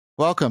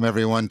Welcome,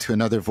 everyone, to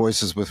another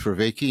Voices with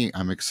Vervaeke.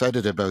 I'm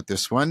excited about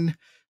this one.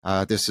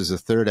 This is the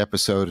third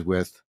episode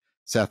with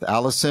Seth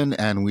Allison,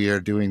 and we are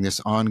doing this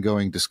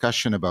ongoing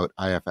discussion about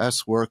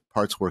IFS work,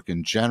 parts work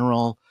in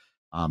general,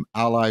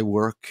 ally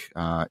work,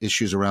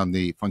 issues around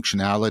the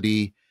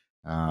functionality,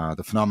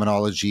 the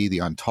phenomenology,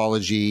 the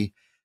ontology,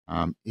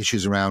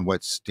 issues around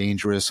what's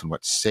dangerous and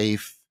what's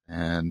safe.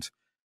 And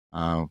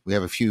we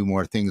have a few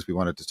more things we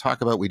wanted to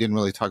talk about. We didn't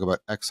really talk about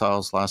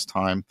exiles last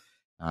time.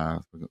 I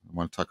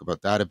want to talk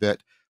about that a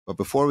bit. But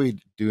before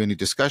we do any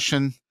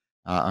discussion,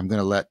 I'm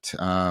going to let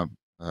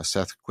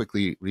Seth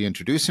quickly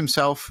reintroduce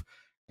himself.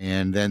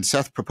 And then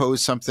Seth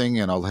proposed something,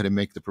 and I'll let him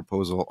make the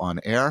proposal on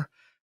air.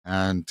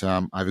 And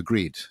I've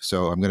agreed.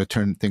 So I'm going to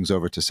turn things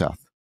over to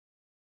Seth.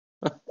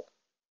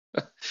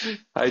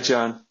 Hi,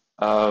 John.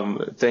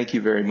 Thank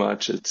you very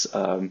much.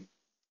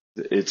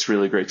 It's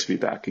really great to be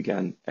back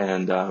again.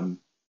 And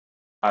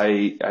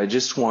I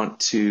just want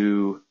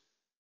to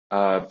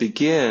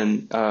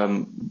begin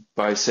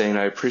by saying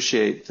I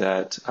appreciate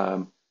that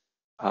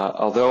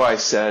although I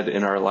said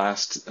in our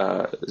last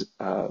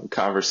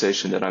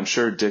conversation that I'm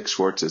sure Dick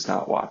Schwartz is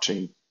not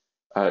watching,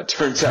 it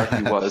turns out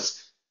he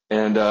was.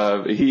 And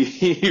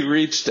he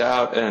reached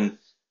out and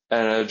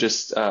I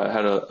just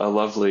had a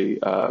lovely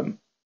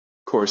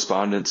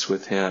correspondence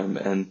with him.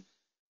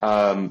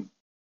 And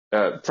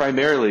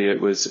primarily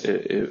it was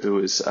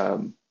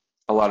a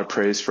lot of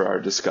praise for our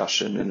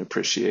discussion and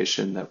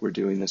appreciation that we're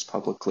doing this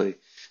publicly.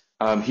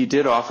 He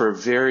did offer a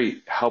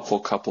very helpful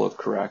couple of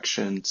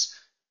corrections.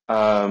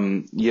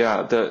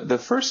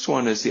 The first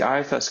one is the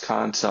IFS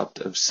concept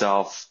of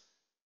self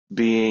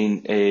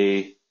being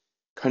a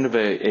kind of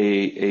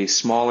a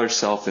smaller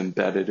self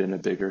embedded in a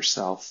bigger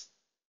self.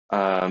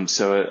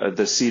 So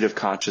the seat of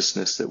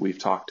consciousness that we've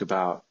talked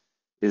about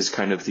is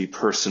kind of the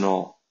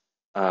personal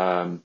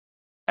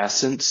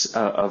essence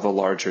of a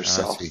larger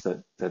self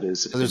that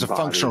is. So there's embodied.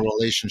 A functional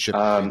relationship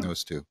between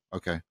those two.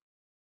 Okay.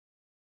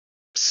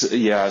 So,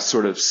 yeah,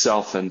 sort of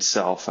self and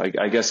self.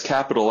 I guess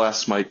capital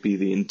S might be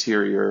the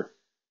interior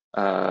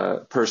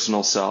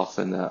personal self,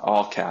 and the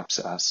all caps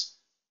S,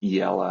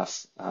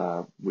 ELF,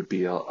 would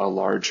be a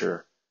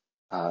larger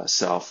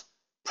self,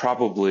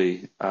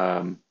 probably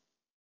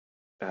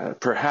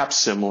perhaps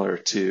similar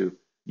to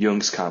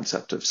Jung's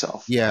concept of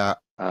self. Yeah,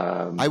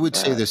 I would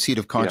say the seat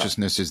of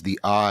consciousness is the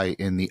I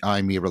in the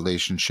I-me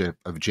relationship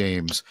of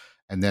James,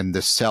 and then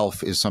the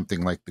self is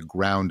something like the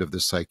ground of the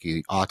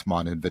psyche,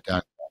 Atman and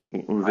Vedanta.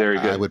 Very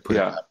good. I would put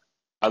it.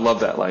 I love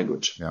that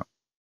language. Yeah,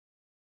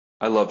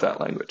 I love that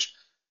language.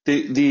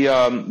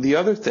 The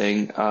other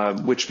thing,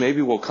 which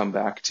maybe we'll come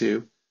back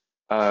to,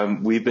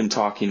 we've been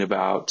talking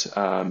about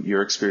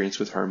your experience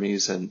with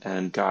Hermes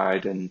and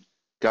guide, and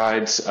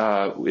guides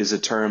is a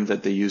term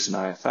that they use in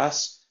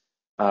IFS.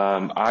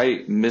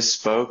 I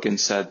misspoke and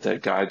said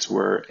that guides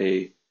were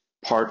a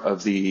part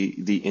of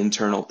the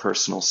internal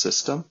personal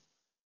system.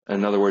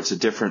 In other words, a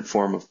different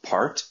form of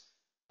part.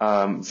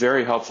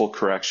 Very helpful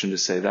correction to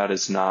say that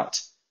is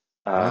not.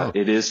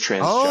 It is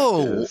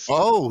transjective.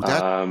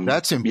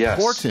 That's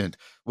important.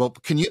 Yes. Well,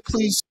 can you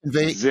please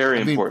convey?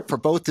 Very important for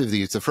both of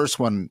these. The first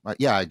one,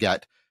 I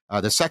get.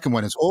 The second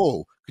one is,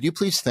 could you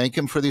please thank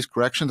him for these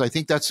corrections? I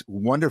think that's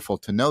wonderful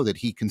to know that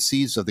he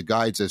conceives of the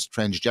guides as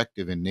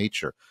transjective in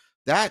nature.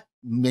 That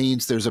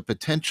means there's a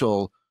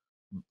potential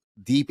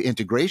deep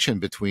integration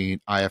between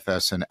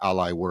IFS and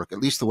ally work, at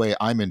least the way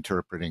I'm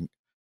interpreting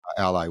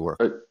ally work.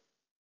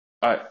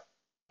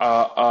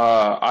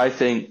 I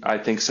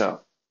think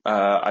so.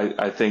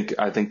 I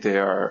think they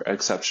are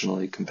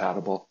exceptionally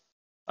compatible.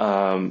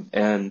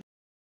 And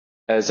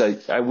as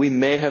we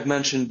may have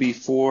mentioned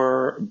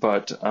before,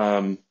 but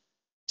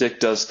Dick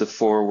does the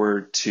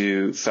foreword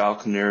to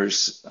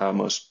Falconer's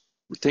most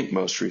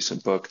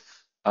recent book,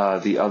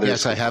 The Others.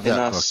 Yes, I have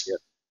that book.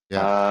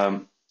 Yeah.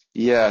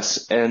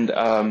 Yes, and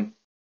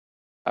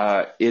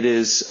it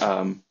is.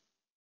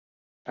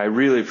 I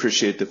really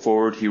appreciate the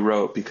foreword he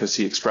wrote because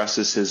he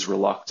expresses his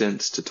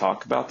reluctance to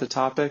talk about the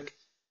topic.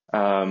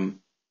 I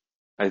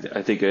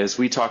think as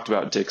we talked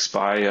about Dick's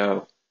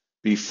bio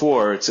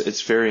before,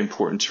 it's very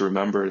important to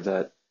remember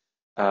that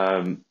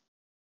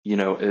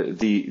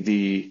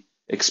the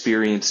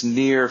experience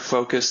near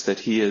focus that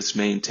he has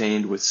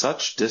maintained with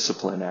such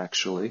discipline,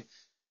 actually,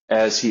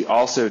 as he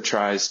also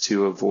tries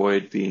to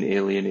avoid being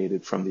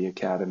alienated from the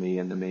academy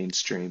and the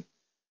mainstream.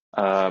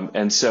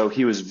 And so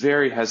he was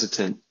very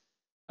hesitant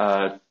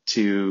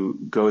to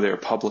go there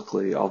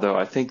publicly, although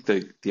I think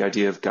the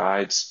idea of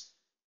guides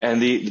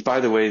and by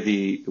the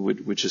way,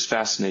 which is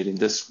fascinating,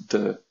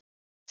 the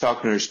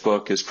Falconer's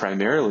book is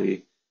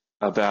primarily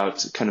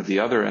about kind of the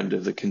other end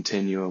of the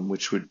continuum,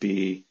 which would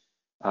be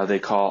they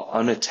call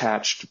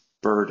unattached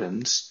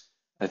burdens.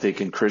 I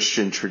think in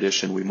Christian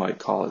tradition we might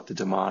call it the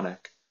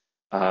demonic,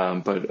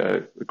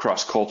 but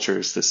across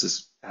cultures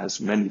this has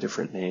many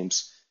different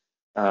names.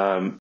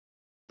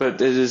 But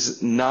it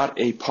is not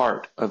a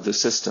part of the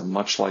system,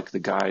 much like the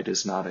guide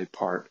is not a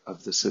part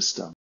of the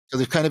system. So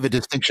there's kind of a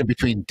distinction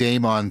between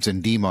daemons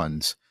and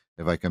demons,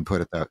 if I can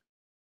put it that way.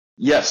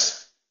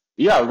 Yes.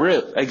 Yeah,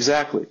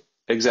 exactly.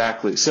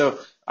 So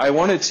I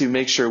wanted to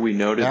make sure we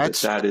noted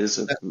That's that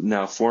is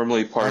now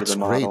formally part of the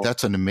model. That's great.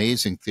 That's an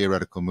amazing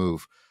theoretical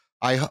move.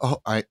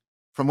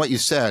 From what you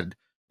said,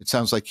 it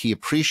sounds like he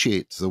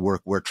appreciates the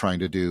work we're trying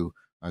to do,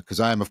 because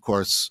I am, of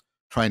course,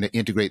 trying to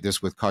integrate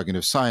this with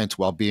cognitive science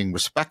while being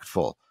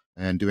respectful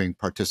and doing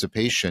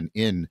participation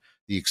in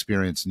the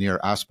experience near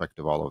aspect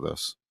of all of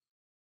this.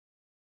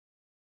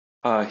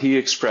 He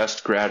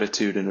expressed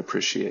gratitude and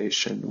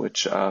appreciation,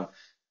 which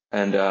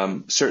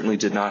certainly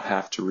did not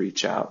have to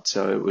reach out.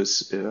 So it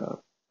was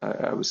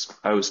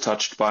I was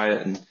touched by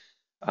it, and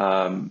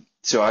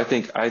so I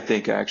think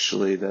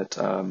actually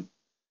that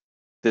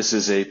this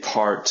is a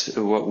part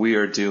of what we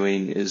are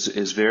doing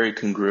is very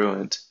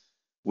congruent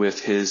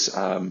with his.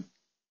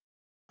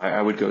 I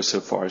would go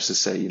so far as to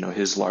say,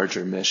 his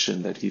larger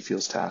mission that he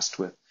feels tasked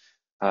with,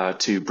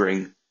 to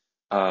bring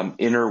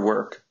inner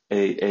work,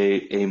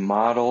 a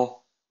model.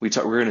 We're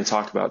going to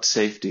talk about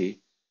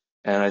safety,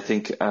 and I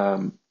think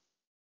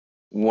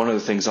one of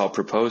the things I'll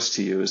propose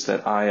to you is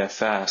that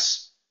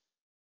IFS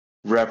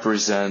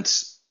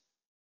represents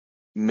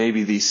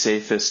maybe the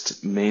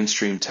safest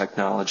mainstream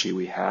technology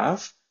we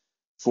have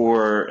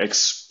for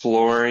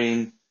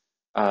exploring,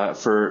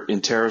 for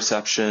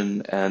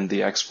interoception and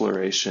the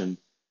exploration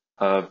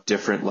of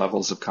different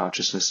levels of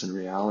consciousness and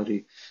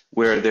reality,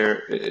 where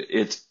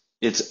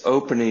it's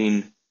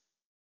opening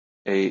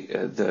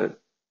the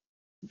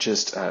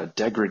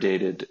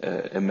degraded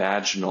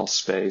imaginal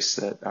space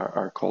that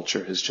our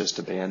culture has just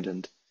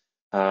abandoned,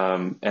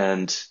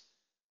 and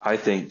I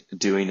think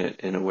doing it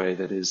in a way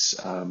that is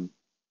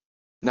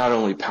not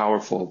only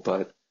powerful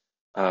but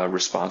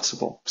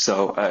responsible.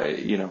 So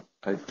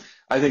I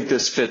think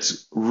this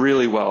fits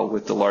really well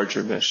with the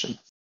larger mission.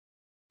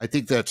 I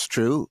think that's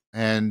true.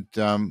 And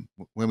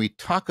when we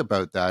talk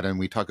about that and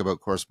we talk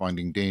about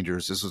corresponding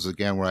dangers, this is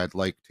again where I'd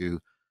like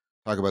to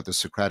talk about the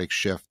Socratic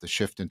shift, the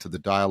shift into the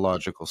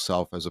dialogical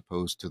self as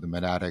opposed to the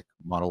monadic,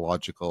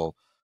 monological,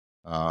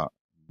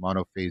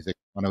 monophasic,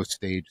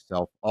 monostage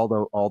self, all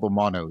the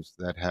monos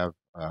that have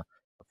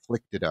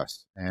afflicted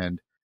us and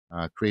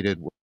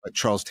created what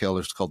Charles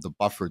Taylor's called the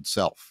buffered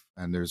self.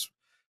 And there's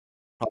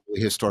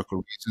probably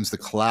historical reasons, the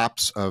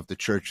collapse of the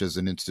church as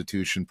an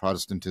institution,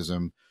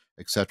 Protestantism,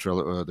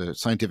 etc., the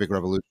scientific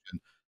revolution,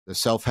 the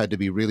self had to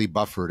be really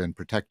buffered and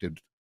protected.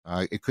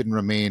 It couldn't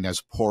remain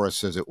as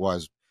porous as it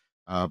was.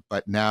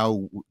 But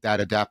now that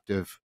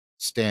adaptive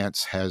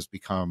stance has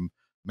become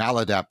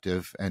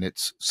maladaptive, and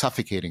it's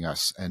suffocating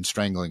us and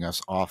strangling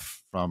us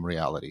off from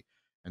reality.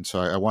 And so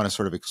I want to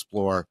sort of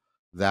explore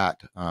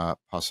that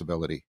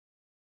possibility.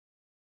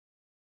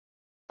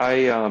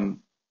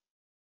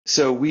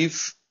 So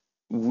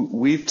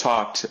we've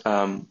talked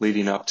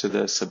leading up to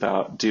this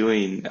about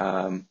doing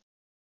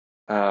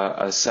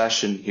a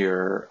session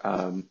here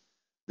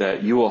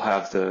that you will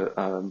have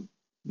the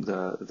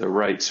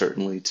right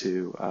certainly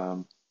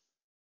to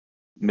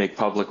make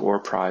public or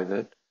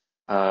private,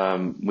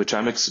 which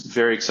I'm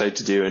very excited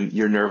to do. And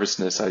your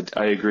nervousness,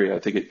 I agree. I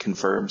think it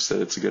confirms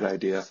that it's a good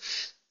idea.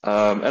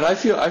 And I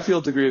feel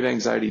a degree of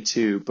anxiety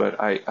too,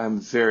 but I'm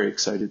very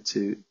excited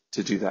to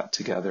do that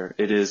together.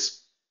 It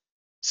is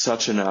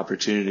such an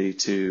opportunity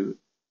to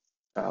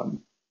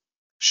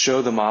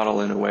show the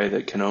model in a way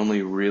that can only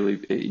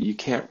you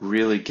can't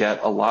really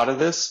get a lot of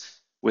this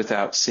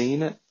without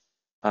seeing it.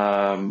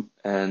 So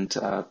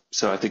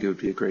I think it would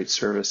be a great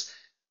service.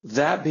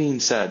 That being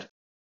said,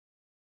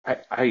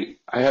 I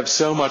have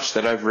so much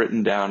that I've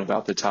written down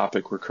about the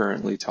topic we're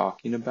currently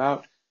talking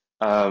about.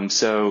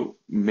 So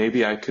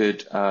maybe I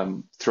could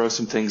throw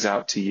some things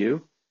out to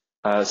you,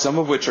 some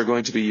of which are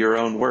going to be your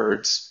own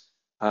words,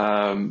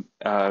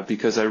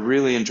 because I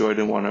really enjoyed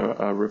and want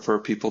to refer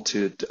people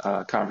to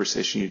a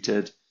conversation you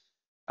did.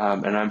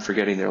 And I'm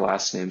forgetting their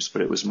last names,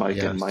 but it was Mike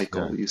and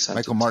Michael. Yeah. You sent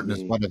Michael it Martin to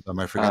me. is one of them.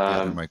 I forget the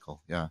other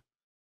Michael. Yeah.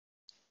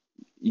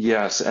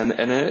 Yes, and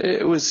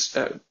it was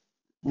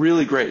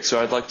really great.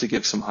 So I'd like to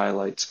give some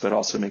highlights, but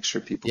also make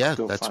sure people can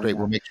go that's find great. that.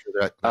 We'll make sure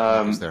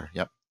that is there.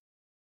 Yep.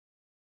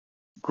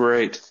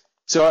 Great.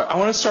 So I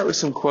want to start with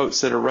some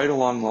quotes that are right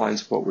along the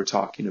lines of what we're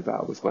talking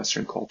about with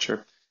Western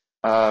culture.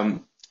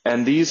 And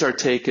these are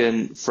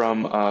taken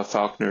from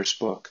Faulkner's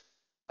book.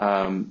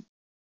 So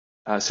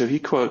he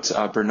quotes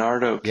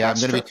Bernardo Castro. Yeah, I'm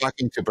going to be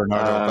talking to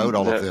Bernardo about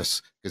all of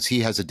this because he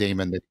has a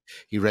daemon that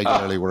he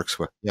regularly works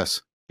with.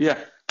 Yes. Yeah,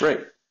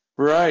 great.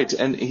 Right.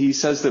 And he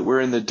says that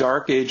we're in the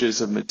dark ages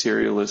of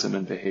materialism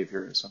and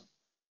behaviorism.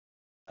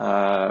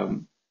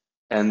 And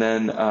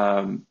then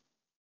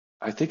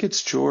I think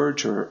it's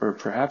George or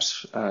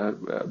perhaps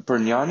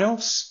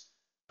Bernianos.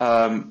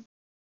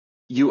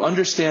 You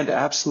understand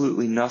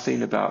absolutely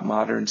nothing about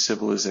modern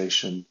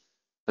civilization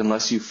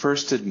unless you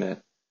first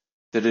admit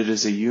that it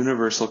is a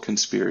universal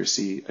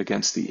conspiracy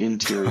against the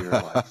interior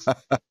life.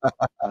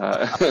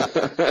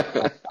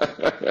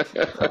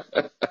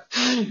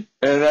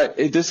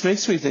 And this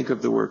makes me think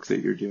of the work that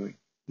you're doing,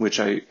 which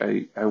I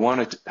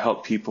want to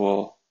help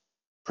people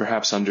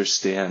perhaps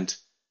understand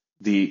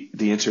the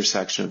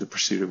intersection of the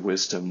pursuit of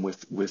wisdom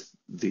with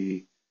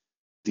the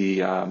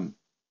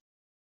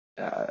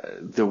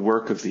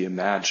work of the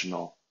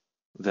imaginal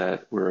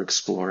that we're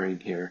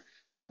exploring here.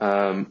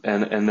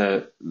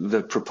 And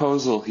the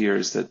proposal here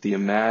is that the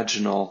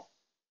imaginal,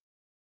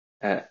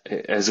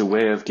 as a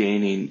way of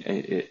gaining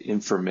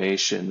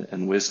information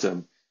and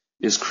wisdom,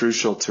 is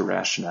crucial to Yeah,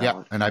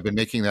 rationality. and I've been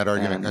making that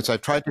argument. As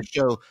I've tried to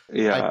show,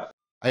 Yeah.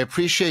 I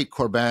appreciate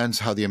Corbin's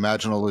how the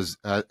imaginal is,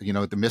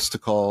 the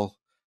mystical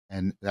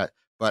and that,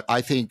 but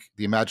I think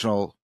the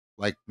imaginal,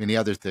 like many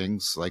other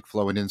things, like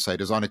flow and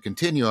insight, is on a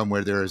continuum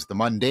where there is the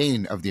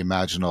mundane of the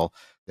imaginal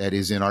that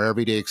is in our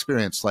everyday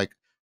experience, like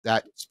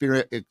that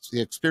spirit, it's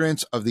the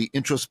experience of the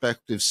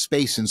introspective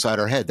space inside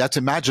our head. That's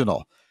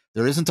imaginal.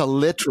 There isn't a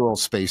literal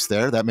space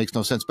there. That makes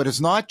no sense. But it's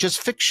not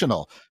just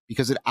fictional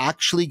because it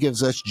actually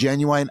gives us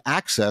genuine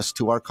access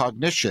to our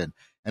cognition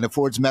and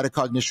affords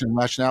metacognition and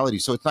rationality.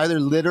 So it's neither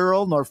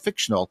literal nor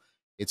fictional.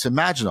 It's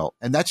imaginal.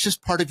 And that's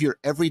just part of your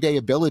everyday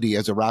ability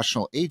as a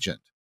rational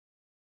agent.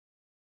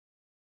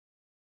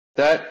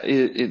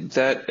 And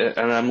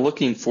I'm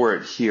looking for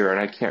it here, and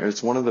I can't.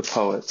 It's one of the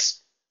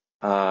poets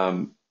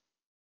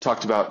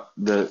talked about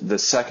the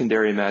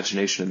secondary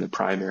imagination and the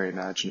primary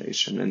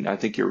imagination, and I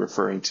think you're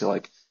referring to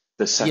like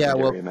the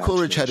secondary imagination.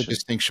 Coleridge had a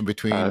distinction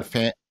between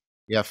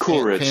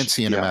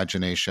fancy and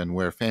imagination,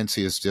 where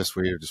fancy is just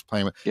where you're just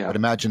playing with, but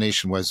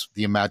imagination was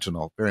the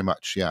imaginal, very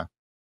much,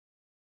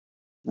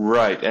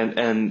 Right,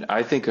 and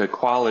I think a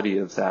quality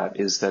of that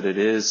is that it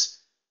is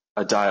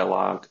a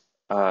dialogue,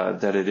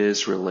 that it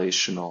is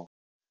relational.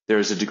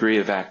 There's a degree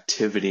of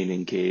activity and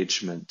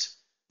engagement,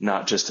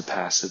 not just a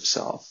passive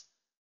self.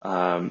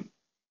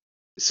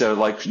 So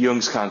like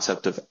Jung's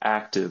concept of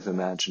active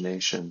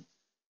imagination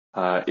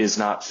is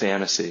not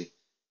fantasy.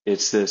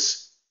 It's the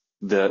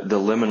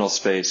liminal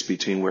space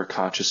between where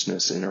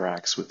consciousness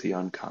interacts with the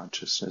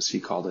unconsciousness. He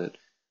called it,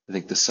 I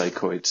think, the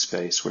psychoid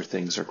space, where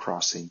things are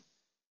crossing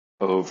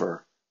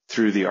over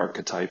through the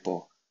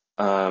archetypal.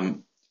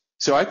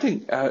 So I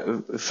think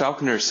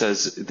Falconer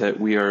says that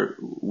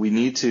we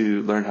need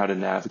to learn how to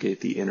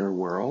navigate the inner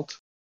world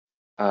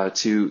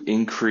to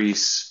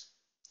increase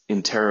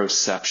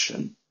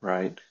interoception,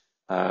 right?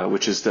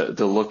 Which is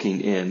the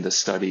looking in, the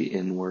study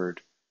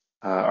inward,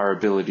 our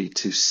ability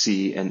to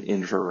see and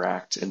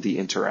interact, and the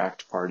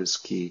interact part is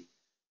key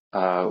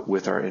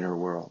with our inner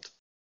world.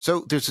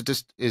 So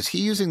is he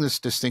using this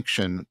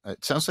distinction?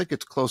 It sounds like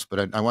it's close,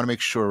 but I want to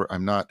make sure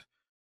I'm not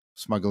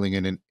smuggling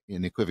in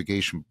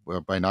equivocation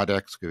by not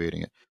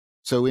excavating it.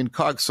 So in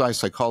cog-sci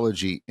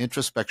psychology,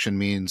 introspection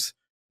means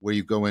where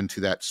you go into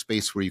that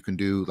space where you can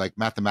do like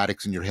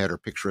mathematics in your head or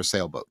picture a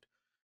sailboat.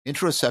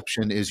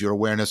 Interoception is your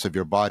awareness of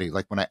your body.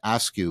 Like when I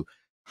ask you,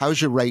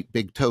 how's your right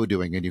big toe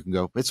doing? And you can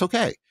go, it's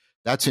okay.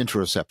 That's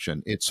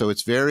interoception.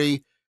 It's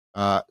very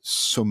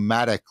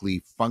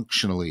somatically,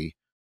 functionally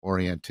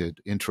oriented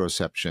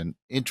interoception.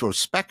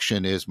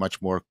 Introspection is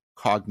much more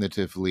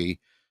cognitively,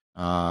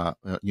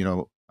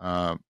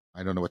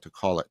 I don't know what to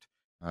call it,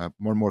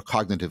 more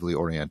cognitively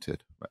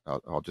oriented.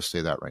 I'll just say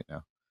that right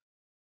now.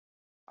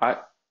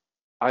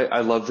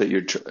 I love that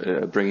you're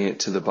bringing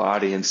it to the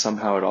body, and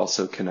somehow it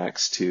also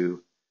connects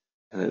to,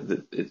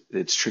 and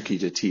it's tricky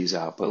to tease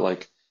out, but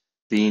like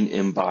being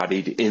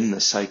embodied in the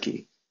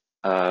psyche.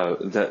 Go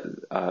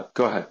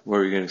ahead. What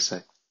were you going to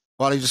say?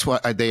 Well,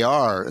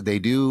 they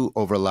do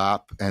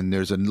overlap, and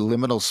there's a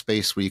liminal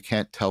space where you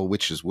can't tell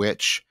which is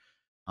which.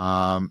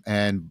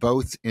 And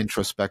both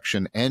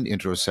introspection and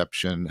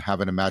interoception have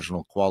an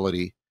imaginal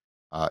quality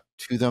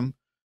to them.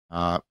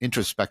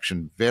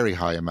 Introspection, very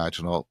high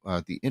imaginal.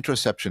 The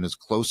interoception is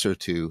closer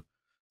to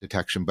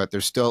detection, but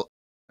there's still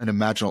an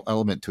imaginal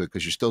element to it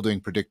because you're still doing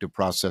predictive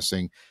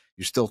processing.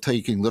 You're still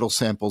taking little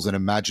samples and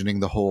imagining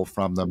the whole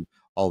from them,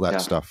 all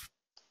that stuff.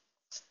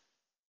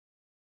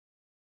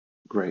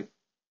 Great.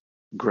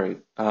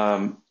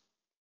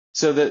 So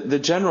the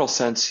general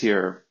sense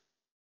here,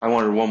 I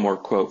wanted one more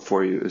quote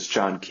for you, is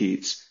John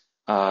Keats.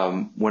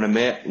 When a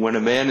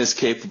man is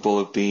capable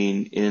of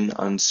being in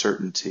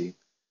uncertainty,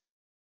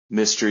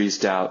 mysteries,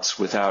 doubts,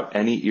 without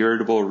any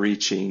irritable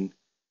reaching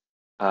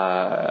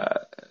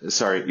after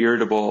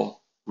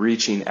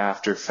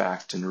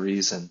fact and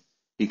reason,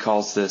 he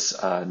calls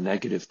this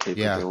negative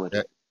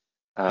capability.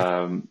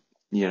 I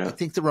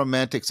think the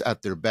Romantics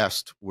at their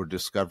best were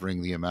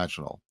discovering the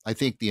imaginal. I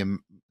think the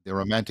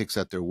Romantics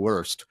at their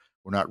worst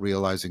were not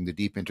realizing the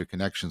deep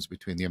interconnections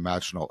between the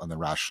imaginal and the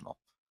rational.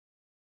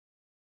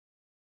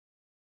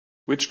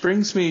 Which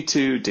brings me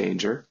to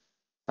danger.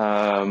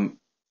 There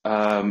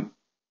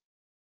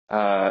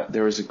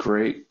was a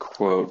great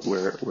quote.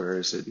 Where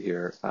is it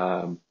here?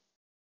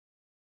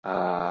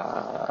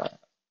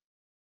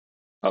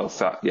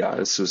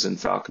 This was in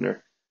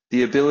Falconer.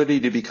 The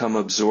ability to become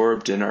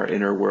absorbed in our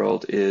inner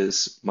world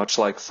is, much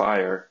like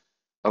fire,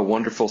 a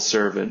wonderful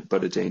servant,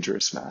 but a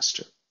dangerous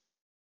master.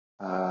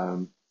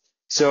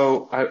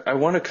 So I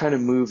want to kind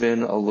of move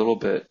in a little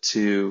bit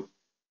to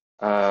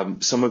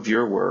some of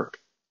your work,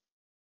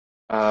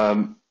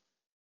 and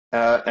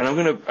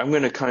I'm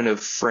gonna kind of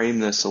frame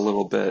this a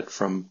little bit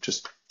from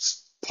just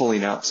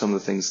pulling out some of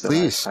the things that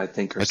I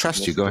think are. I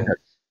trust you. Go ahead.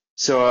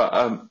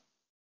 So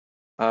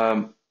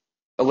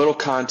a little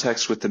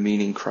context with the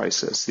meaning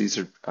crisis. These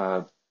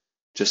are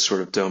just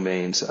sort of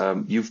domains.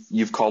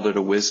 You've called it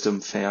a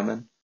wisdom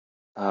famine.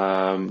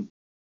 I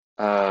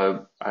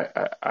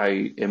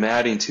am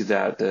adding to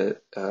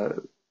that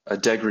a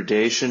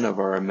degradation of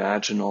our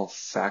imaginal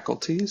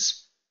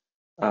faculties,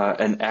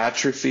 an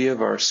atrophy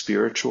of our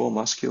spiritual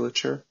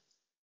musculature,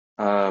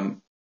 a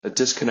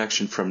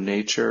disconnection from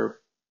nature,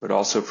 but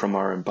also from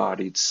our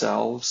embodied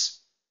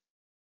selves,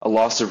 a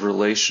loss of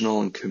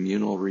relational and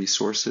communal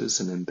resources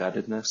and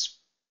embeddedness,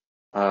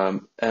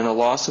 and a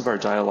loss of our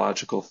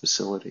dialogical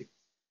facility.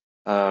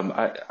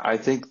 I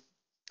think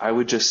I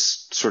would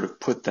just sort of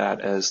put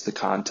that as the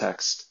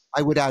context.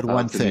 I would add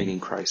one the thing. meaning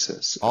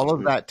crisis. All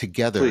of that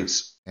together,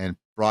 please, and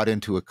brought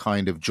into a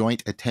kind of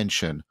joint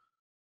attention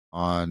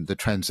on the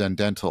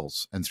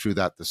transcendentals, and through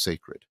that the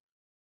sacred.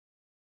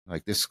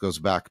 Like, this goes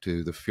back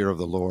to the fear of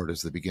the Lord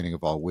is the beginning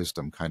of all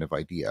wisdom kind of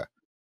idea,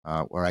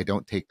 where I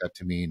don't take that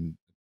to mean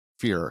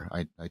fear.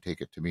 I take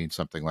it to mean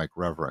something like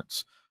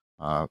reverence,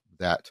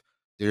 that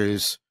there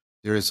is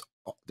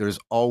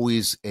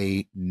always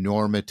a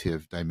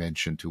normative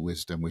dimension to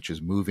wisdom, which is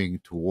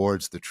moving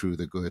towards the true,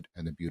 the good,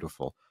 and the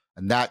beautiful.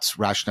 And that's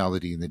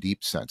rationality in the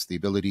deep sense, the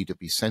ability to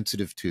be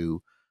sensitive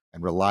to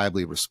and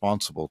reliably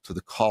responsible to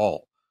the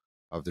call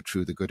of the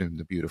true, the good, and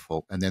the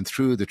beautiful, and then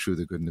through the true,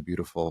 the good, and the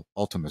beautiful,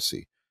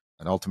 ultimacy,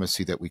 an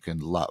ultimacy that we can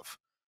love.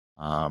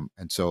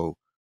 And so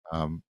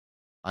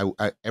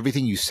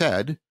everything you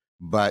said,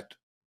 but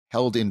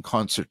held in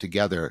concert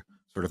together,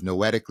 sort of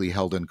noetically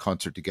held in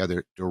concert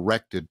together,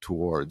 directed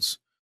towards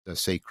the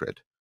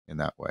sacred in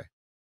that way.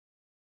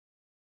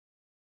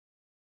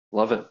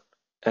 Love it.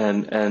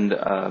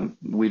 And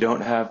we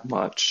don't have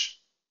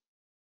much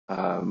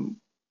in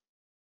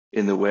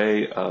the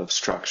way of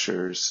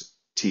structures,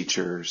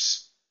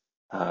 teachers,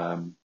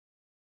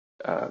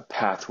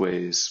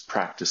 pathways,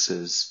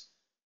 practices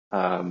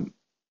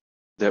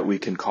that we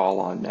can call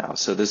on now.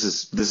 So this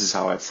is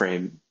how I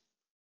frame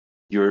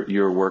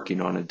you're working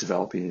on and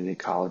developing an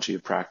ecology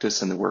of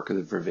practice and the work of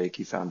the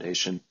Vervaeke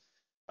Foundation.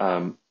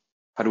 How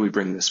do we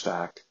bring this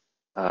back?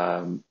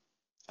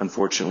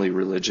 Unfortunately,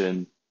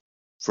 religion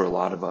for a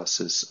lot of us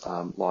has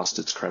lost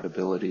its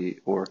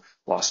credibility or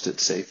lost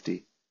its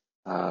safety.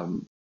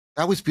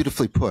 That was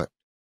beautifully put.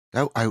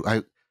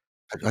 I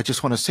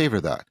just want to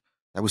savor that.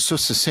 That was so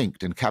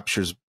succinct and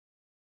captures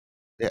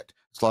it.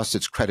 It's lost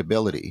its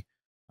credibility.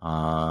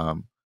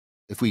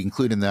 If we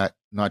include in that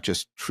not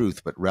just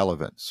truth but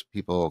relevance,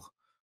 people,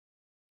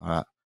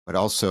 but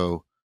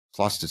also it's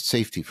lost its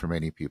safety for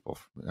many people.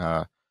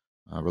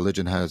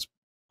 Religion has,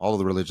 all of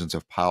the religions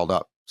have piled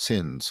up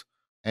sins,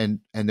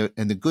 and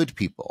the good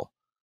people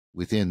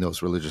within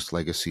those religious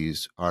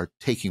legacies are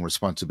taking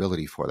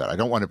responsibility for that. I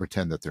don't want to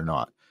pretend that they're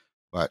not,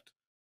 but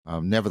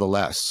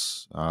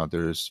nevertheless,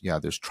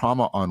 there's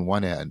trauma on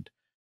one end,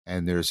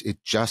 and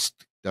it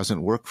just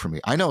doesn't work for me.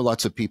 I know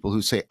lots of people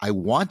who say, I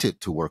want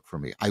it to work for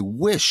me. I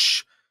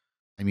wish.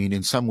 I mean,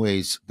 in some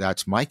ways,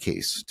 that's my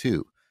case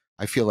too.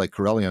 I feel like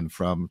Corellian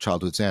from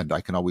Childhood's End.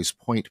 I can always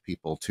point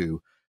people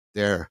to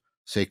their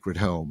sacred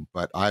home,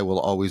 but I will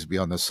always be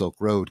on the Silk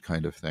Road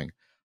kind of thing.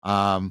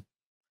 And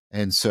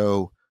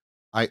so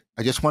I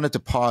just wanted to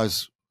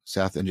pause,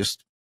 Seth, and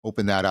just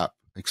open that up,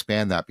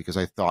 expand that, because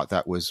I thought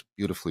that was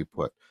beautifully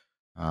put.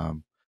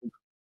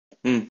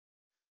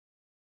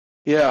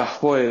 Yeah,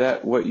 boy,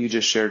 what you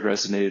just shared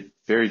resonated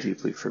very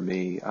deeply for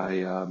me.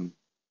 In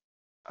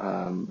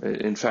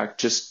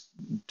fact,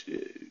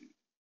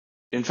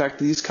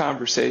 these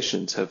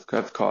conversations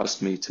have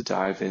caused me to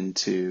dive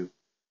into,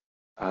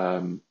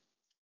 for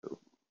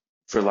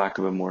lack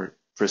of a more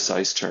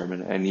precise term,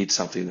 and I need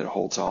something that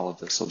holds all of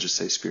this, I'll just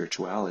say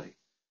spirituality,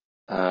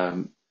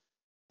 in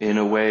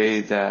a way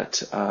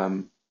that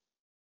I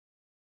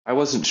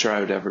wasn't sure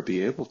I would ever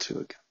be able to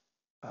again.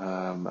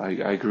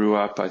 I grew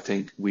up, I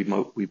think we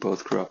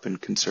both grew up in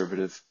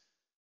conservative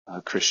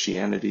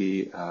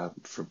Christianity.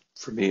 For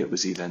me, it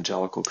was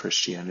evangelical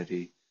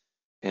Christianity,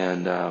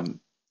 and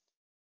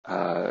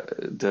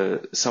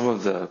some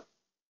of the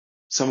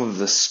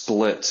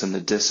splits and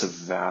the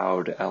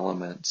disavowed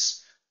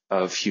elements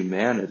of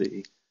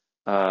humanity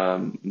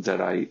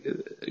that I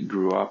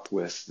grew up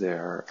with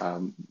there,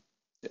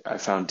 I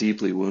found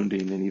deeply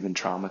wounding and even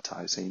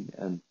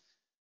traumatizing,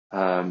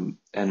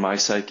 and my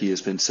psyche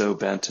has been so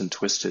bent and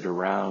twisted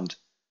around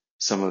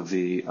some of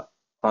the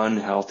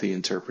unhealthy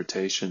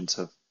interpretations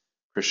of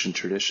Christian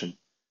tradition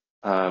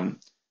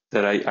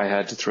that I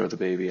had to throw the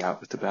baby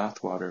out with the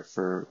bathwater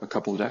for a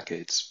couple of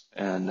decades.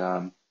 And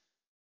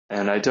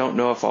I don't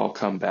know if I'll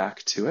come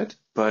back to it,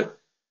 but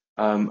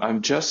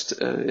I'm just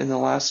in the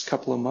last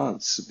couple of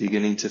months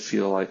beginning to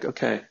feel like,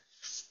 okay,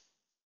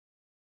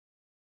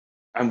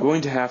 I'm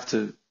going to have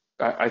to,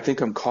 I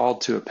think I'm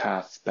called to a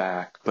path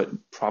back, but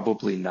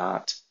probably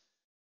not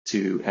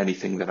to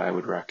anything that I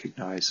would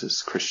recognize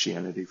as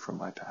Christianity from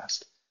my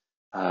past.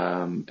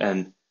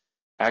 And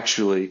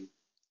actually,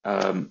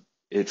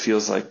 it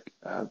feels like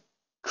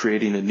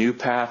creating a new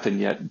path, and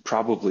yet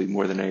probably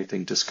more than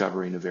anything,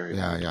 discovering a very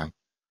old one.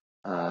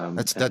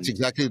 That's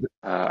exactly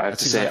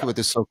what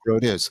the Silk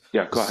Road is.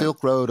 Yeah, the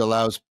Silk Road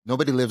allows,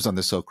 nobody lives on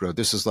the Silk Road.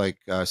 This is like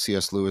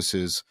C.S.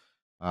 Lewis's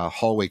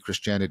hallway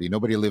Christianity.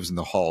 Nobody lives in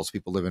the halls.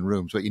 People live in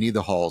rooms, but you need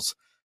the halls,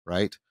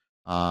 right?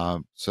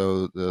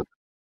 So the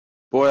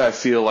Boy, I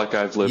feel like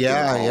I've lived in a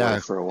yeah, hallway yeah,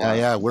 for a yeah, while.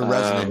 yeah. We're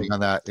resonating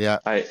on that. Yeah.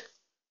 I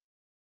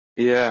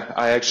Yeah,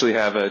 I actually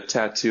have a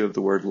tattoo of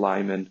the word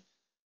liman,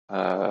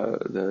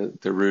 the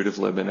root of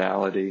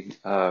liminality,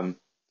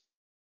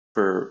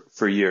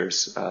 for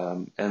years,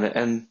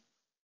 and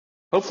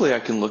hopefully I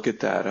can look at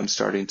that. I'm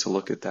starting to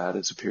look at that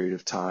as a period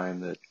of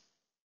time that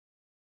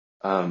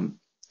um,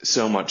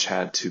 so much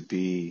had to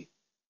be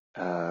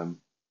um,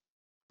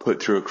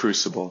 put through a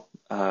crucible.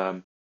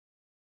 Go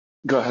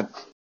ahead.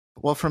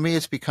 Well, for me,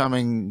 it's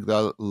becoming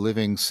the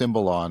living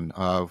symbolon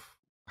of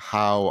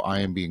how I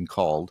am being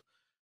called.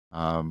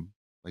 Um,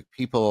 like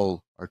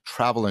people are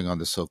traveling on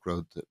the Silk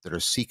Road that are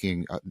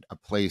seeking a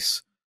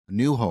place, a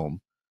new home,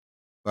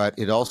 but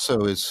it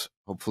also is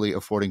hopefully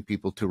affording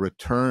people to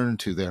return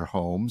to their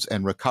homes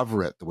and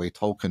recover it, the way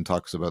Tolkien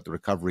talks about the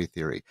recovery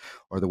theory,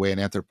 or the way an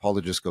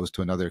anthropologist goes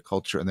to another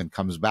culture and then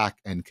comes back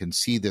and can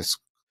see this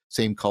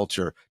same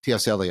culture,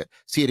 T.S. Eliot,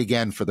 see it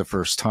again for the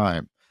first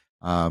time,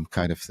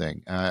 kind of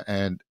thing.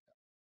 And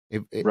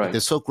Right. the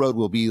Silk Road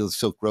will be the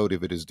Silk Road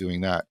if it is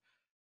doing that.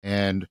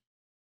 And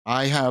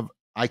I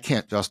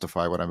can't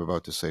justify what I'm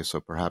about to say.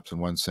 So perhaps in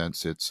one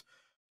sense, it's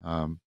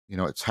how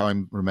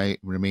I'm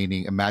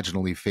remaining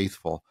imaginally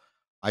faithful.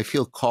 I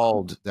feel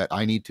called that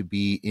I need to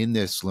be in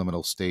this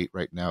liminal state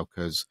right now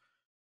because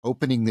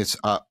opening this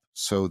up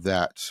so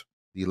that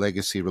the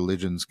legacy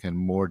religions can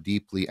more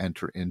deeply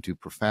enter into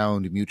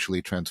profound,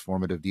 mutually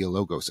transformative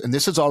dialogos. And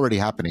this is already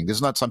happening. This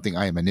is not something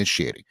I am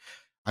initiating.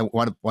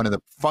 One of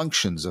the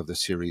functions of the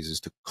series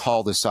is to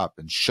call this up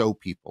and show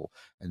people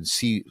and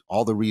see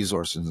all the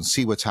resources and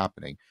see what's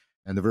happening.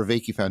 And the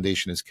Vervaeke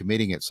Foundation is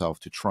committing itself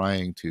to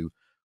trying to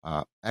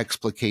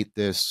explicate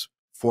this,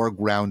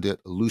 foreground it,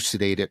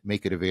 elucidate it,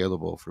 make it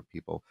available for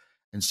people.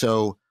 And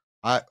so,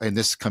 and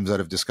this comes out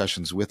of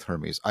discussions with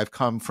Hermes, I've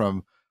come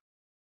from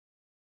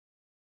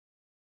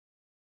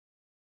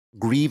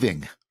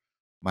grieving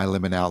my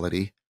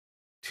liminality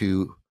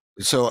to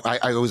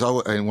I was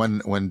always in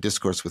one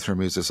discourse with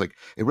Hermes, it's like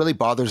it really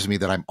bothers me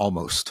that I'm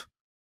almost.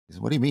 He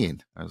said, "What do you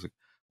mean?" I was like,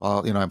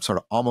 "Well, I'm sort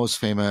of almost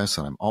famous,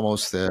 and I'm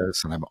almost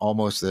this, and I'm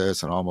almost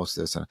this, and almost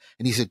this." And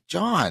he said,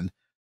 "John,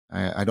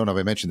 I don't know if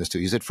I mentioned this to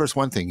you." He said, first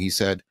one thing he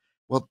said,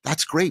 "Well,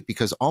 that's great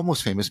because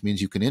almost famous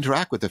means you can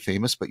interact with the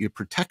famous, but you're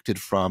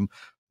protected from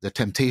the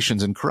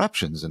temptations and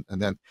corruptions."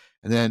 And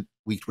then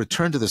we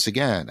returned to this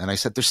again, and I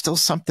said, "There's still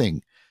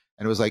something."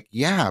 And it was like,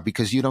 yeah,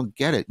 because you don't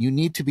get it. You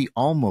need to be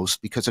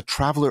almost because a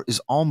traveler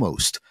is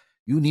almost.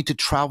 You need to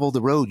travel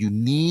the road. You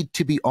need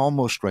to be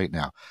almost right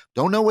now.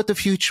 Don't know what the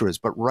future is,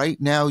 but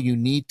right now you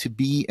need to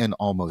be an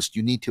almost.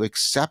 You need to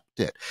accept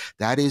it.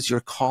 That is your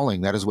calling.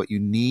 That is what you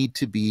need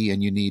to be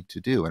and you need to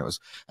do.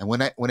 And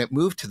when it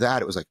moved to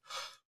that, it was like,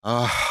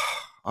 and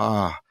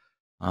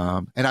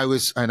I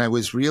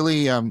was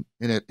really in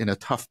a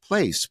tough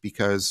place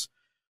because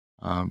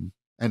and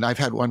I've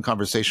had one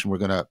conversation we're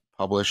going to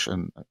publish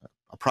and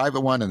a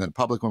private one and then a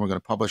public one we're going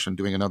to publish and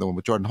doing another one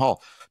with Jordan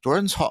Hall.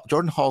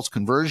 Jordan Hall's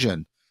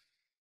conversion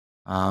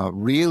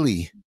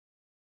really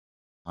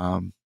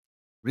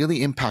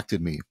really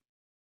impacted me.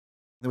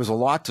 There was a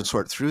lot to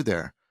sort through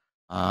there.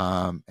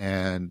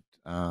 And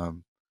I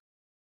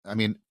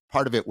mean,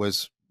 part of it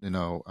was,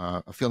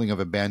 a feeling of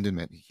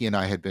abandonment. He and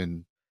I had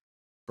been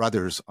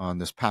brothers on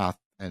this path,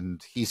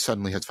 and he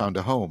suddenly has found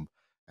a home.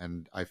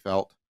 And I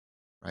felt,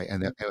 right.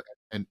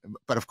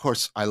 But of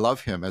course, I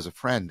love him as a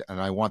friend,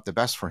 and I want the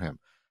best for him.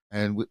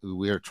 And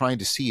we are trying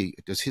to see,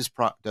 does his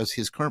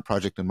current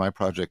project and my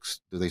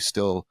projects, can they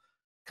still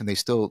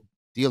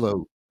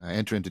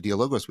enter into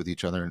dialogos with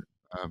each other?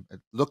 It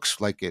looks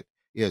like it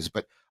is,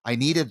 but I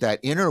needed that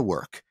inner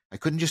work. I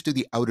couldn't just do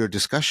the outer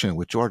discussion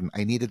with Jordan.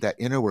 I needed that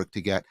inner work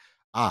to get,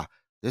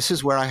 this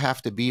is where I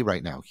have to be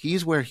right now.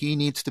 He's where he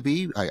needs to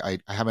be. I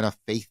have enough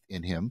faith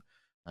in him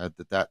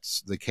that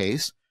that's the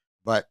case,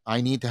 but I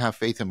need to have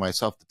faith in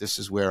myself that this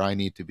is where I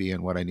need to be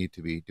and what I need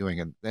to be doing.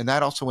 And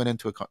that also went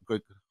into a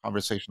good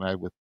conversation I had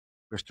with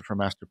Christopher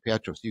Master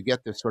Pietro. So you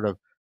get this sort of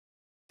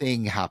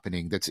thing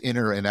happening that's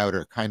inner and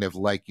outer, kind of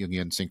like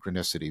Jungian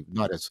synchronicity,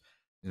 not as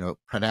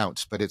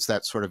pronounced, but it's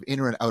that sort of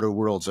inner and outer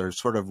worlds are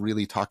sort of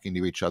really talking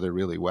to each other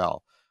really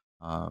well.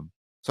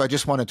 So I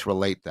just wanted to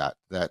relate that,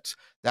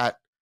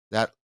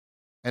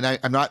 and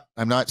I'm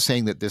not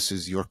saying that this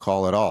is your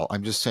call at all.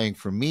 I'm just saying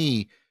for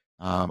me,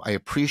 I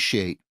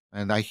appreciate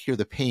and I hear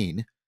the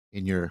pain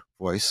in your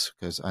voice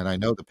and I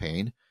know the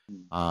pain,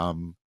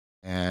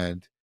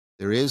 and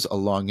there is a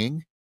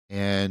longing,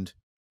 and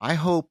I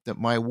hope that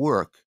my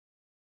work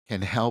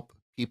can help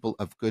people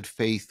of good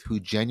faith who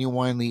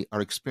genuinely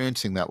are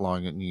experiencing that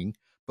longing,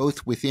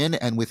 both within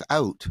and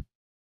without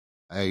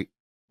a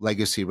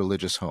legacy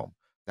religious home.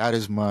 That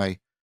is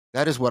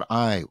what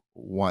I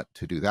want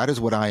to do. That is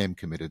what I am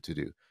committed to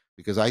do.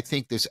 Because I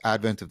think this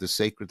advent of the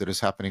sacred that is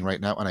happening right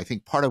now, and I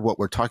think part of what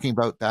we're talking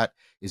about, that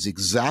is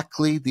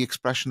exactly the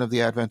expression of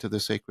the advent of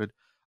the sacred.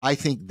 I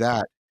think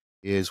that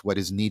is what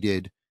is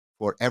needed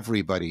for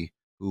everybody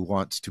who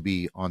wants to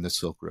be on the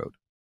Silk Road.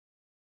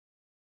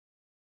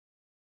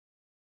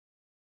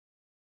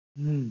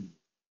 Hmm.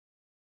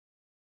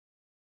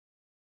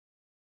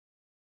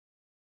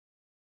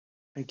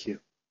 Thank you.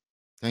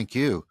 Thank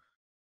you.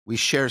 We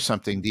share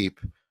something deep,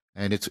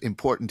 and it's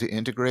important to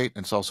integrate,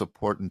 and it's also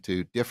important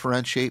to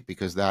differentiate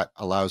because that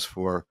allows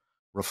for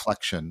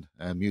reflection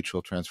and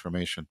mutual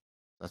transformation.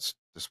 That's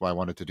why I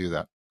wanted to do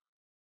that.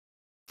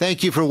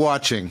 Thank you for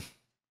watching.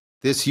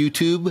 This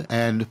YouTube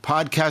and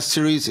podcast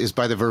series is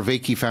by the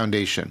Vervaeke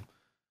Foundation,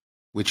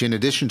 which, in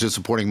addition to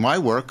supporting my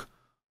work,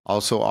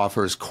 also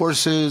offers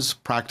courses,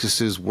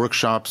 practices,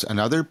 workshops, and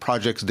other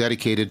projects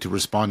dedicated to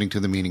responding to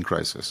the meaning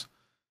crisis.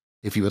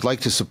 If you would like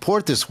to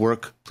support this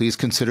work, please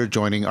consider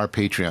joining our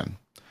Patreon.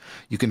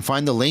 You can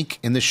find the link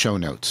in the show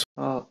notes.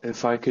 Well,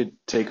 if I could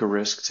take a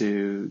risk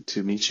to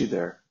meet you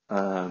there,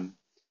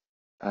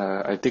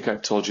 I think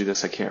I've told you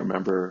this. I can't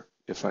remember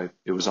if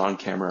it was on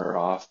camera or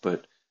off,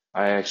 but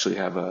I actually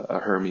have a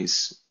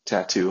Hermes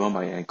tattoo on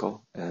my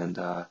ankle, and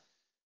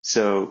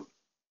so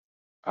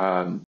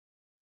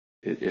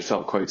it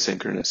felt quite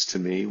synchronous to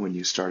me when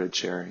you started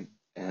sharing,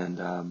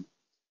 and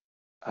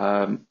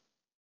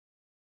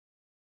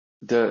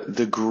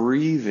the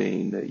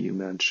grieving that you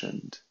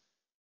mentioned,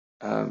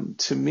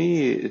 to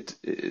me,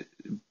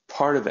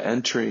 part of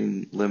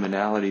entering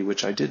liminality,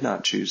 which I did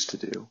not choose to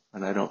do,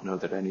 and I don't know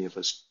that any of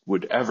us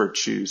would ever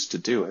choose to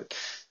do it,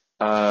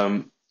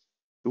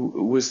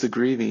 was the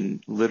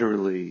grieving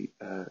literally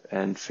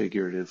and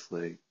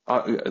figuratively,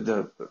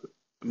 the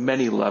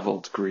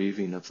many-leveled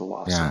grieving of the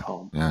loss of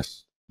home.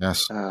 Yes.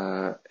 Yes.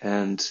 But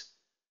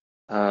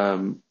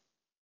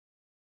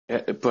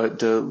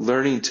the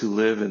learning to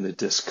live in the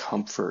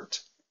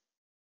discomfort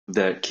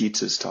that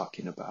Keats is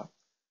talking about.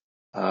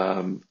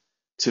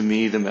 To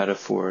me, the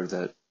metaphor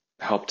that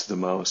helped the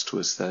most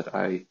was that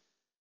I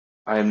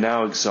am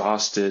now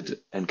exhausted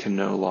and can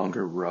no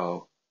longer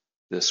row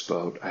this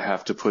boat. I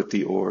have to put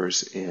the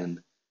oars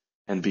in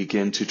and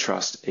begin to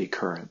trust a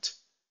current.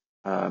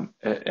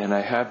 And I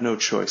have no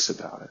choice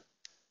about it.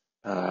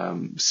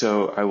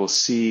 So I will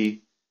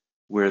see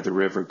where the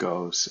river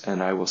goes,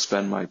 and I will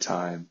spend my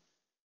time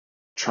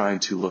trying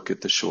to look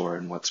at the shore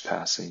and what's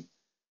passing.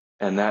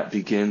 And that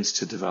begins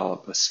to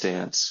develop a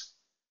stance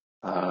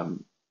of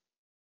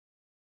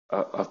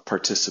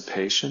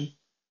participation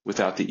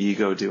without the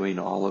ego doing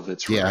all of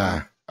its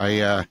Yeah.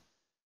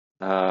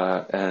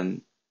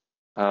 and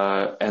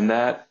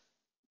that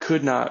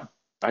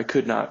I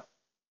could not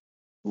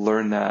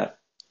learn that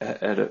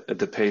at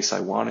the pace I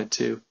wanted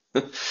to.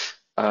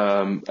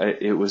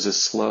 It was a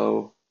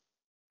slow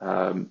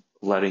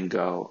letting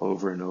go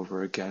over and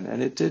over again,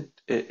 and it did.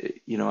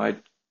 I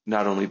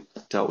not only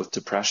dealt with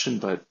depression,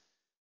 but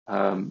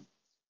the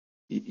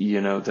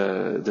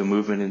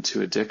movement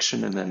into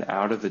addiction and then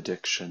out of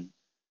addiction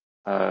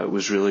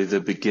was really the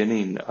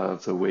beginning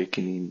of the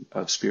awakening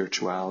of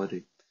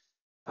spirituality,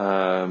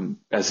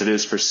 as it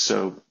is for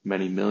so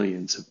many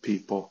millions of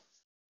people.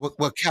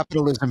 Well,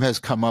 capitalism has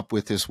come up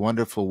with this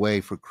wonderful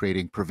way for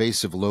creating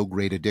pervasive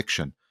low-grade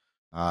addiction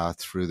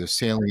through the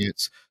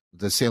salience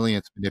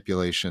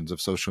manipulations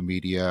of social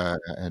media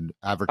and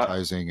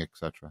advertising,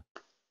 etc.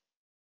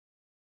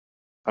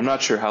 I'm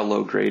not sure how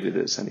low grade it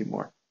is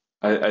anymore.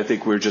 I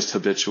think we're just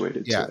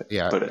habituated to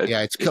it. But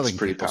it's killing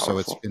pretty people.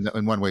 Powerful. So it's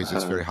in one ways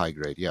it's very high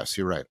grade. Yes,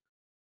 you're right.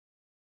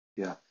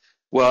 Yeah.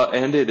 Well,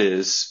 and it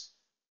is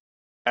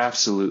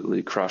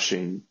absolutely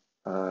crushing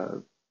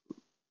the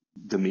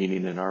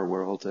meaning in our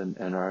world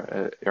and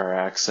our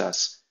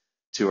access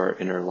to our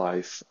inner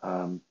life.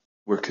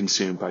 We're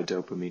consumed by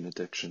dopamine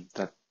addiction.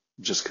 That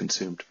just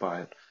consumed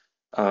by it.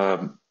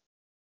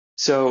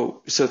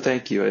 So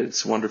thank you.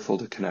 It's wonderful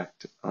to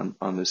connect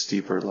on this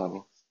deeper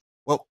level.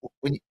 Well,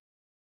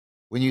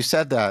 when you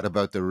said that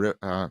about the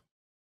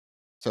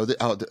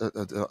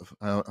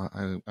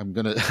I'm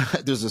gonna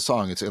there's a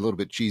song. It's a little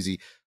bit cheesy,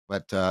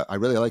 but I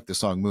really like the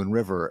song Moon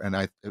River,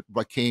 and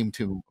what came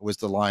to was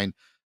the line,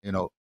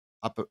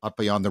 up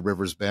beyond the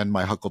river's bend,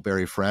 my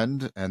huckleberry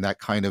friend, and that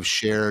kind of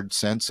shared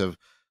sense of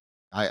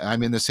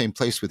I'm in the same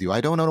place with you. I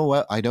don't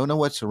know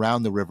what's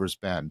around the river's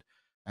bend,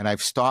 and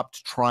I've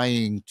stopped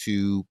trying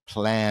to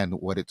plan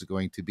what it's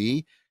going to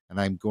be,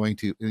 and I'm going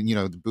to,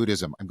 the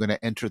Buddhism. I'm going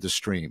to enter the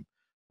stream.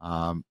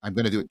 I'm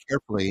going to do it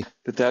carefully.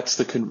 But that's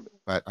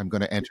but I'm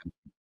going to enter.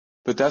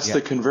 But that's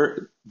the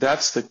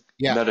That's the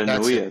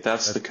metanoia.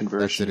 That's the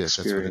conversion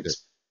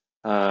experience.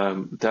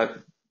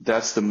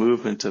 That's the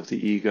movement of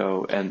the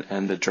ego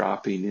and the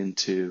dropping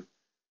into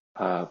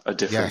a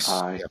different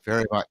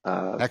very much.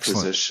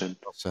 Position.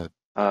 Well said.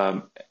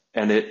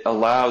 And it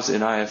allows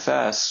in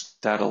IFS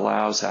that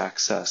allows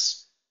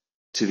access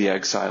to the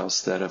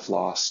exiles that have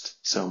lost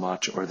so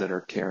much or that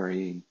are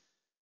carrying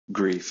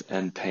grief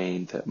and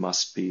pain that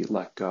must be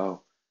let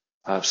go.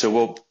 I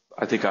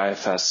think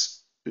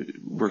IFS,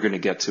 we're going to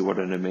get to what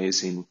an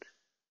amazing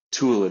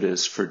tool it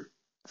is for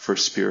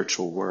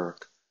spiritual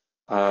work.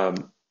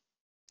 Man,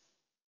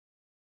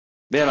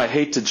 I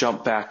hate to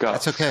jump back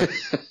up. That's okay.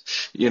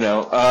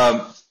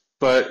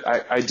 But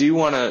I do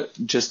want to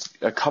just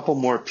a couple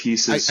more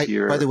pieces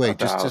here. By the way,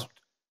 just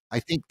I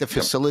think the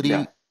facility.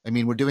 Yeah. I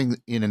mean, we're doing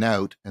in and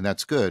out, and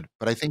that's good.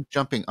 But I think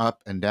jumping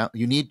up and down,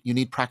 you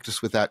need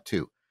practice with that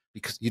too.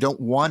 because you don't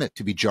want it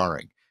to be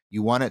jarring.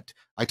 You want it.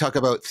 I talk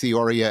about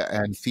theoria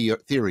and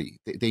theory.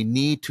 They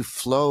need to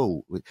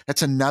flow.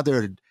 That's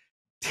another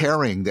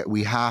tearing that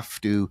we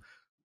have to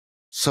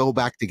sew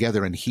back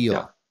together and heal.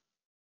 Yeah.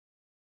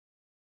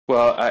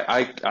 Well,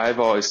 I've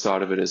always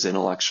thought of it as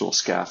intellectual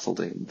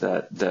scaffolding,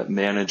 that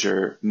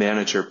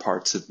manager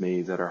parts of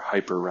me that are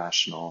hyper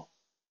rational,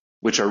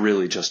 which are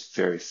really just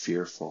very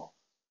fearful.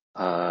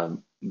 They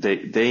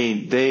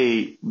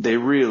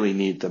really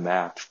need the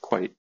map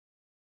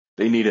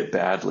they need it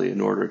badly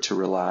in order to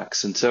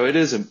relax. And so it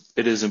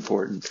is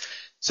important.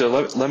 So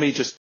let me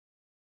just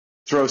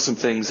throw some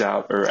things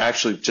out, or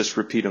actually just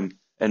repeat them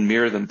and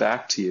mirror them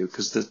back to you,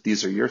 because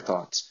these are your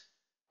thoughts.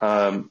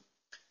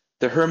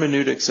 The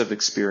hermeneutics of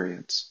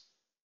experience,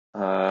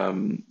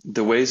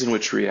 the ways in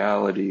which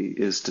reality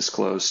is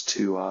disclosed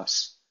to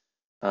us.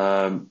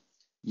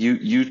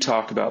 You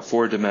talk about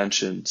 4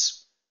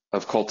 dimensions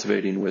of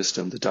cultivating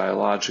wisdom: the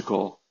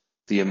dialogical,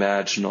 the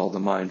imaginal, the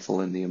mindful,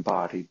 and the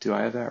embodied. Do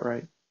I have that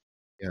right?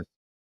 Yes,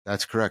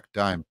 that's correct.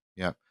 Dime.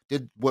 Yeah.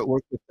 Did what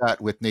work with that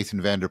with Nathan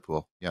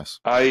Vanderpool? Yes.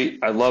 I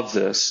love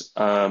this.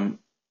 And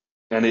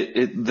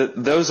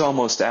those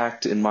almost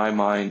act in my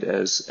mind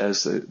as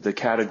the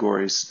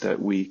categories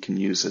that we can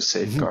use as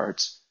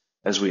safeguards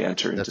as we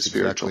enter into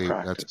spiritual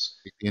practice.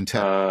 That's the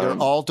intent. They're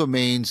all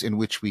domains in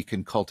which we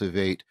can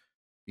cultivate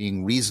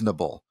being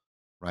reasonable,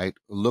 right?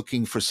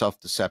 Looking for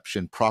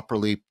self-deception,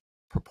 properly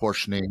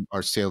proportioning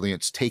our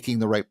salience, taking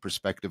the right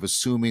perspective,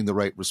 assuming the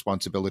right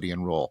responsibility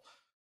and role.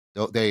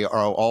 They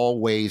are all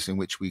ways in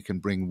which we can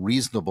bring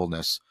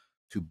reasonableness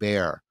to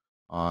bear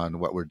on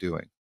what we're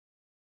doing.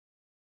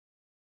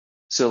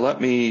 So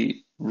let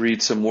me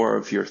read some more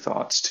of your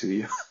thoughts to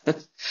you.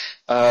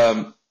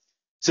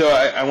 So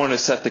I want to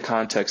set the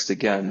context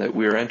again, that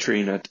we're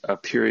entering a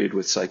period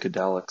with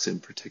psychedelics in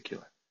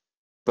particular,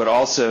 but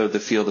also the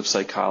field of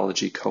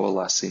psychology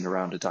coalescing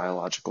around a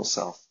dialogical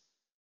self.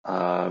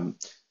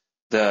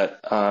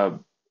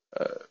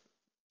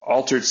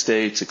 Altered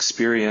states,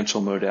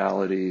 experiential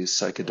modalities,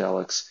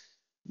 psychedelics,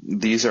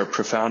 these are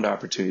profound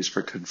opportunities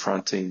for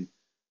confronting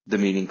the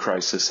meaning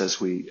crisis as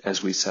we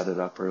set it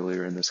up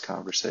earlier in this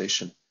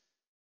conversation.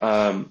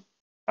 I'm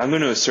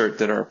going to assert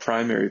that our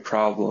primary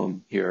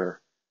problem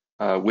here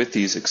with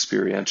these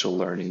experiential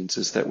learnings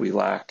is that we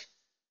lack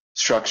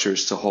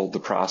structures to hold the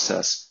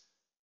process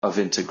of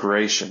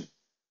integration,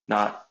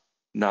 not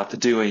the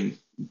doing,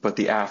 but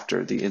the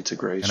after, the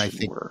integration work. And I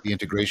think the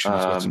integration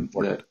is what's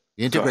important.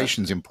 The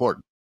integration is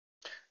important.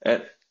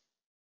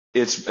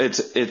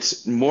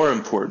 It's more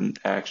important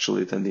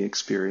actually than the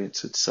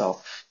experience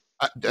itself.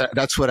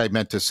 That's what I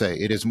meant to say.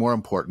 It is more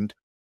important.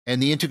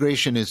 And the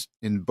integration is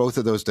in both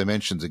of those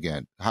dimensions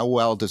again. How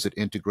well does it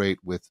integrate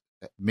with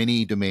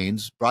many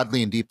domains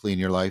broadly and deeply in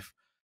your life?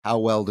 How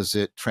well does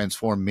it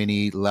transform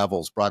many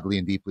levels broadly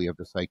and deeply of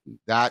the psyche?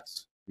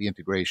 That's the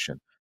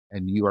integration.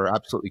 And you are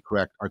absolutely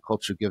correct. Our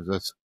culture gives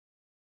us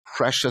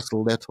precious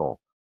little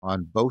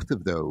on both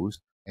of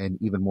those. And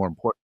even more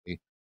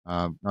importantly,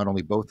 not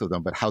only both of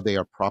them, but how they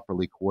are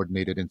properly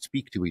coordinated and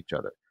speak to each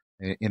other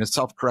in a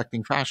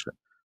self-correcting fashion.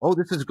 Oh,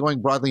 this is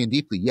going broadly and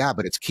deeply. Yeah,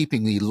 but it's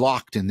keeping me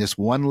locked in this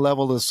one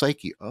level of the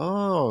psyche.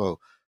 Oh,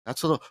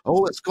 that's a little,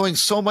 oh, it's going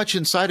so much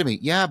inside of me.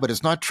 Yeah, but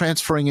it's not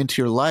transferring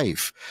into your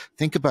life.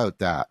 Think about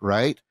that,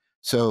 right?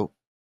 So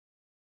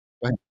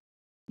what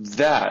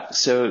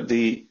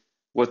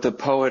the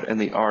poet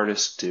and the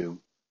artist do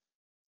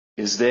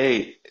is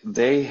they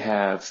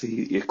have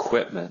the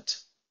equipment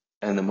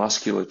and the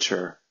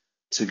musculature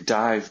to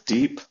dive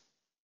deep,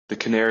 the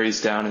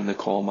canaries down in the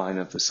coal mine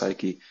of the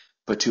psyche,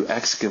 but to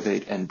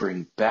excavate and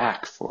bring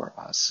back for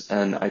us.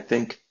 And I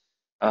think,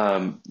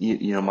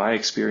 my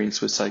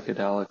experience with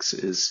psychedelics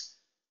is,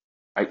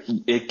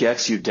 it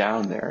gets you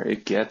down there.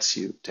 It gets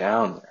you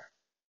down there.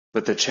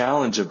 But the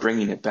challenge of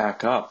bringing it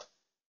back up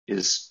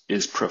is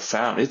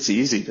profound. It's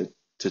easy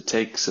to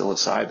take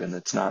psilocybin.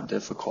 It's not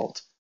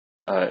difficult.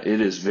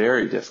 It is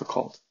very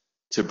difficult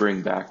to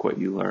bring back what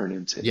you learn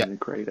and to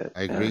integrate it.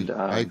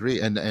 I agree.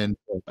 And in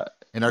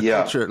our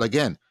culture,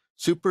 again,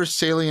 super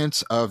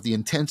salience of the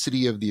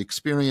intensity of the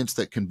experience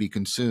that can be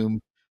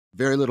consumed,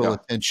 very little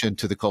attention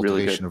to the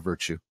cultivation of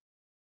virtue.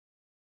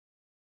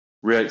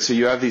 Right. So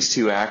you have these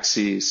two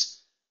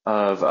axes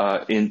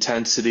of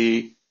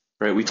intensity,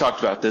 right? We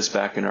talked about this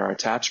back in our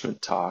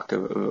attachment talk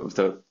of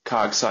the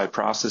cog side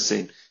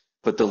processing,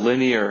 but the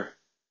linear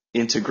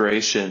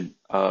integration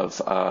of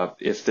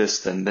if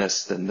this, then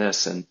this, then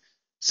this. And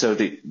so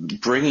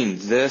bringing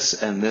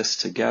this and this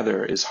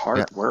together is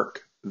hard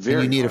work.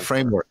 Very. And you need a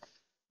framework.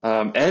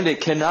 And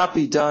it cannot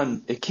be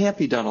done. It can't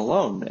be done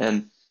alone.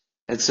 And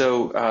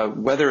so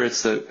whether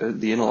it's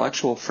the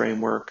intellectual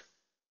framework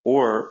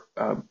or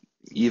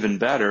even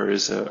better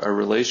is a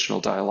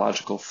relational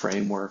dialogical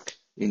framework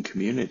in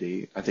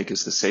community, I think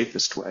is the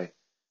safest way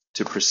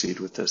to proceed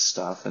with this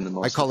stuff. And the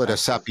most I call it a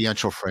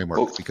sapiential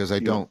framework because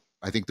I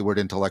think the word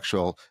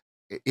intellectual,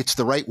 it's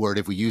the right word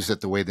if we use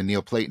it the way the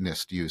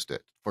Neoplatonists used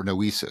it for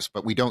noesis,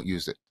 but we don't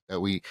use it.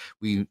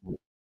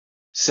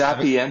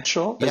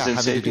 Sapiential? Yeah,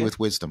 having to do with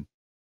wisdom.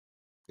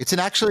 It's an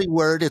actually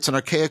word. It's an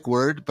archaic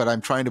word, but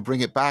I'm trying to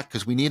bring it back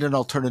because we need an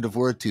alternative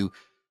word to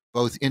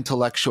both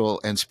intellectual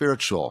and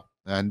spiritual.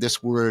 And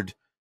this word,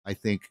 I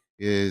think,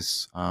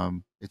 is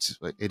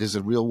it is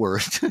a real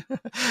word.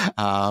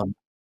 um,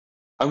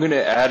 I'm going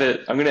to add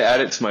it. I'm going to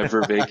add it to my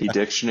Vervaeke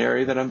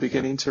dictionary that I'm yeah.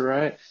 beginning to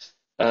write.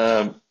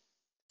 Um,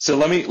 so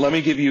let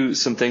me give you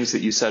some things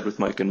that you said with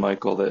Mike and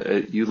Michael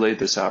that you laid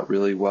this out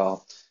really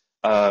well.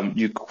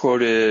 You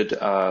quoted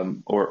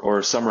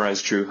or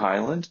summarized Drew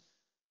Hyland,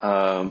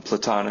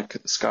 Platonic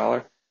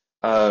scholar.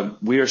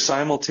 We are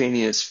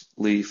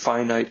simultaneously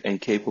finite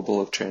and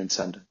capable of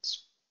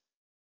transcendence.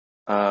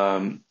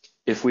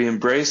 If we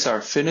embrace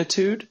our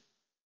finitude,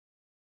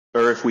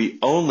 or if we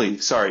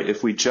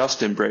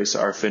just embrace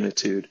our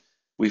finitude,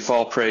 we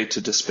fall prey to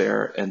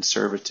despair and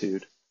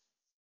servitude.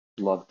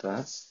 Love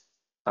that.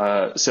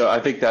 So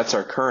I think that's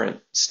our current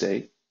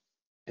state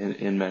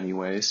in many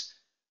ways.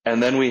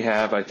 And then we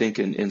have, I think,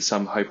 in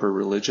some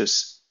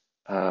hyper-religious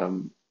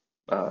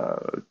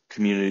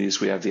communities,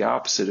 we have the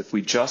opposite. If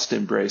we just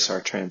embrace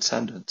our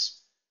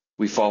transcendence,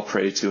 we fall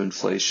prey to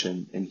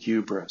inflation and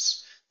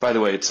hubris. By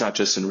the way, it's not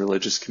just in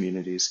religious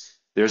communities.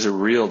 There's a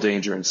real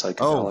danger in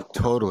psychedelic work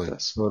totally, with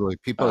this. totally.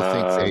 People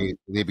think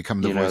they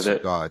become the voice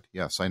of God.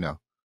 Yes, I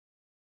know.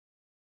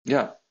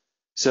 Yeah.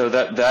 So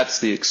that's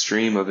the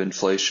extreme of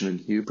inflation and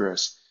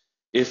hubris.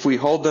 If we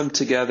hold them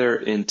together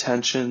in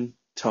tension,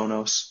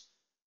 tonos,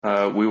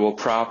 we will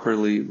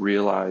properly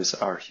realize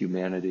our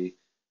humanity.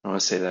 I want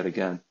to say that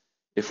again.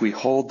 If we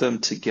hold them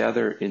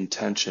together in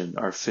tension,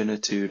 our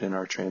finitude and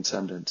our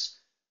transcendence,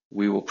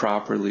 we will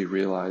properly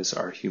realize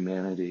our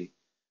humanity.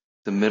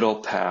 The middle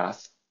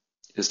path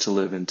is to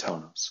live in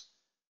tonos.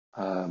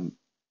 And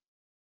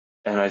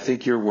I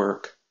think your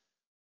work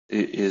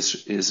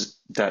is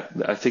that.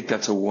 I think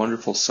that's a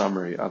wonderful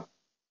summary of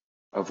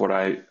what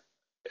I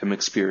am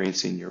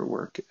experiencing your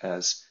work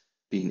as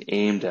being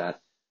aimed at.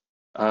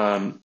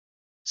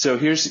 So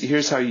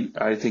here's how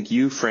I think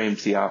you framed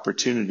the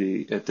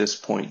opportunity at this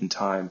point in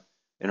time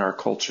in our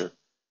culture,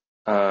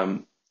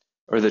 or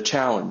the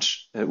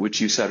challenge,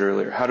 which you said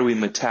earlier. How do we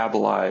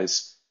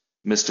metabolize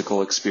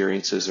mystical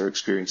experiences or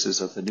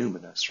experiences of the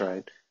numinous,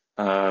 right?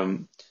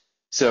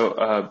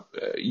 So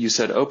you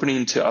said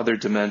opening to other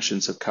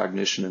dimensions of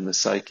cognition in the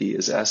psyche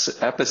is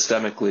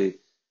epistemically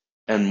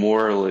and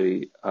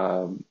morally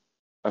a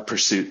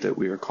pursuit that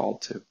we are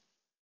called to.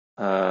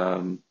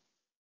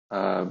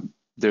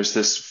 There's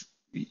this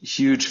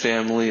huge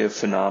family of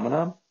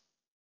phenomena,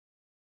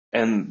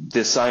 and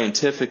the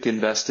scientific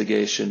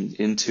investigation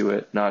into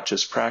it, not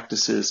just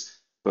practices,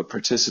 but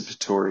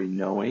participatory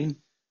knowing,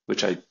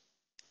 which I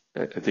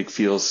think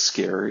feels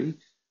scary.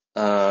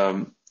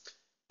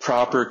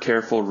 Proper,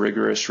 careful,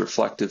 rigorous,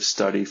 reflective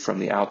study from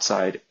the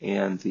outside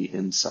and the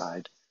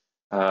inside.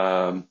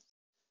 Love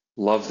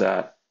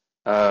that.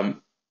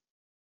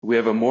 We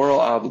have a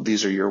moral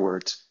these are your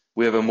words.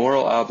 We have a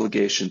moral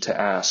obligation to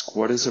ask,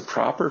 what is a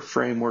proper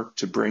framework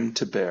to bring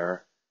to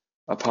bear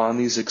upon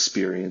these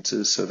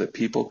experiences so that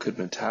people could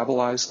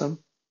metabolize them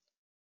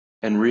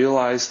and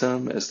realize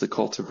them as the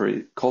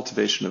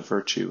cultivation of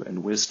virtue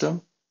and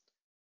wisdom?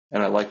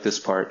 And I like this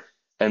part.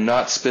 And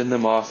not spin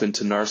them off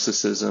into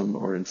narcissism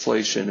or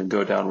inflation and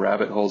go down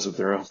rabbit holes of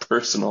their own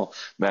personal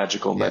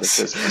magical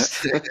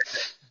metaphysics.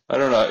 I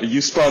don't know. You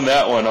spun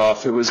that one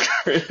off. It was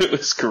great. It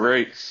was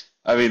great.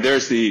 I mean,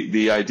 there's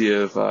the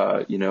idea of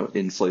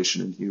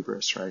inflation and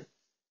hubris, right?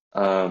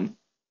 And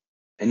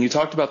you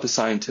talked about the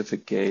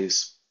scientific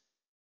gaze,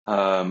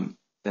 and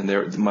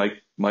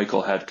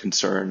Michael had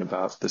concern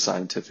about the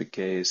scientific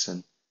gaze,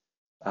 and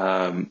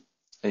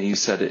you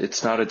said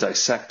it's not a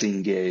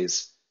dissecting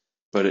gaze,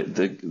 but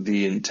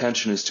the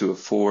intention is to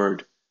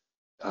afford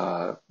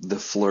the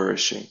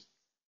flourishing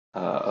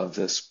of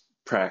this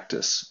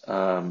practice.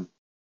 So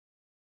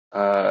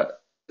I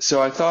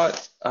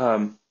thought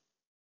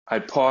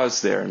I'd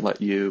pause there and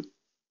let you.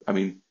 I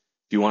mean,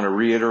 do you want to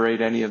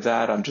reiterate any of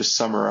that? I'm just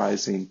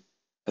summarizing,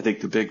 I think,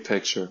 the big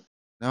picture.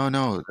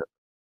 No.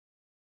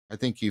 I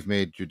think you've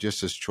made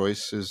judicious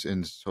choices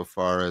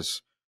insofar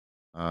as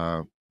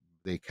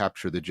they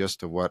capture the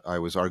gist of what I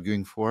was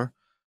arguing for.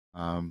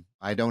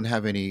 I don't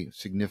have any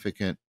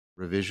significant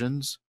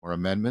revisions or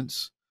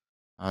amendments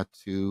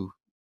to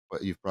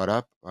what you've brought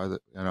up. I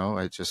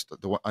just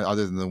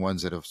other than the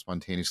ones that have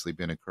spontaneously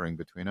been occurring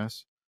between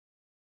us.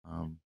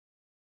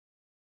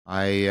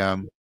 I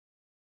I'm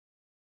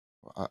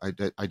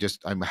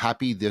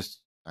happy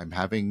I'm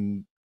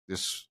having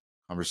this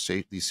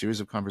conversation, these series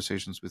of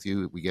conversations with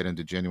you. We get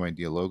into genuine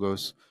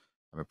dialogos.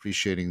 I'm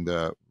appreciating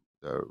the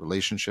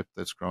relationship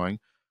that's growing.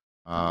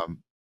 I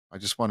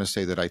just want to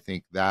say that I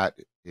think that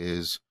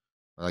is,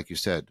 like you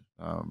said,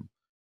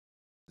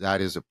 that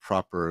is a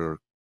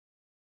proper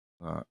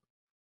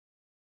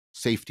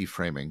safety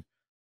framing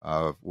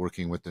of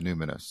working with the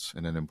numinous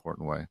in an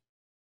important way.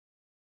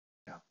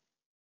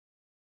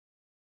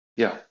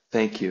 Yeah.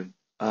 Thank you.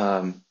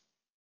 I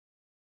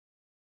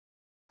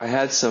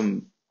had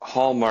some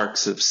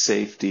hallmarks of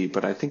safety,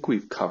 but I think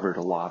we've covered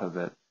a lot of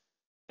it.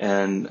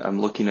 And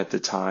I'm looking at the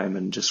time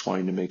and just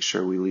wanting to make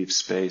sure we leave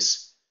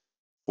space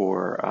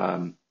for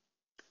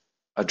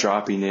a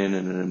dropping in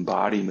and an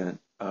embodiment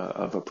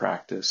of a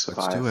practice of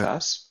Let's do it.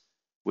 IFS,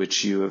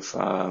 which you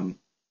have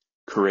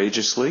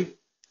courageously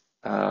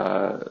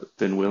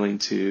been willing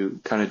to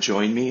kind of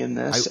join me in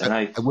this. And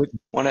I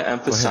wouldn't want to go ahead,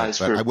 emphasize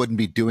but I wouldn't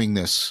be doing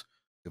this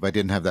if I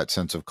didn't have that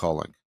sense of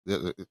calling.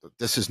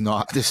 This is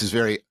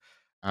very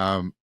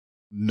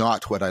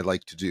not what I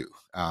like to do,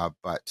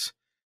 but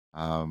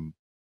I'm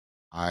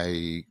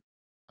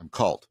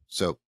called.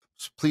 So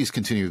please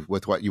continue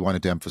with what you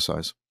wanted to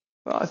emphasize.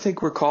 well, I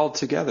think we're called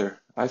together.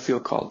 I feel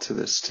called to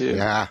this too.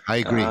 Yeah, I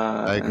agree.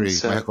 I And agree. My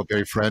so,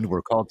 Huckleberry friend,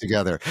 we're called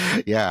together.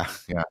 Yeah,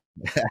 yeah.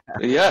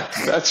 yeah,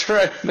 that's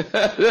right.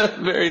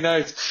 Very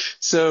nice.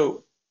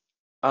 So,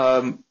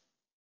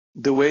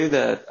 the way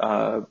that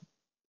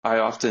I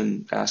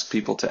often ask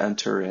people to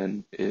enter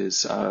in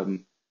is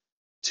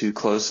to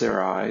close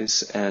their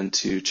eyes and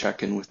to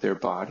check in with their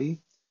body.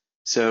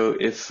 So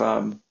if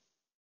I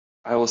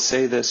will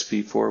say this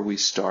before we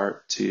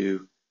start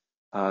to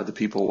the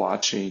people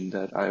watching,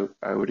 that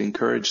I would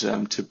encourage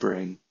them to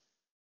bring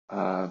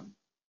uh,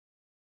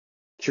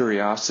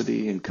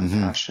 curiosity and Hmm.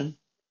 compassion.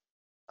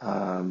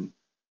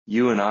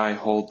 You and I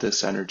hold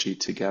this energy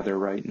together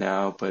right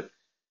now, but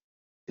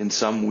in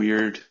some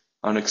weird,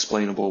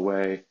 unexplainable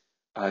way,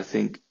 I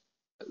think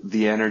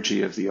the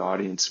energy of the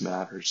audience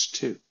matters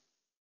too.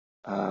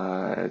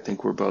 I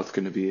think we're both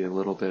going to be a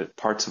little bit,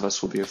 parts of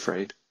us will be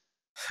afraid.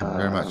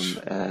 Very much.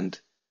 And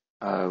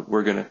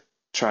we're going to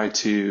try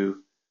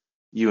to,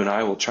 you and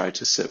I will try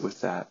to sit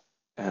with that.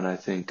 And I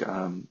think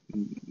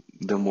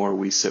the more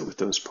we sit with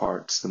those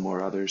parts, the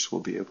more others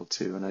will be able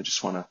to. And I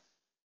just want to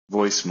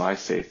voice my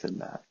faith in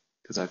that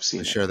because I've I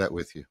seen it. share that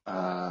with you.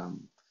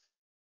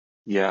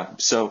 Yeah.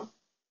 So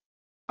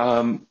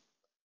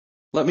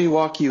let me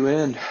walk you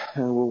in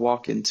and we'll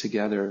walk in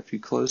together. If you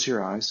close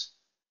your eyes,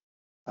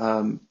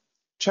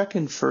 check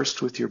in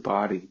first with your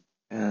body.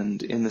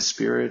 And in the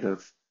spirit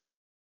of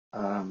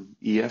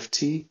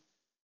EFT,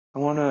 I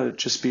want to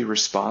just be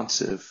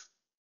responsive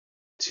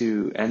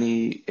to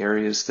any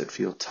areas that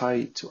feel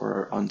tight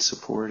or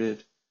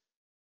unsupported,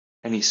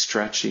 any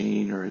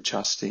stretching or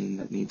adjusting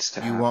that needs to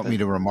Do you want me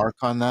happen. to remark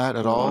on that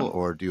at I all, want,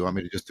 or do you want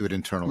me to just do it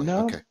internally?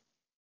 no, Okay.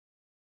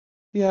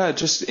 yeah,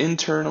 just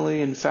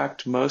internally. In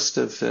fact, most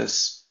of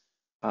this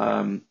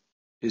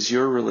is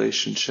your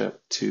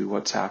relationship to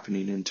what's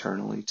happening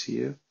internally to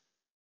you.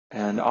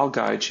 And I'll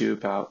guide you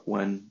about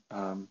when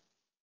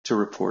to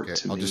report Okay.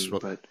 to I'll just me.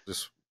 But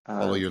just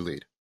follow uh, your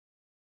lead.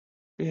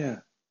 yeah,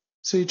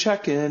 so you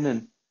check in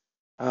and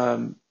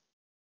um,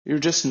 you're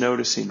just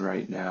noticing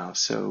right now.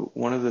 So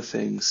one of the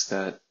things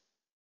that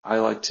I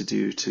like to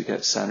do to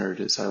get centered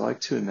is I like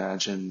to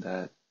imagine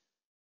that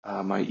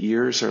my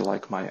ears are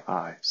like my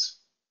eyes.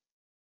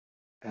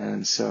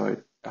 And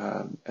so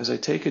as I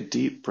take a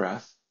deep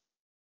breath,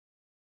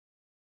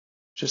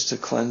 just a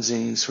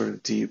cleansing sort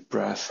of deep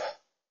breath,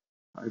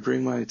 I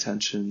bring my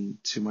attention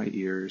to my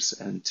ears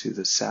and to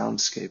the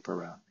soundscape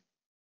around me.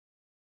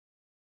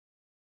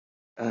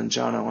 And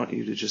John, I want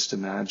you to just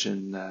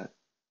imagine that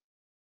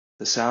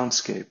the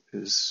soundscape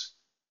is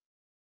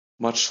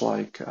much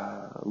like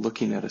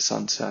looking at a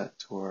sunset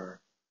or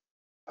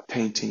a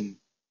painting,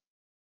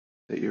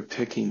 that you're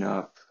picking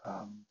up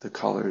the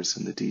colors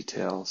and the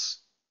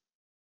details.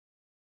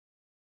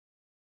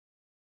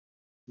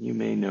 You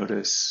may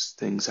notice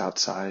things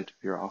outside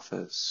your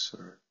office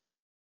or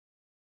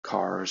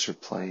cars or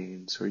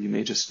planes, or you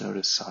may just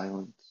notice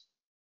silence.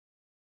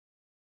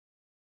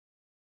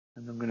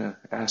 And I'm going to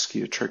ask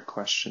you a trick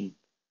question.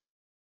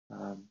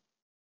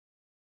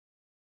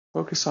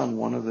 Focus on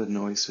one of the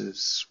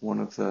noises, one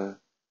of the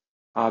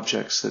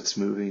objects that's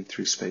moving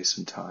through space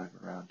and time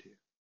around you.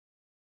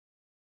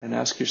 And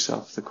ask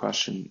yourself the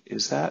question,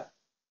 is that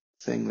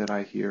thing that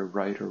I hear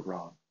right or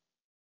wrong?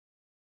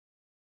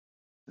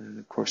 And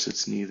of course,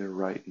 it's neither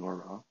right nor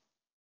wrong.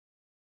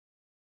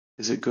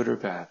 Is it good or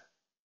bad?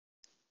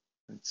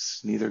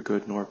 It's neither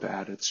good nor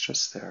bad, it's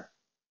just there.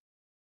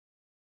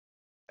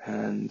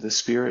 And the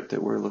spirit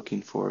that we're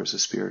looking for is a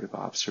spirit of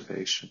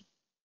observation,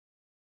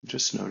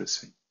 just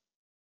noticing.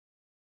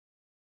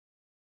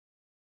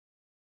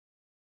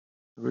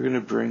 We're going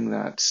to bring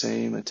that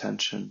same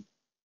attention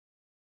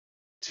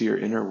to your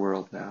inner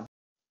world now.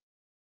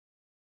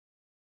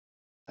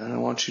 And I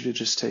want you to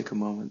just take a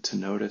moment to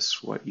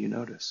notice what you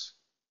notice.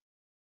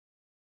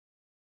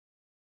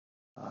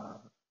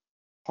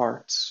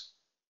 Parts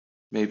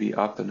may be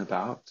up and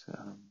about,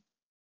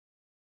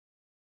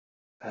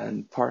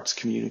 and parts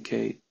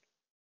communicate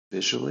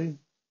visually,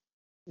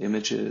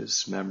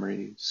 images,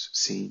 memories,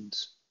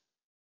 scenes.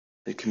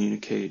 They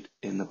communicate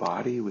in the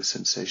body with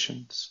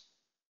sensations,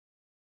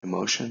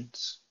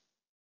 emotions,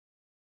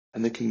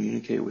 and they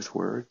communicate with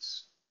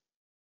words.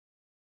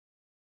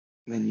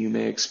 And then you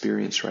may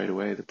experience right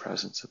away the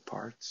presence of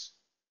parts.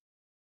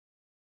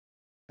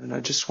 And I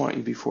just want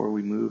you, before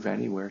we move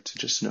anywhere, to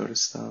just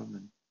notice them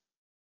and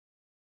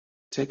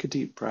take a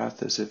deep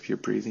breath as if you're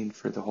breathing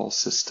for the whole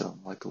system,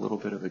 like a little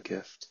bit of a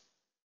gift.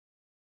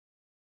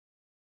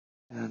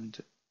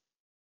 And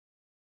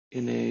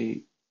in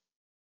a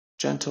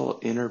gentle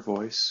inner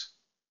voice,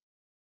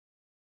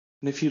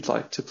 And if you'd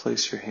like to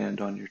place your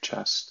hand on your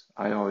chest,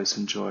 I always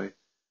enjoy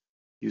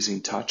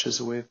using touch as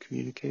a way of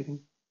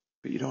communicating,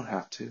 but you don't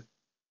have to.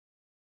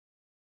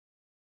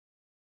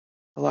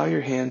 Allow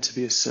your hand to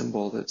be a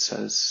symbol that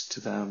says to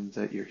them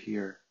that you're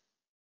here.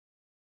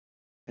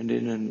 And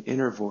in an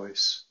inner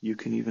voice, you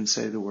can even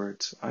say the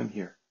words, I'm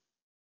here.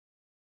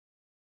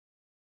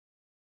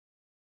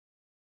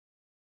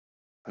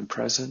 I'm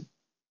present.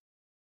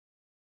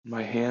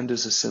 My hand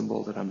is a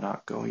symbol that I'm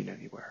not going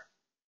anywhere.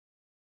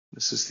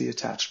 This is the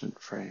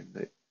attachment frame,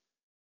 that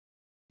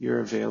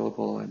you're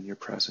available and you're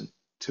present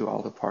to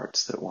all the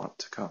parts that want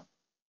to come.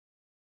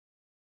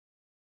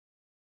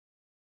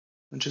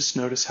 And just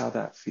notice how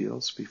that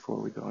feels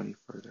before we go any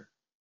further.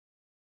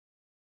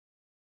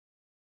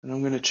 And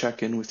I'm going to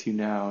check in with you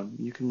now.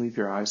 You can leave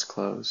your eyes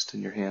closed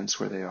and your hands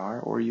where they are,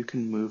 or you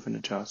can move and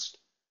adjust.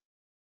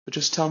 But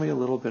just tell me a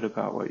little bit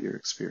about what you're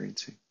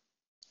experiencing.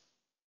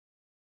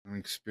 I'm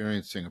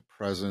experiencing a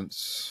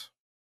presence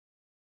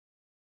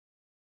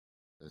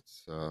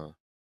that's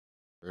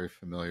very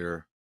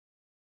familiar.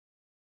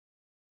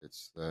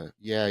 It's the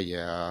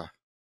yeah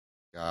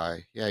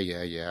guy.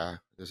 Yeah.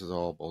 This is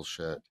all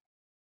bullshit.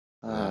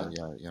 Yeah,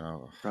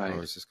 Right.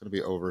 it's just going to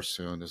be over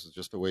soon. This is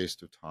just a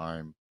waste of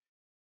time.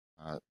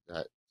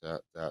 That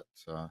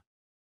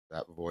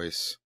that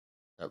voice,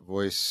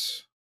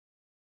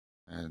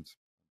 and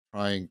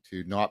trying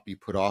to not be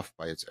put off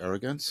by its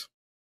arrogance.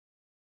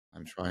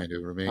 I'm trying to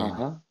remain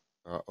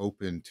Uh-huh.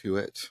 open to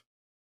it,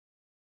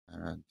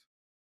 and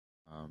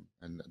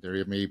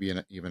there may be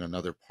even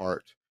another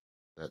part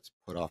that's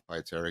put off by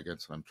its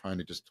arrogance. And I'm trying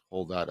to just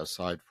hold that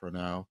aside for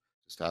now.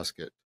 Just ask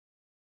it,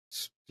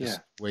 Yeah.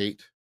 just wait,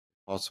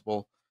 if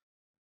possible.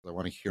 I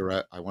want to hear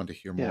it. I want to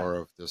hear Yeah. more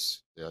of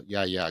this.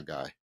 Yeah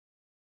guy.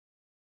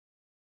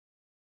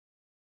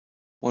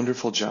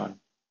 Wonderful, John.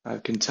 I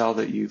can tell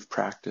that you've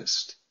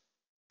practiced.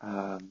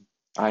 I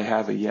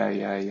have a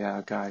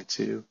yeah guy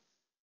too.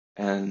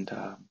 And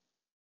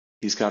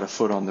he's got a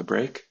foot on the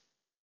brake.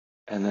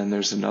 And then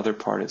there's another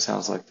part, it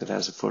sounds like, that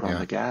has a foot on Yeah.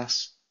 the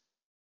gas.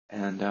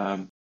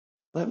 And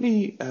let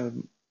me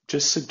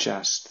just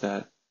suggest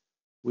that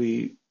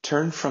we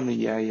turn from the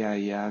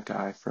yeah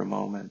guy for a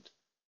moment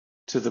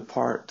to the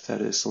part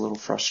that is a little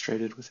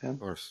frustrated with him. Of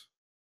course.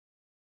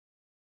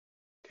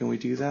 Can we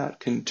do that?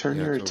 Can turn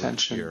Yeah, your it's over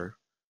attention. here,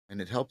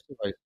 and it helps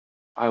if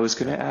I was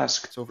going to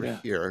ask. it's over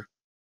Yeah. here.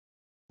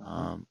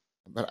 Uh-huh.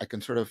 But I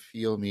can sort of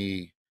feel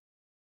me.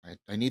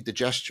 I need the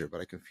gesture,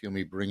 but I can feel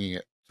me bringing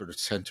it sort of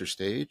center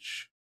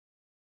stage.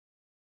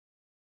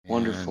 And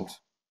Wonderful.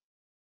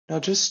 Now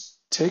just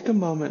take a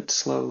moment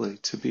slowly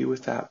to be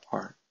with that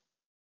part.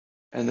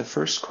 And the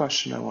first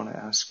question I want to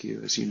ask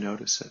you as you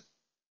notice it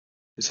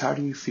is, how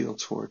do you feel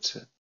towards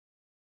it?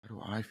 how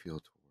do I feel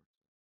towards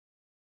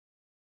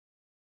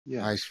it?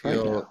 I Yes, right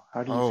feel, now.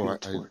 How do you oh, feel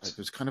towards it?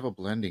 there's kind of a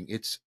blending.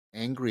 It's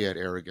angry at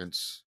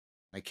arrogance.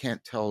 I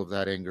can't tell if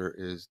that anger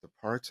is the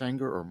part's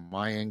anger or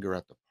my anger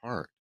at the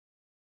part.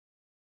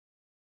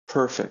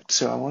 Perfect.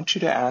 So I want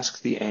you to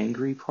ask the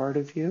angry part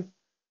of you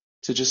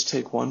to just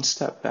take one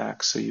step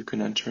back so you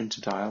can enter into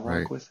dialogue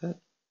Right. with it.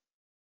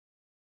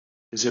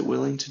 Is it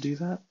willing to do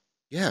that?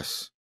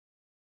 Yes.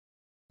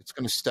 It's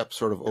going to step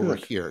sort of over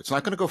Good. here. It's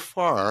not going to go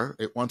far.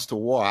 It wants to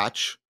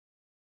watch,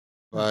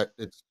 but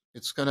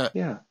it's going to,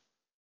 Yeah,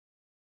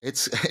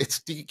 it's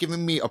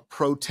giving me a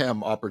pro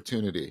tem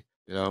opportunity.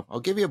 I'll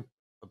give you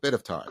a bit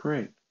of time.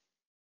 great.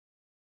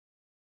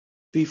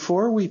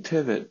 Before we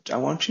pivot, I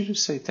want you to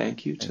say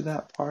thank you to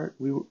that part.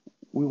 We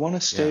want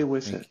to stay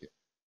with it. Thank you.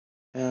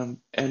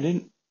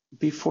 And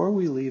before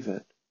we leave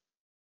it,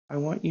 I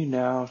want you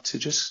now to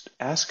just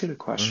ask it a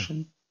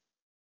question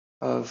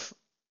of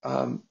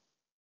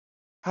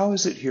how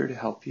is it here to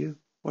help you?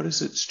 What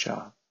is its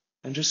job?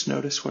 And just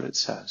notice what it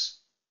says.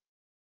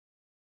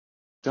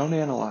 Don't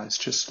analyze,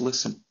 just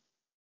listen.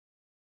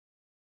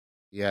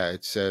 Yeah,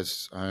 it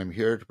says, I'm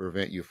here to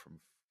prevent you from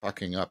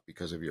fucking up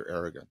because of your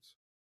arrogance.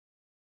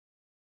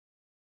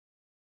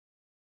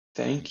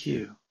 Thank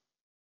you.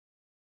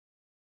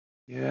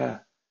 Yeah.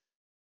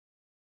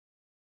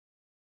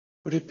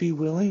 Would it be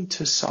willing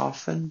to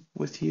soften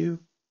with you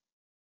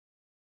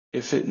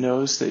if it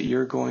knows that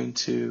you're going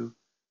to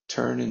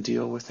turn and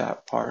deal with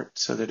that part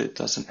so that it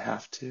doesn't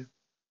have to?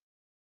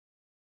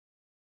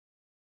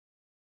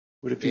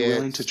 Would it be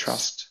willing to It's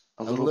trust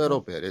a a little little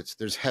bit? bit.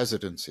 There's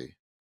hesitancy,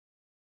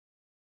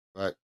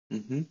 but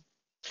Mm-hmm.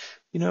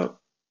 You know,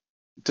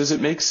 does it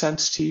make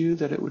sense to you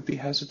that it would be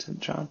hesitant,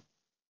 John?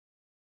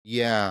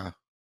 yeah,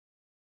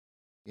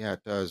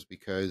 it does,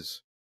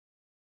 because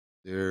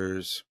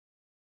there's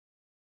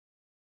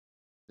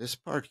this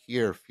part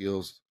here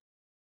feels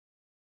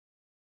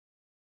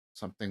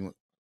something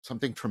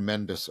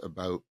tremendous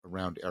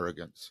around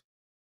arrogance,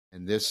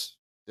 and this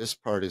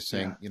part is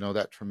Yeah, saying,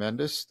 that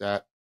tremendous,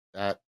 that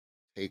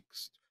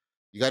takes,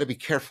 you got to be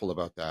careful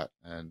about that,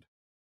 and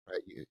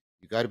right, you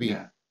got to be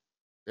yeah,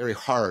 very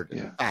hard and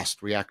yeah,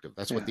 fast reactive.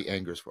 That's what yeah. the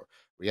anger is for.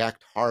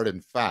 React hard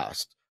and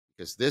fast,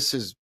 because this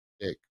is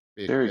big,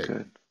 Very big.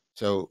 good.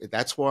 So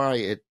that's why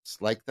it's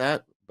like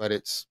that, but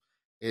it's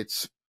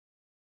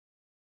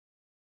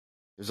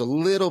there's a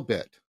little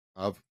bit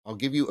of, I'll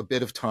give you a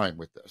bit of time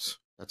with this.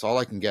 That's all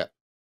I can get.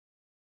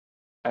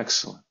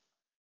 Excellent.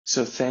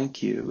 So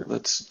thank you.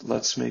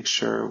 Let's make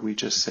sure we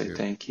just say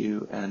thank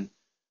you. And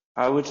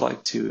I would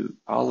like to,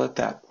 I'll let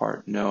that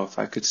part know if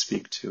I could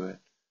speak to it.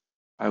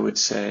 I would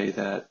say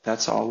that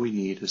that's all we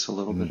need is a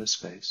little bit of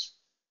space,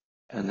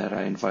 and that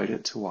I invite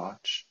it to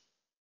watch.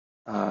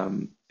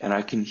 And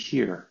I can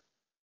hear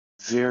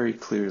very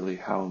clearly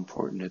how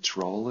important its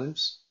role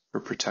is for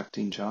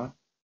protecting John.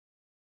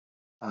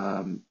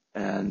 And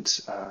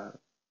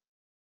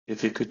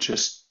if it could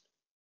just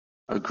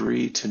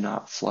agree to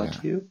not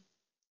flood you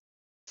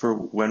for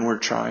when we're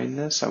trying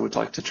this, I would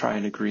like to try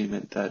an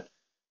agreement that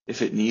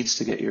if it needs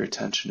to get your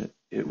attention,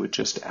 it would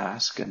just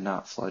ask and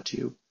not flood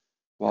you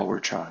while we're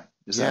trying.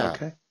 Is that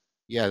okay?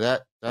 Yeah,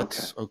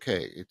 that's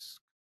okay. It's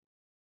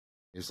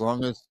as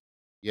long as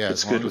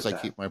it's as long good as with I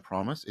that. keep my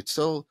promise. It's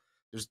still,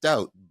 there's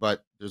doubt,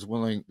 but there's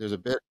a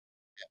bit.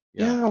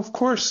 Yeah, of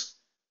course.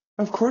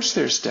 Of course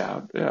there's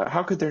doubt.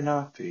 How could there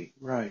not be?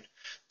 Right.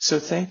 So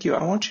thank you.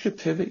 I want you to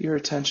pivot your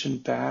attention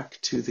back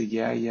to the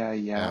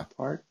yeah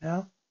part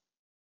now.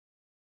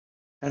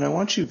 And I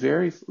want you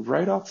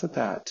right off the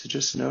bat to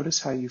just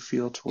notice how you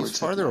feel towards it. He's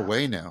farther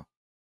away now.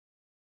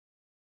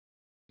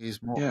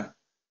 He's more. Yeah.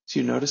 So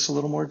you notice a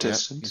little more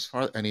distance. He's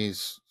far, and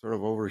he's sort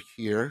of over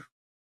here,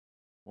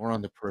 more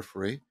on the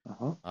periphery.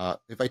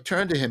 If I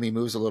turn to him, he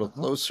moves a little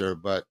closer,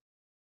 but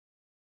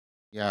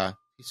yeah,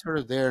 he's sort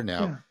of there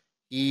now. Yeah.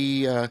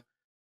 He, I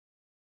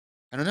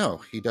don't know,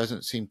 he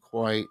doesn't seem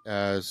quite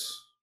as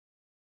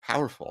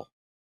powerful.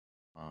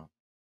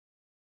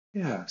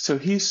 Yeah. So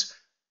his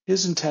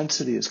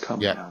intensity has come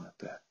down a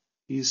bit.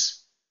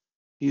 He's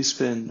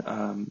been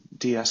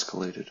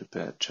de-escalated a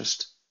bit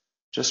just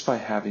by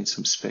having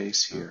some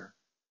space here.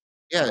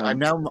 Yeah, I'm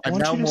now more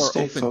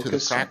open to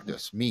the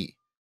practice. Me.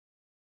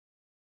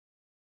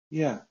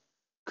 Yeah.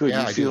 Good.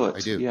 Yeah, you feel it. I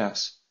do.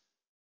 Yes.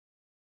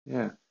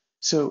 Yeah.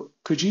 So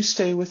could you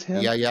stay with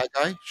him? Yeah,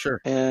 guy. Sure.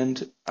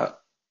 And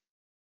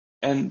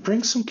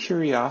bring some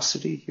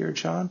curiosity here,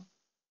 John.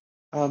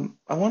 I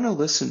want to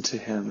listen to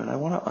him, and I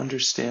want to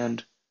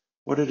understand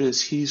what it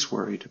is he's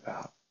worried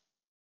about.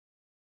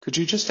 Could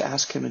you just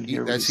ask him and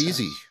hear what he says? That's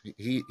easy.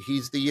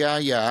 He's the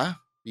yeah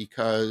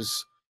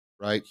because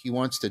he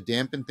wants to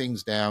dampen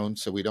things down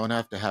so we don't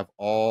have to have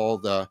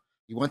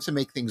he wants to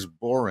make things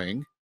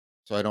boring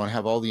so I don't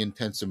have all the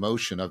intense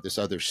emotion of this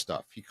other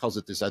stuff. He calls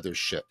it this other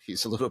shit.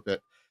 He's a little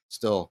bit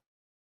still.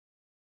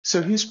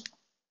 So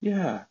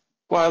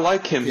well, I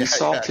like him. He's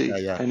salty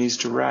and he's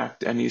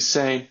direct, and he's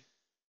saying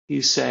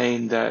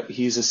that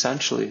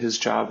his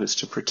job is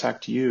to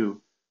protect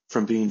you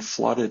from being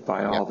flooded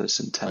by all this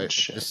intense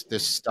shit.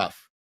 This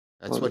stuff.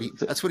 That's what he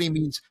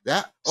means.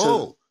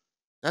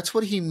 That's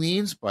what he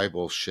means by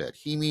bullshit.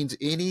 He means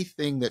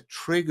anything that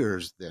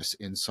triggers this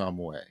in some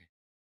way.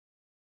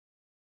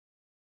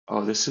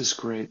 Oh, this is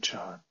great,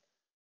 John.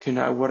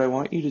 What I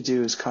want you to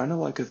do is kind of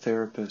like a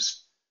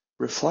therapist,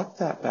 reflect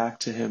that back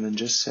to him and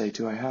just say,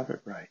 do I have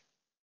it right?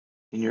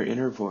 In your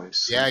inner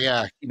voice.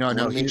 Yeah. No,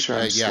 make sure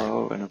I'm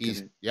slow and I'm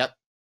Yep.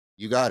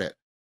 You got it.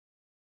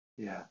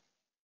 Yeah.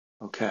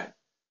 Okay.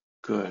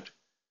 Good.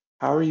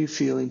 How are you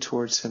feeling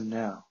towards him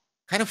now?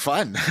 Kind of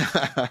fun.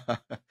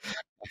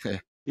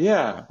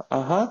 Yeah.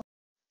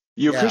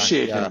 You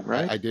appreciate him,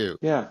 right? I do.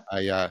 Yeah.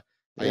 I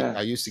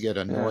used to get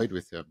annoyed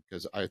with him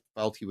because I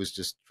felt he was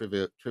just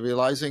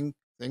trivializing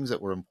things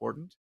that were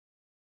important.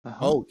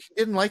 Oh, he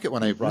didn't like it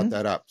when I brought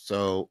that up.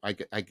 So I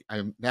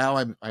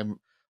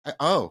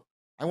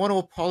want to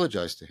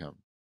apologize to him.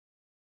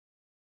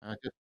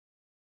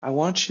 I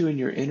want you in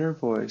your inner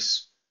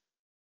voice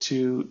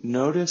to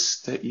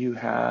notice that you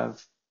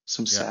have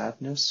some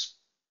sadness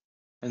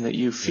and that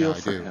you feel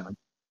for him,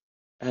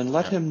 and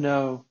let him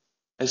know,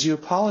 as you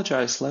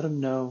apologize, let him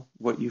know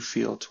what you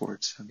feel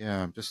towards him.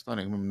 Yeah, I'm just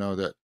letting him know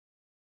that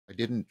I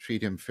didn't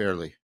treat him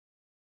fairly.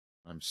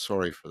 I'm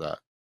sorry for that.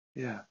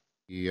 Yeah.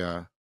 He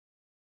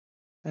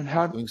and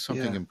how doing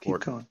something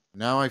important. Keep going.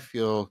 Now I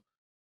feel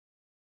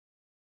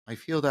a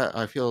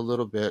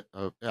little bit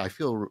of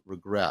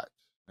regret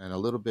and a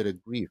little bit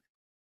of grief.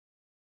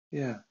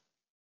 Yeah.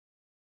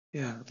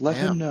 Let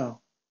him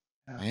know.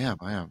 Yeah.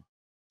 I am.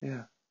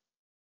 Yeah.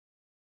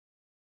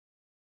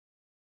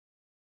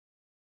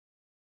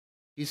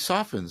 He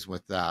softens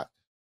with that.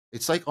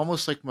 It's like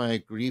almost like my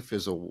grief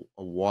is a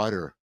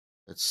water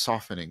that's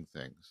softening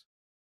things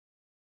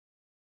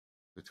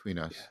between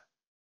us.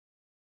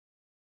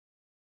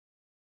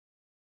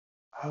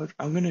 Yeah.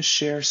 I'm going to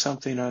share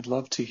something. I'd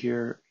love to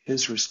hear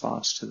his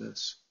response to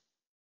this.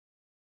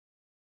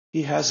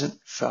 He hasn't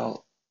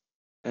felt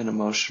an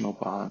emotional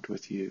bond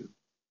with you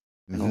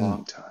in a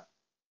long time.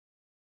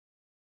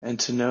 And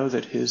to know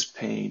that his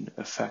pain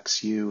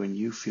affects you and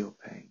you feel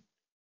pain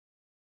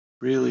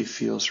really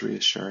feels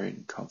reassuring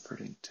and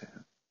comforting to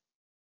him.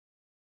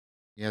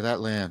 Yeah, that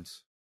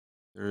lands.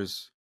 He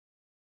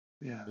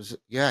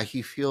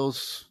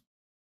feels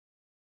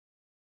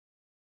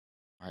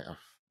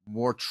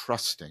more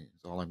trusting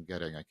is all I'm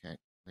getting. I can't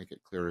make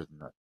it clearer than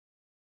that.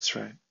 That's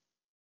right.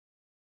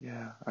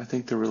 Yeah, I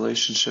think the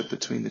relationship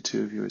between the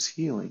two of you is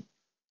healing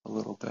a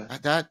little bit.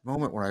 At that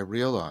moment where I Yeah.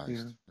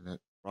 realized, and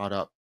it brought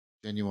up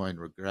genuine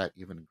regret,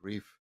 even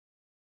grief,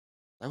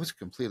 that was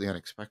completely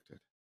unexpected.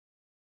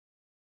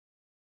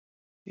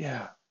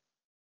 Yeah.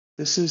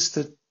 This is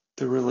the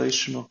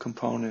relational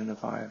component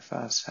of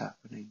IFS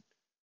happening.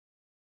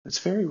 It's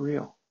very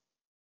real.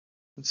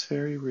 It's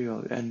very real.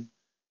 And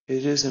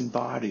it is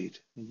embodied.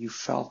 And you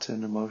felt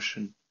an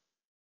emotion.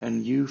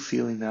 And you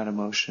feeling that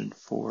emotion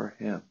for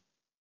him.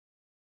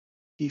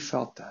 He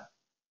felt that.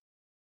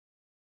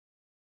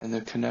 And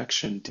the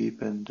connection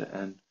deepened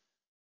and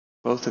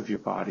both of your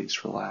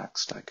bodies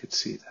relaxed. I could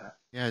see that.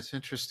 Yeah, it's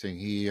interesting.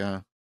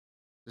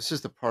 This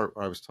is the part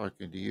where I was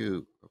talking to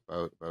you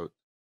about.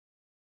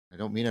 I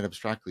don't mean it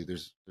abstractly.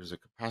 There's a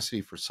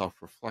capacity for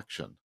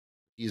self-reflection.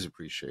 He's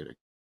appreciating.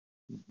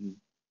 Mm-hmm.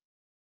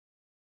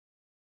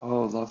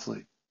 Oh,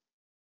 lovely.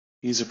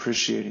 He's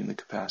appreciating the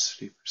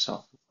capacity for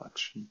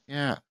self-reflection.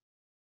 Yeah,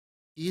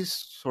 he's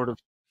sort of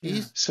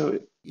Yeah.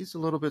 he's a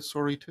little bit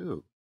sorry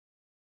too.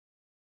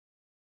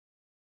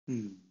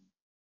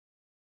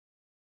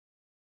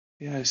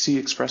 Yeah, I see you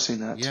expressing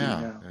that to you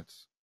Yeah, now.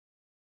 it's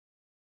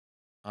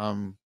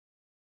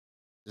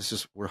this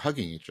is we're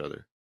hugging each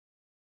other.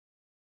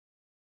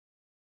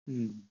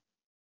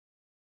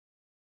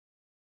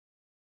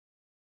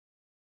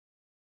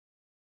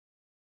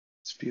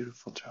 It's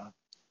beautiful, John.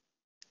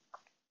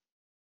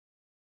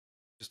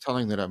 Just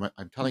telling that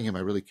I'm telling him I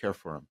really care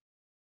for him.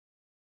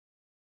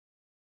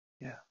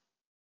 Yeah.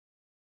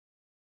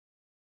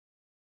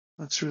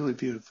 That's really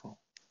beautiful.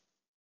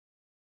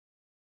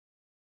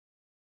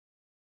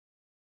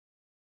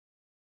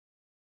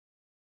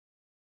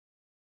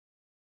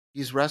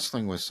 He's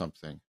wrestling with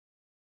something.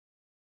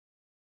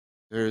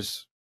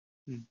 There's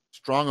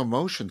strong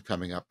emotion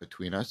coming up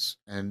between us,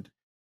 and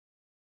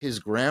his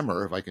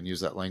grammar, if I can use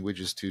that language,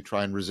 is to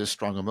try and resist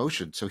strong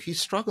emotion. So he's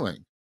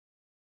struggling.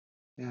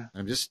 Yeah.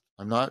 I'm just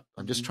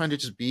trying to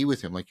just be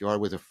with him like you are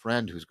with a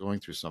friend who's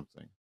going through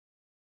something.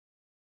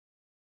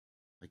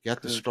 I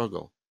get the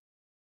struggle.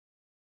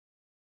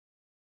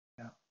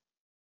 Yeah.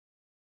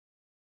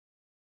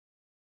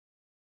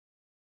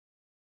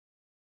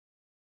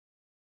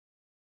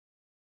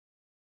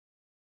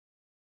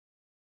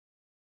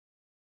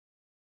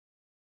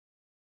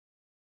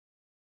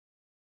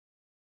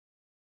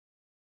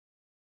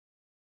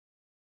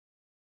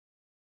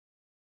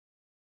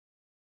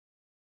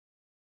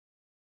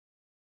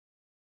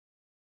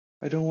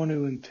 I don't want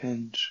to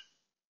impinge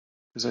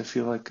because I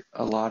feel like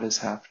a lot is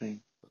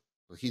happening.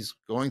 Well, he's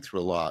going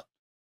through a lot.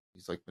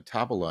 He's like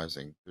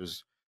metabolizing.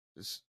 There's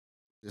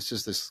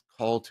this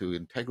call to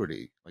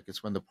integrity. Like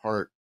it's when the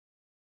part.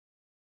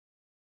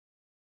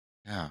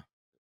 Yeah.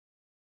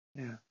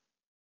 Yeah.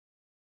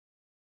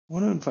 I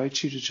want to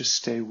invite you to just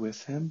stay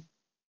with him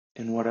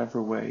in whatever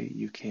way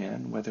you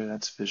can, whether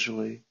that's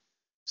visually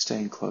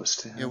staying close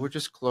to him. Yeah, we're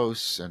just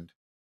close, and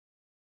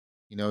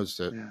he knows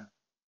that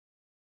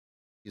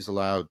he's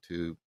allowed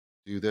to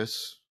do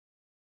this.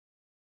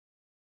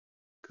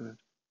 Good.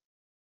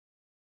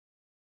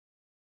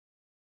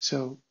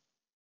 So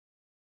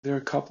there are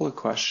a couple of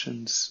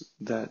questions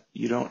that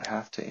you don't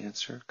have to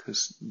answer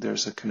because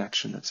there's a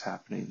connection that's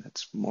happening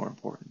that's more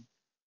important.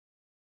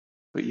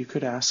 But you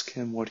could ask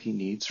him what he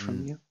needs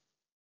from you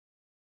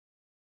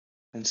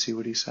and see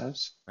what he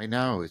says. Right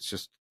now, it's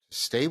just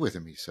stay with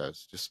him, he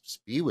says.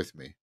 Just be with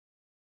me.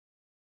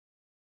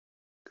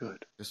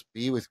 Good. Just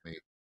be with me.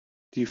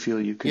 Do you feel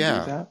you can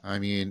do that? I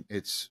mean,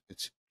 it's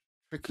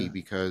tricky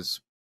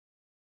because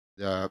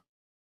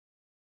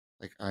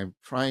I'm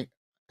trying.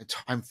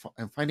 I'm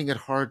finding it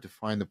hard to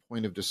find the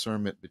point of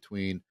discernment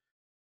between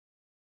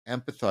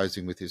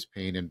empathizing with his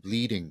pain and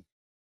bleeding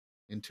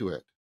into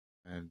it.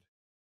 And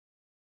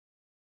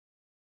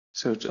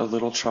so a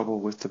little trouble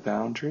with the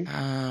boundary.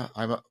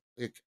 I'm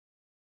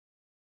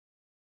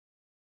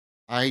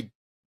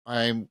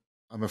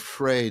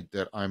afraid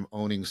that I'm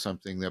owning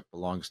something that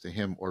belongs to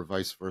him, or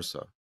vice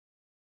versa.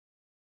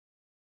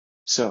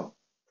 So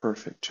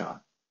perfect,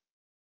 John.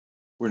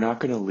 We're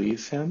not going to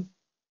leave him.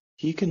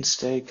 He can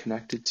stay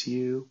connected to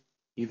you,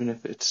 even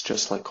if it's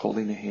just like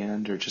holding a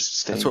hand or just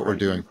staying That's what we're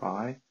doing.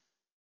 nearby.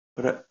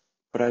 But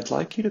I'd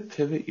like you to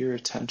pivot your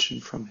attention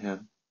from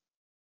him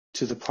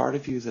to the part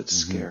of you that's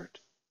scared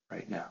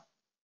right now.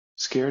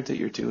 Scared that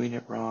you're doing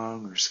it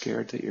wrong, or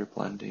scared that you're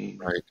blending.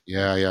 Right.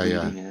 Yeah.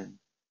 In.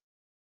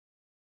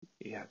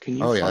 Yeah. Can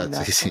you find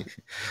that? Easy.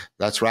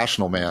 That's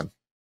rational man.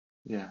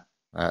 Yeah.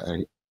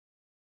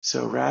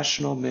 So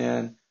rational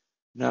man.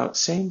 Now,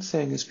 same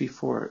thing as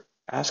before.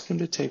 Ask him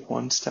to take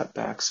one step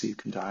back so you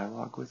can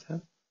dialogue with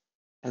him.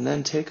 And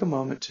then take a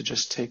moment to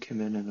just take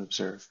him in and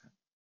observe him.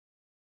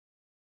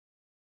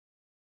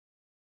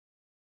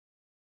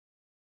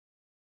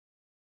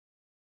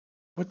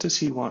 What does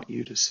he want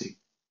you to see?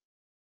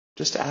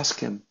 Just ask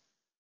him,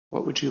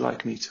 what would you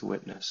like me to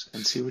witness?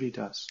 And see what he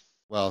does.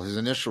 Well, his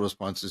initial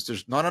response is,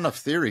 there's not enough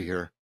theory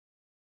here.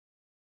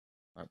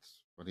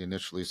 That's what he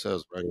initially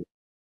says, right?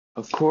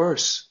 Of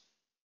course.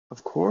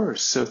 Of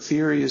course. So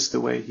theory is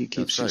the way he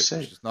keeps you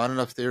safe. There's not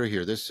enough theory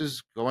here. This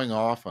is going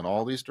off on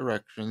all these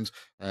directions,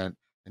 and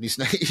And he's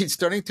he's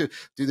starting to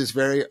do this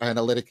very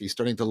analytic. He's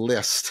starting to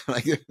list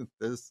like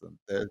this and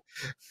that.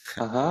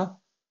 Uh-huh.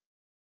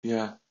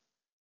 Yeah.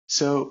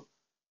 So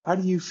how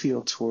do you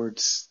feel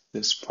towards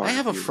this I part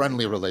have of a you right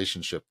friendly now?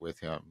 relationship with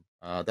him.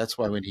 That's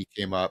why when he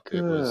came up,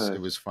 it Good.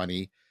 was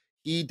funny.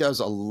 He does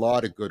a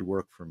lot of good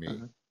work for me,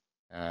 Uh-huh.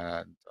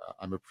 and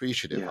I'm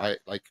appreciative. Yeah.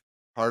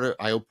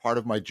 I owe part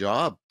of my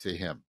job to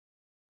him,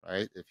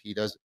 right? If he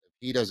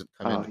doesn't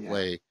come Oh, into yeah.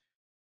 play,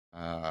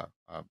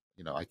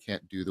 I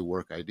can't do the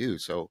work I do.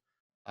 So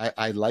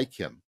I like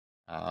him.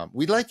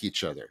 We like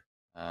each other.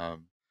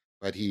 Um,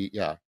 but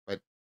yeah,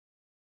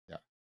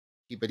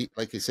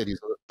 like I said,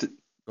 Th-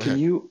 go Can ahead.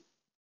 you,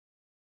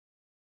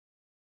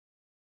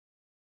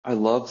 I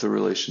love the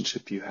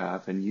relationship you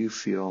have, and you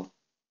feel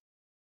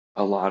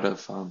a lot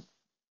of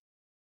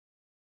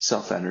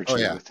self Oh energy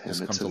yeah, with him. this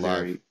It's comes a alive.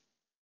 very,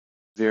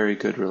 very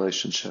good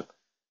relationship.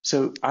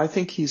 So I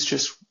think he's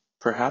just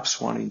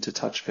perhaps wanting to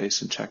touch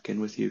base and check in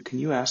with you. Can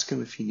you ask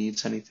him if he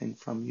needs anything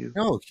from you?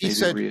 No,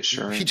 Maybe he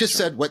reassurance just or.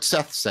 said what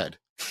Seth said.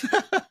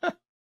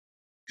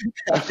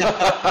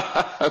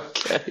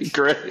 Okay,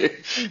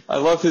 great. I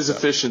love his Yeah.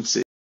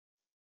 efficiency.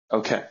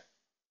 Okay.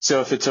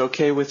 So if it's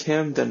okay with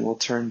him, then we'll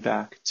turn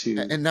back to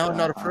And now I'm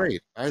not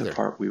afraid the either.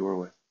 part we were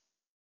with.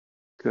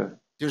 Good.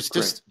 There's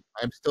Great. just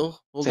I'm still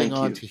holding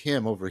Thank on you. to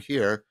him over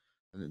here,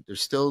 and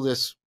there's still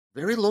this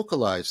very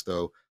localized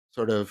though,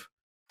 sort of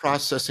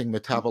processing, Mhm.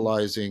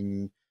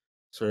 metabolizing,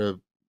 sort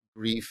of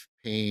grief,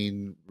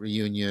 pain,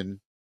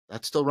 reunion.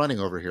 That's still running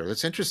over here.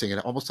 That's interesting.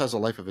 It almost has a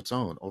life of its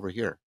own over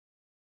here.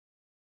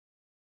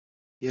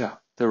 Yeah,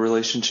 the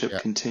relationship Yeah,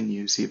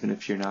 continues even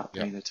if you're not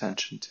yeah. paying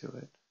attention to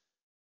it.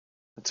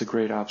 That's a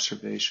great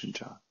observation,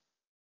 John.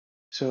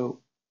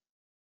 So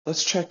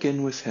let's check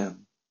in with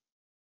him.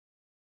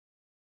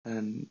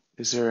 And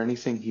is there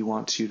anything he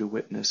wants you to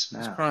witness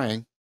He's now?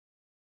 crying,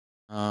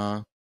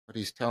 but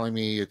he's telling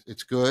me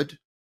it's good.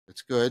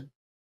 It's good.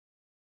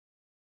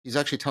 He's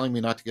actually telling me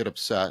not to get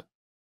upset,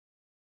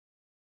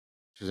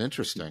 which is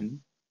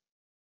interesting.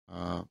 Hmm.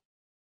 Uh,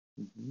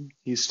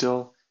 He's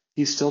still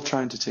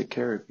trying to take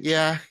care of you, John.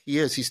 yeah, he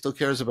is. He still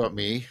cares about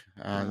me,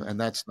 Yeah. and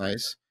that's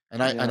nice.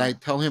 And I Yeah.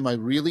 tell him I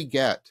really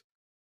get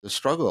the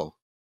struggle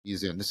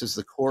he's in. This is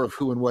the core of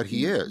who and what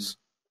he Hmm. is,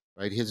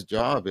 right? His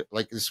job,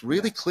 like it's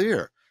really Yes.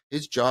 clear.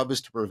 His job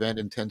is to prevent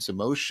intense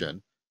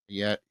emotion,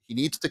 yet he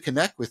needs to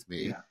connect with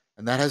me, Yeah.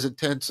 and that has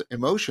intense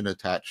emotion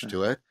attached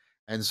to Uh-huh. it.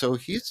 And so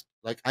he's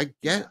like, I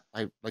get,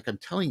 Yeah. I'm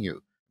telling you,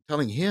 I'm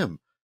telling him.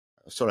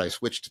 Sorry, I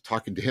switched to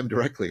talking to him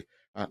directly.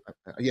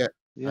 Yeah,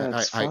 Yeah,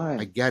 it's I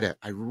fine. get it.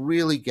 I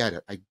really get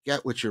it. I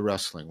get what you're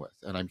wrestling with,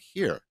 and I'm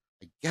here.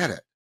 I get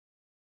it.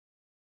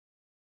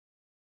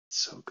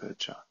 So good,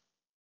 John.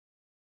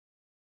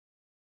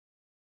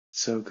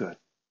 So good.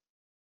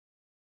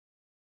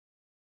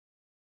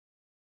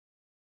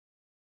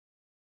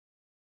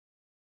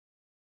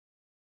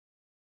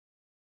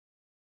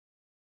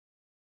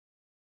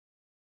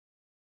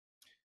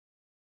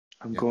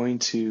 I'm Yeah. going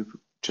to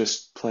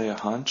just play a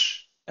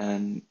hunch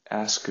and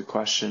ask a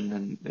question,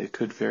 and it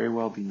could very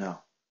well be no.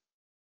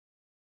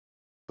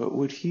 But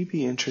would he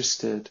be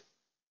interested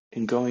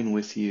in going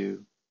with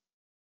you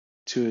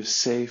to a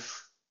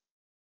safe,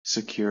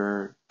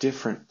 secure,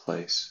 different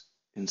place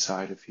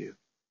inside of you?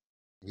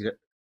 He,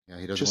 yeah,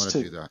 he doesn't Just want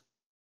to to, do that.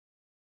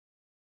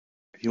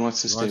 he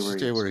wants to He stay wants to where he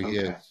stay is. where he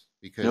Okay. is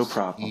No because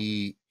problem.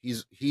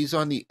 he's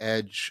on the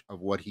edge of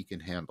what he can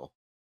handle.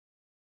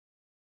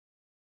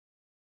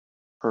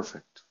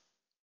 Perfect.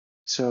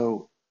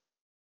 So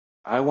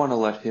I want to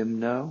let him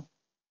know,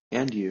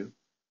 and you,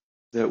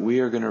 that we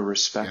are going to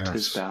respect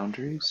his Yes.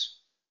 boundaries.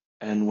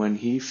 And when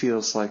he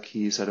feels like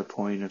he's at a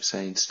point of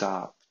saying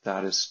stop,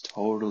 that is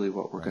totally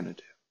what we're Right. going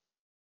to do.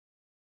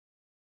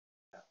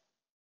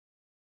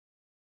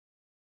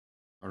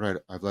 All right.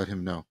 I've let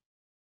him know.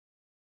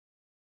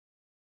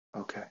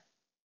 Okay.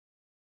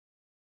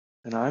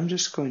 And I'm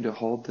just going to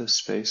hold this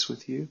space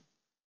with you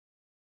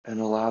and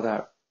allow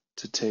that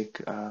to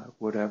take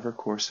whatever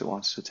course it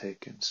wants to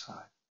take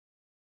inside.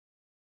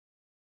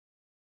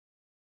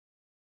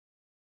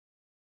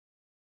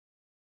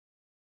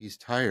 He's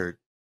tired.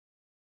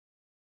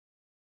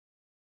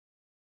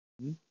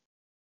 Hmm?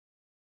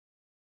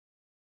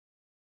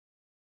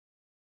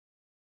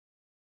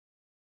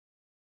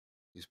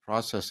 He's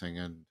processing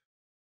and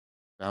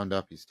bound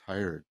up. He's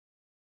tired.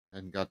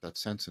 Hadn't got that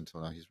sense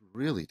until now. He's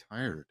really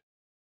tired.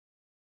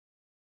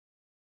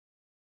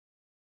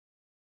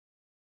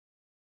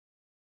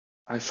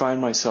 I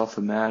find myself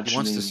He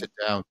wants to imagining sit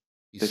down.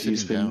 He's that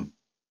he's sitting down. been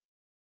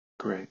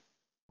great.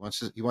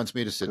 He wants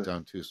me to sit Good.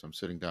 down too, so I'm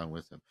sitting down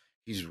with him.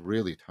 He's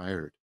really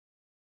tired.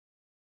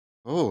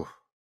 Oh,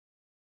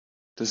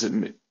 Does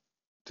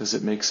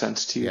it make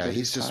sense to you yeah, that he's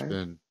he's just tired?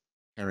 been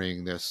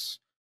carrying this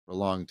for a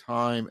long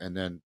time and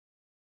then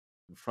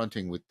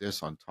confronting with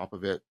this on top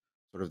of it,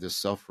 sort of this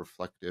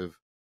self-reflective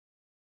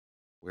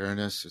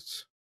awareness.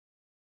 It's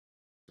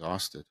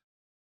exhausted,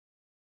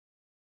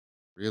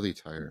 really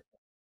tired.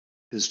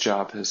 His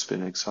job has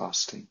been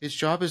exhausting. His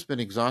job has been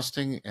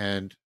exhausting,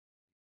 and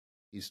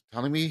he's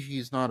telling me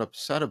he's not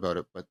upset about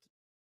it, but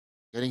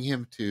getting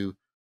him to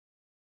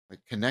like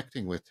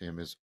connecting with him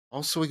is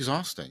also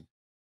exhausting.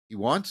 He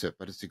wants it,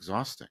 but it's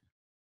exhausting.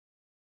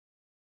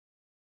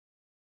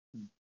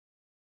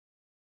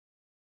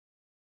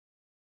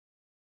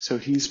 So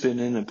he's been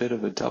in a bit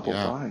of a double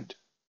Yeah, bind.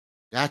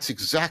 that's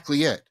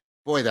exactly it.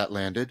 Boy, that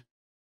landed.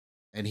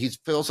 And he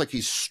feels like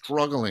he's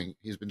struggling.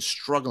 He's been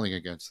struggling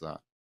against that.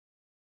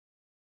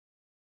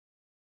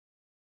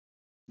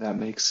 That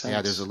makes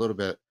Yeah, there's a sense. little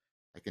bit,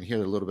 I can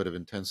hear a little bit of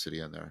intensity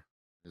in there,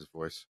 his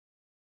voice.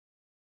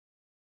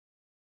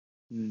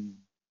 Mm.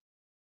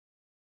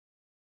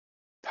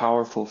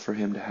 Powerful for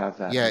him to have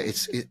that Yeah, need.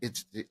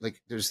 it's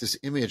like there's this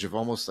image of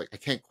almost like, I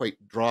can't quite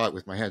draw it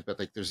with my hands, but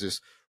like there's this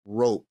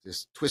rope,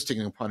 this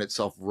twisting upon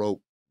itself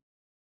rope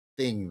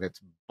thing that's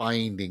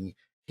binding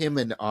him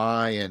and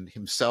I and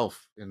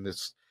himself in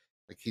this,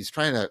 like he's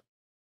trying to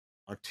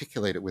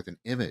articulate it with an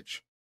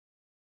image.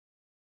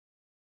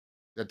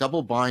 The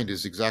double bind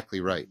is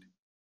exactly right.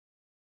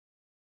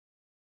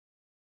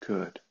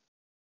 Good.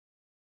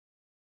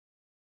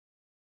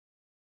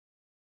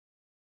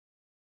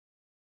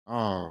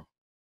 Oh,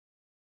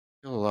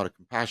 I feel a lot of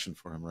compassion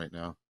for him right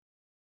now.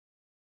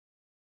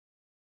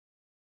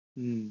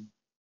 Mm.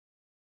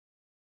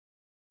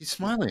 He's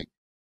smiling.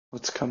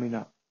 What's coming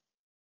up?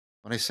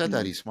 When I said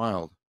that, he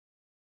smiled.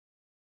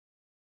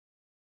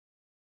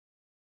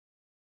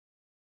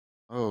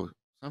 Oh,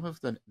 some of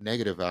the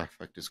negative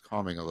affect is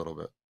calming a little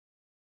bit.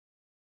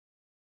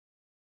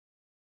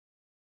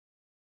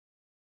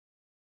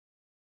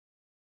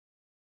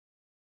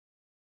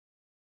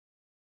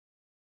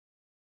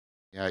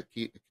 Yeah,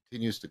 it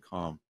continues to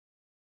calm.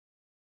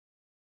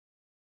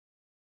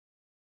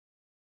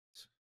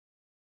 It's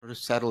sort of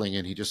settling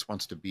in. He just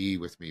wants to be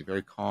with me,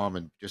 very calm,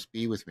 and just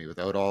be with me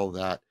without all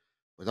that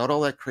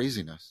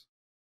craziness.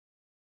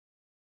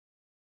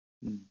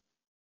 Mm.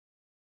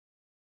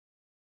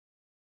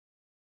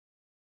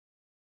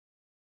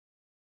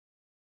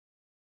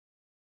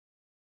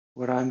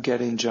 What I'm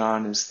getting,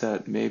 John, is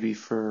that maybe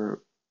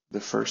for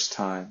the first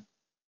time,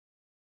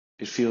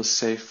 it feels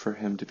safe for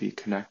him to be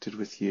connected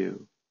with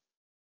you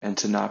and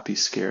to not be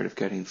scared of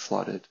getting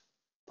flooded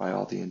by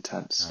all the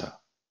intense Yeah, stuff.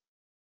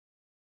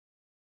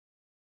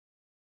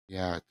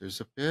 yeah.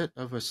 There's a bit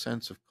of a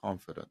sense of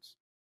confidence.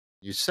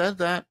 You said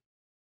that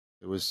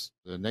there was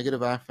the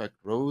negative affect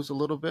rose a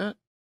little bit,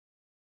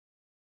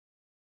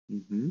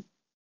 Mm-hmm.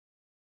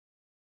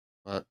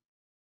 but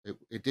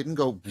it didn't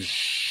go.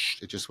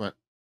 It just went.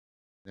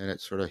 Then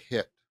it sort of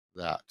hit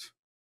that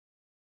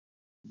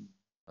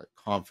that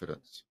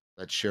confidence,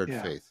 that shared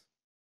Yeah. faith.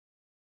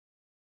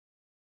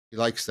 He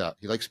likes that.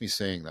 He likes me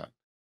saying that.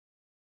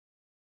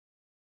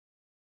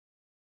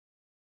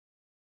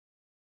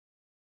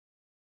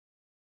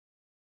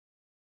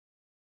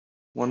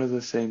 One of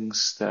the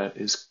things that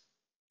is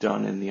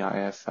done in the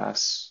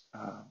IFS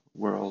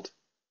world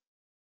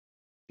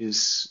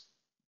is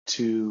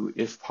to,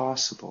 if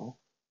possible,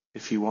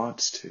 if he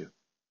wants to,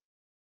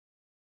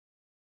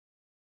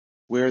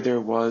 where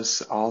there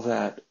was all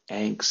that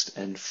angst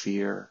and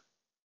fear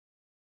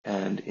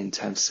and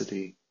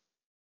intensity,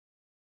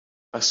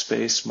 a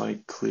space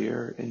might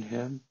clear in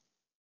him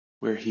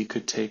where he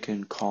could take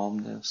in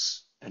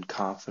calmness and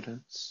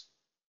confidence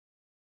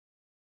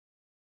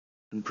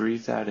and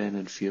breathe that in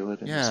and feel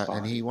it in his Yeah,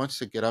 and he body. wants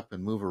to get up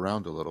and move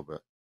around a little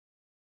bit.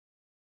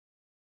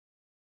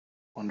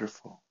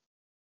 Wonderful.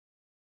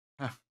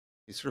 Huh.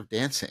 He's sort of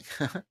dancing.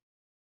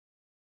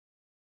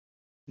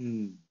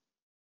 Hmm.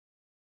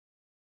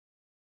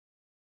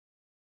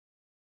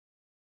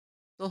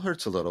 Still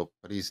hurts a little,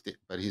 but he's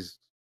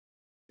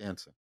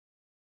dancing.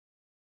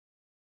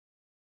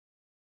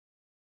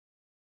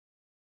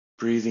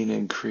 Breathing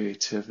in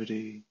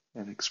creativity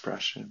and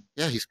expression.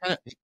 Yeah, he's kind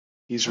of.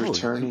 He's Oh, he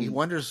returning.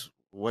 wonders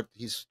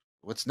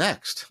what's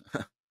next.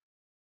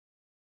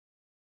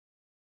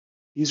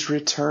 He's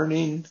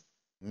returning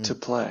to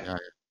play Yeah,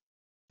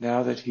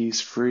 now that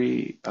he's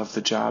free of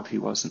the job he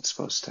wasn't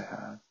supposed to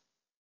have.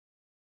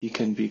 He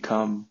can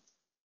become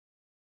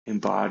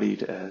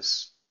embodied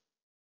as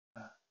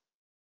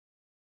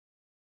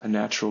a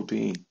natural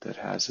being that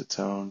has its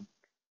own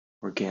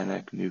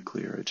organic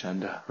nuclear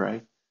agenda,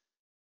 right?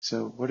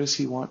 So what does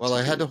he want well, to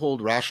I had to do?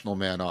 hold Rational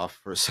Man off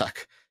for a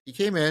sec. He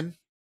came in.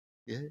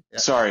 Yeah, yeah.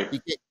 Sorry. He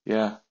came,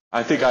 Yeah.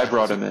 I think I yeah.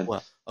 brought him in.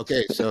 Well,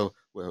 okay. So,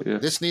 well, Yeah.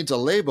 this needs a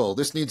label.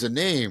 This needs a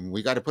name.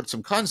 We got to put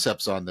some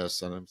concepts on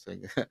this. And I'm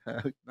saying,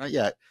 not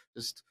yet.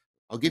 Just,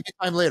 I'll give you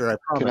time later. I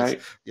Can promise. I,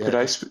 Yeah, could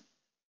I,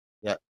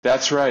 yeah.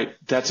 that's right.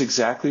 That's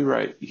exactly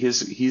right.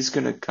 He's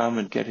going to come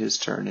and get his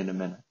turn in a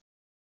minute.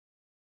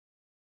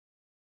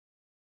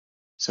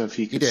 So if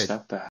he He could did.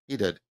 step back. He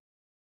did.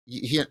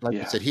 Like I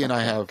Yeah. said, he and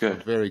I Okay. have a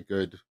Good. very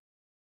good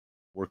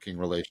working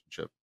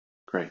relationship.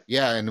 Great.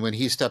 Yeah, and when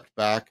he stepped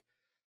back,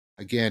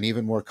 again,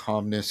 even more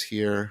calmness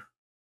here.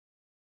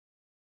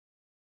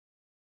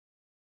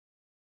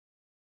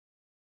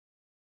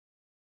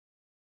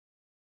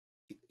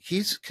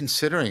 He's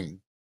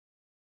considering,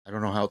 I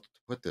don't know how to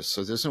put this,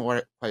 so this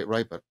isn't quite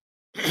right, but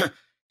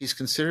he's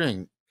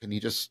considering, can he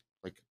just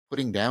like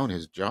putting down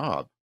his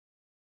job?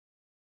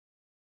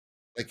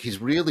 Like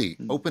he's really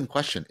Mm. open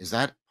question. Is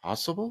that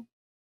possible?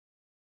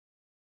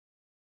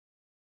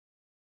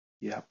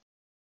 Yep.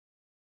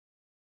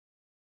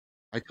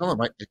 I tell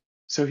him,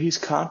 So he's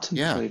yeah,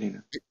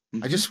 contemplating it.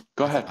 I just,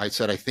 Go ahead. I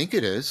said, I think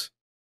it is.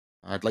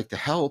 I'd like to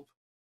help.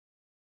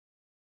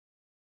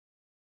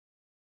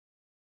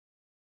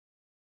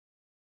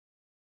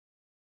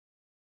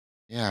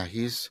 Yeah,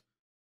 he's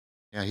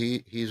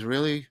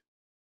really,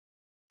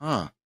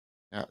 huh.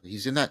 Yeah,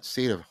 he's in that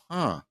state of,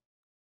 huh.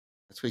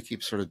 That's what he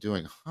keeps sort of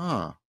doing,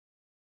 huh,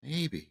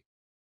 maybe.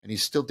 And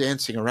he's still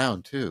dancing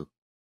around too.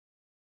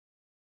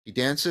 He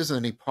dances and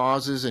then he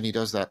pauses and he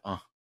does that,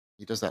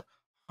 he does that,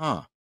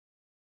 huh.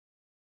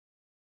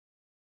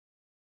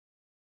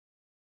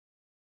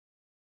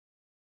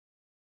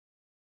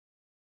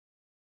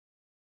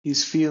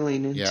 He's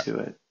feeling Yeah, into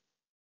it.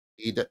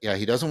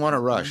 he doesn't want to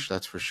rush,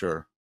 that's for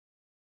sure.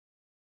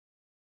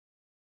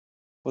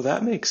 Well,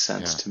 that makes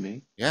sense Yeah. to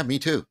me. Yeah, me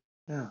too.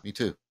 Yeah. Me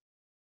too.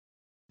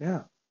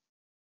 Yeah.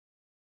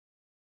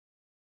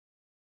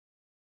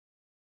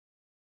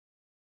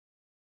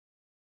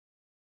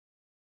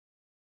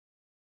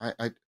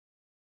 I,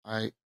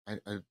 I,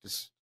 I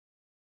just,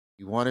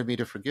 he wanted me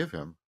to forgive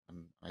him,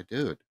 and I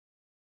did.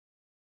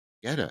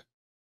 Get it.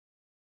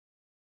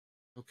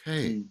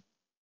 Okay. Mm.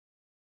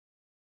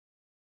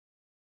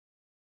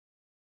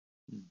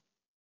 Mm.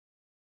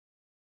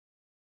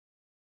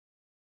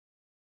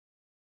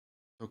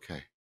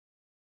 Okay.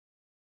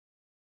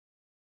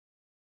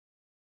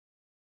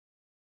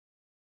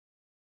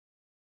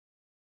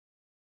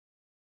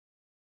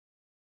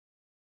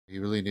 He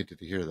really needed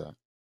to hear that.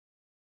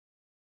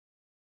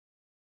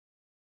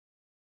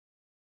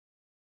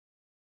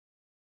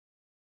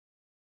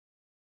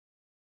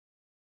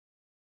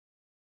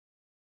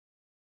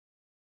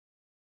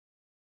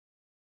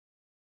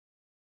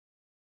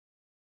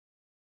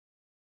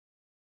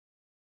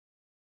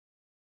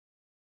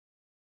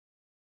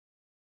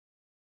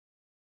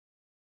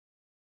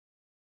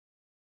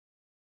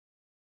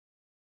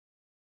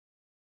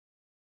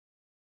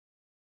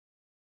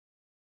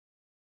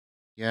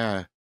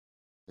 Yeah.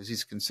 As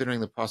he's considering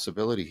the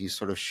possibility, he's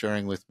sort of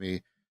sharing with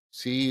me,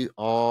 see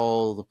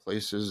all the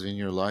places in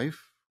your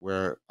life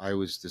where I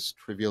was this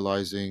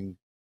trivializing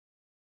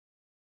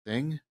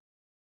thing.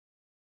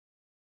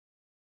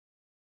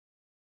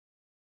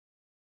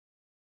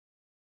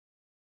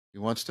 He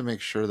wants to make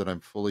sure that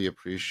I'm fully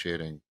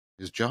appreciating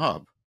his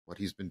job, what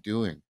he's been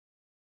doing.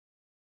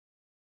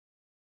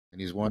 And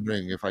he's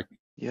wondering if I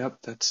Yep,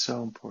 that's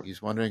so important.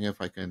 he's wondering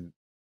if I can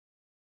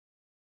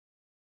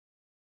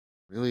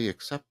really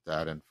accept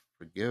that and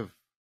forgive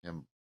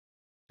him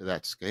to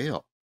that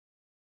scale.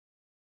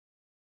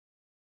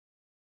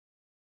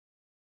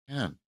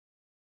 Can.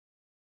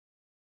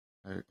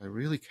 I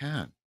really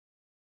can.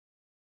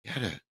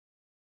 Get it.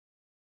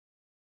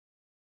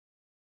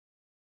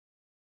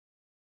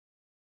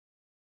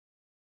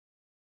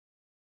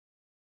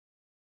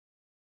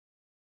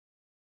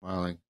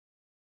 Smiling.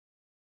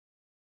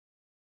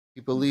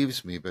 He Mm.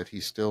 believes me, but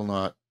he's still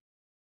not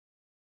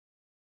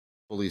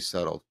fully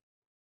settled.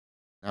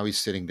 Now he's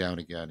sitting down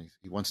again.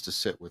 He wants to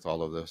sit with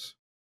all of this.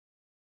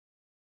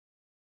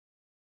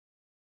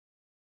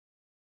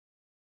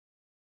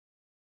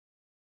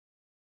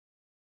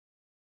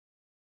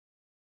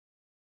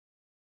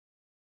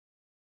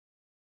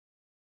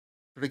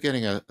 Sort of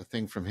getting a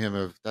thing from him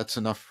of, that's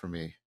enough for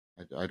me.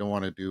 I don't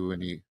want to do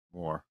any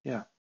more.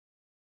 Yeah.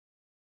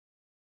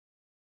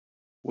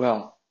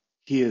 Well,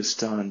 he has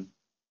done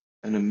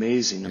an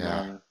amazing Yeah.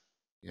 amount of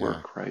Yeah.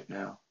 work right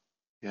now.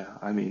 Yeah,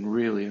 I mean,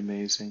 really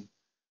amazing.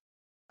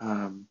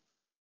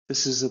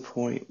 This is a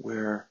point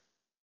where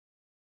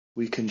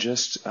we can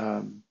just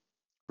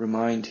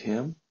remind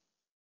him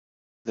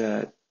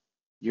that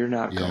you're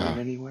not going Yeah.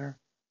 anywhere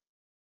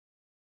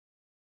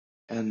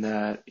and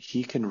that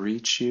he can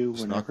reach you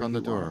Just knock whenever on he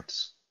the door.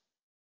 wants.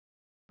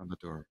 On the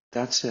door.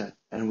 That's it.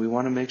 And we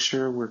want to make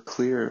sure we're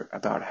clear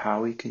about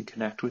how he can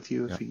connect with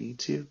you if Yeah. he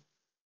needs you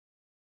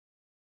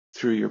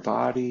through your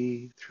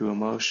body, through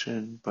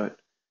emotion, but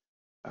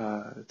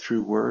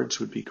through words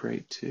would be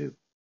great too.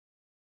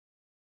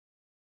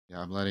 Yeah,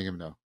 I'm letting him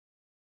know.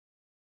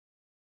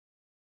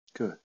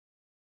 Good.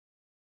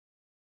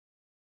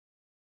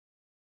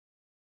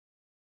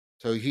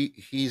 So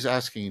he's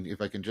asking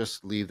if I can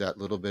just leave that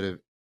little bit of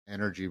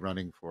energy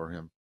running for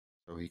him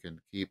so he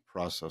can keep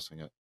processing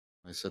it.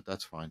 I said,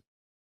 that's fine.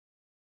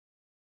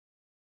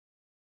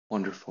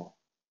 Wonderful.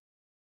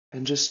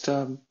 And just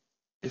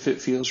if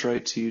it feels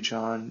right to you,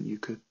 John, you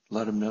could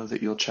let him know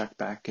that you'll check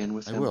back in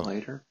with I him will.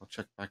 later. I'll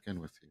check back in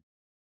with you.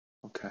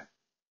 Okay.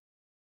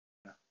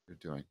 Yeah. You're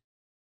doing.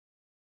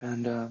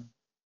 And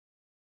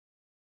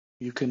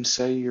you can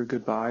say your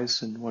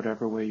goodbyes in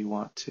whatever way you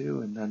want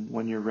to. And then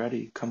when you're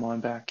ready, come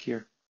on back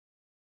here.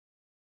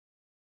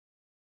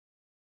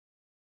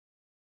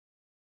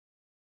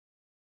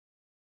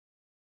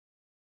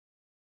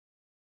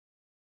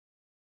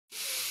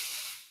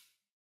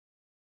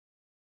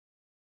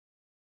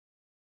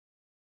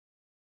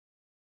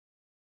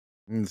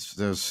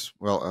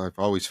 Well, I've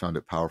always found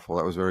it powerful.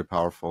 That was very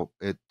powerful.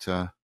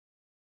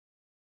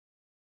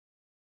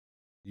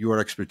 Your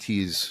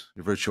expertise,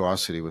 your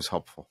virtuosity was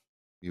helpful.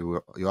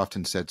 You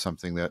often said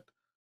something that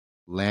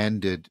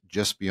landed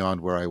just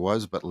beyond where I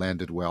was, but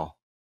landed well.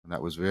 And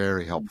that was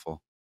very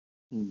helpful.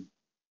 Mm.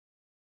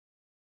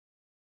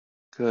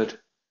 Good.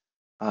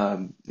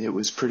 It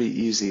was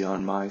pretty easy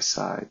on my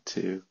side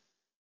to,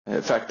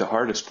 in fact, the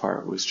hardest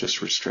part was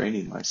just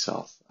restraining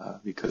myself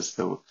because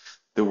the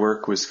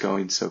work was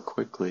going so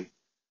quickly.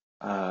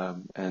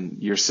 And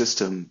your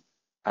system,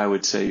 I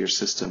would say your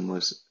system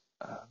was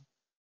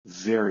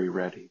very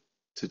ready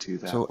to do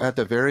that So work. at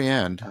the very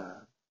end,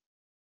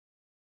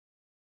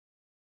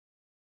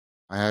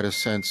 I had a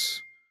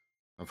sense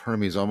of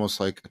Hermes almost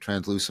like a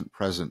translucent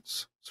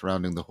presence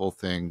surrounding the whole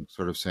thing,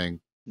 sort of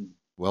saying,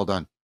 well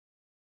done.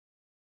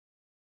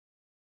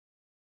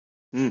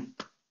 Mm.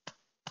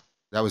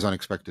 That was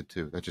unexpected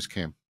too. That just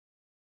came.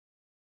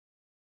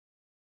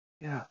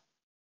 Yeah.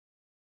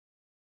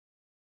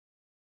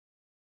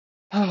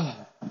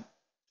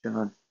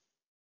 John,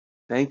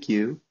 thank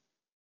you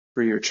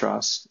for your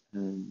trust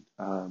and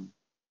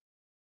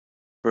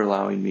for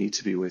allowing me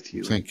to be with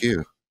you. Thank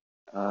you.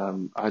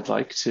 I'd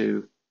like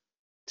to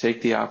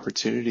take the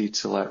opportunity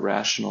to let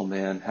Rational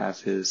Man have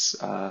his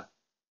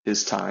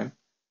time,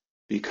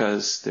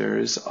 because there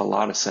is a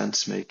lot of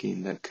sense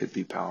making that could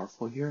be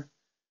powerful here.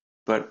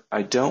 But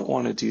I don't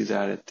want to do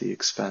that at the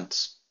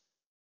expense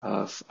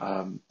of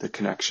the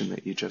connection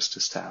that you just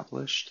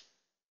established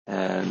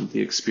and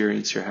the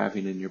experience you're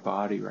having in your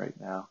body right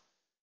now.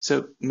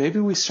 So maybe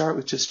we start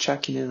with just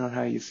checking in on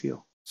how you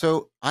feel.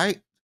 So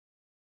I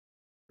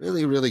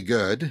really, really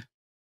good.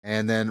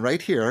 And then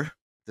right here,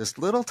 this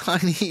little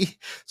tiny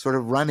sort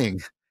of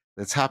running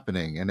that's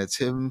happening, and it's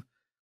him.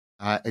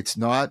 It's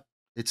not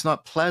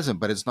pleasant,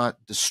 but it's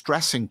not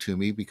distressing to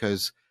me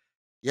because,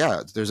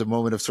 yeah, there's a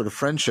moment of sort of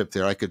friendship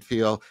there. I could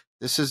feel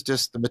this is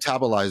just the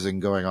metabolizing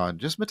going on,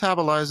 just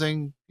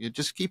metabolizing. You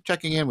just keep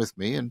checking in with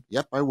me, and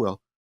yep, I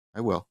will.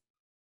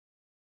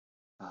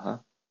 Uh-huh.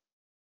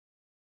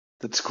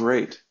 That's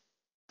great.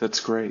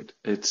 That's great.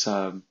 It's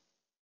I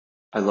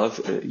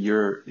love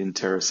your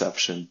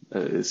interoception.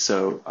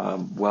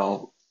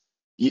 Well,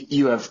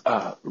 you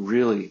have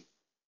really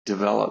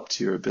developed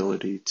your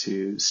ability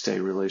to stay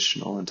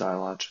relational and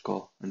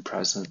dialogical and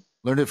present.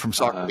 Learned it from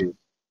Socrates.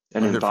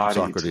 And Learned embodied. it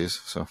from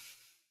Socrates. So,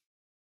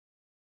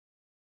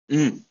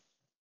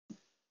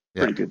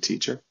 pretty good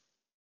teacher.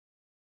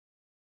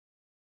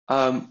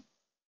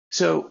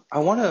 So I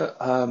want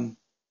to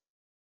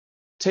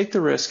take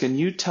the risk, and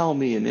you tell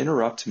me and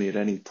interrupt me at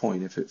any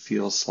point if it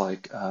feels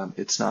like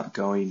it's not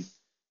going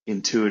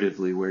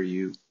intuitively where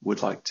you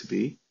would like to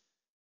be.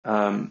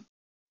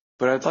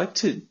 But I'd like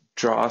to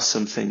draw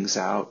some things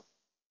out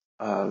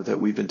that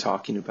we've been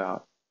talking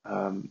about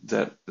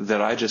that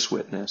I just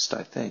witnessed,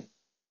 I think.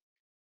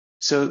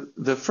 So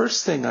the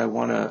first thing I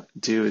want to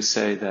do is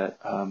say that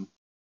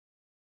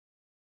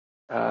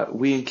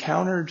we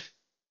encountered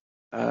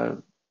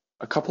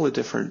a couple of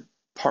different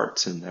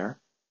parts in there.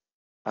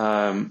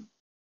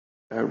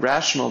 A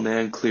Rational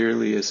Man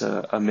clearly is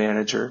a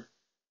manager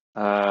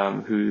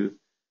who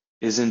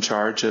is in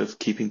charge of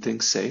keeping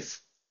things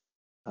safe.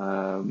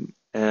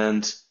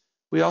 And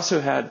we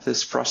also had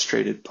this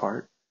frustrated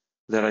part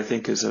that I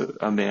think is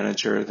a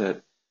manager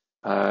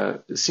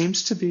that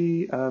seems to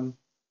be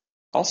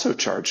also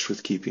charged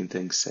with keeping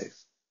things safe.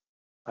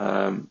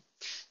 And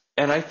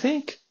I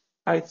think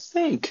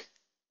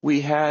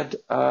we had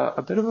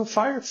a bit of a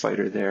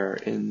firefighter there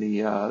in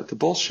the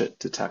bullshit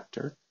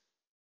detector,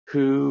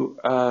 who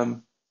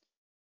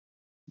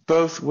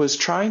both was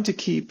trying to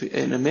keep,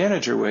 in a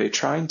manager way,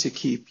 trying to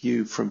keep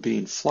you from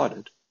being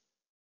flooded,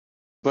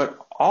 but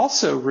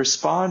also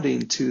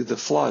responding to the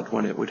flood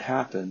when it would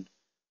happen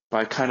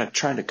by kind of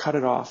trying to cut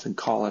it off and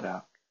call it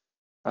out.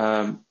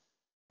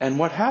 And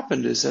what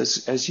happened is,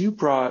 as you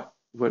brought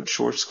what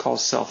Schwartz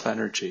calls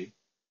self-energy,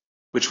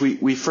 which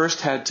we first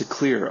had to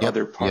clear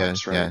other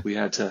parts, right?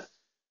 Yeah.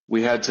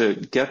 We had to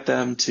get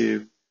them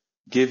to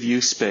give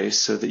you space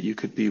so that you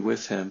could be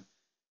with him.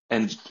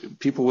 And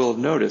people will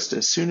have noticed,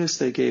 as soon as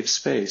they gave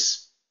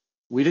space,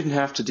 we didn't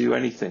have to do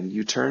anything.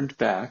 You turned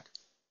back,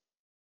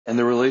 and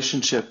the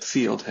relationship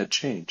field had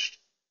changed.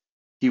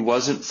 He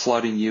wasn't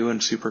flooding you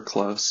and super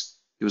close.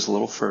 He was a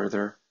little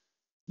further.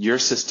 Your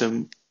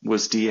system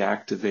was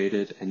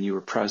deactivated, and you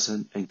were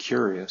present and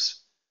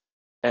curious.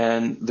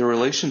 And the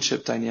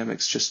relationship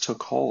dynamics just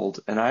took hold.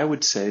 And I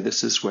would say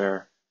this is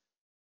where,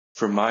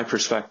 from my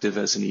perspective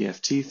as an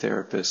EFT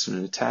therapist and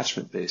an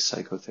attachment-based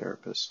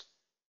psychotherapist,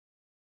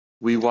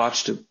 we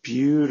watched a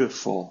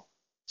beautiful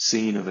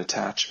scene of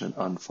attachment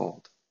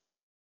unfold,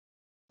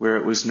 where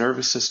it was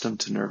nervous system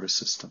to nervous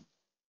system.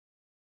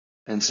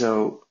 And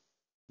so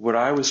what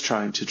I was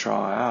trying to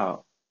draw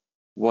out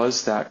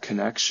was that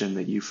connection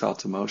that you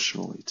felt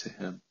emotionally to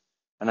him.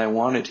 And I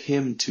wanted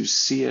him to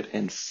see it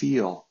and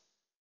feel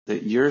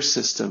that your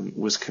system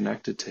was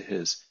connected to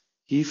his.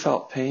 He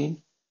felt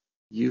pain,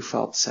 you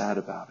felt sad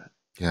about it.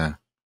 Yeah.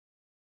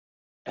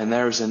 And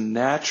there's a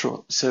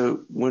natural,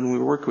 so when we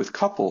work with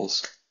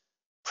couples,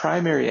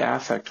 primary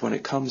affect, when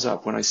it comes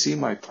up, when I see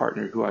my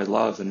partner who I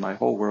love and my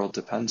whole world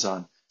depends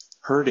on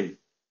hurting,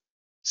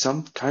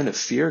 some kind of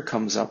fear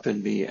comes up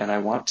in me and I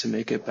want to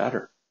make it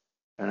better.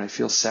 And I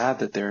feel sad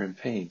that they're in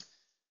pain.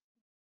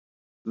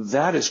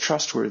 that is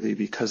trustworthy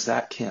because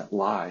that can't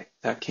lie.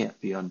 That can't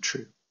be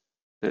untrue.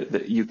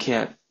 That you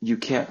can't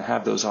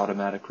have those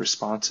automatic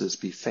responses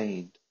be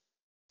feigned.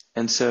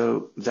 And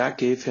so that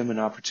gave him an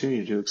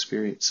opportunity to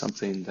experience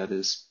something that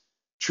is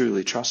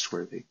truly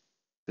trustworthy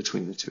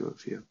between the two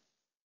of you.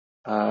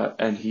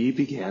 And he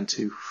began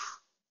to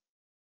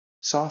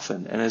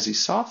soften. And as he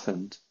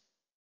softened,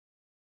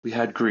 we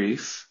had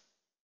grief,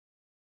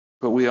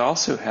 but we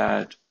also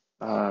had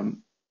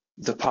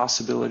the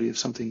possibility of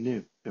something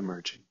new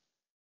emerging.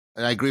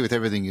 And I agree with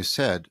everything you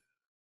said,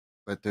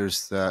 but there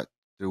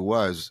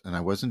was, and I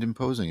wasn't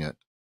imposing it,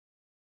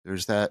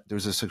 there's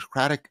a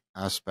Socratic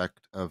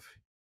aspect of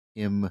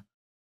him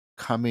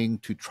coming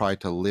to try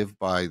to live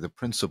by the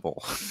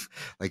principle.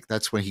 Like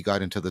that's when he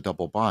got into the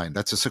double bind.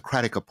 That's a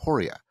Socratic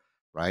aporia,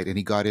 right? And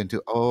he got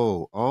into,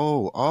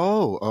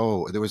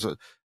 there was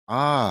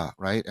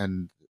right?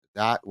 And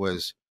that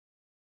was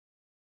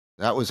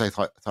I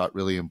thought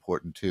really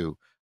important too.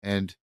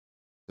 And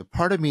the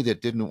part of me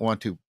that didn't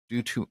want to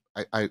do too,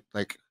 I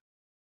like,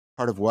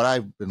 part of what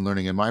I've been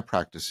learning in my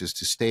practice is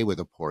to stay with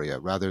aporia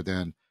rather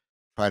than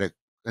try to,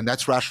 and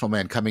that's rational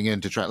man coming in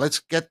to try,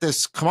 let's get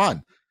this, come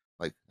on.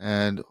 Like,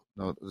 and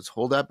no, let's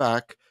hold that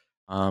back.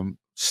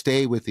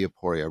 Stay with the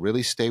aporia,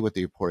 really stay with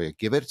the aporia.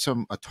 Give it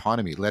some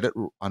autonomy. Let it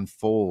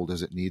unfold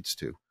as it needs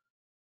to.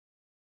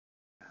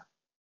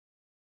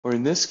 Or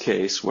in this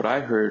case, what I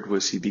heard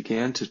was he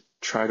began to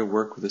try to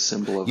work with a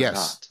symbol of a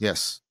dot.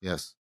 Yes.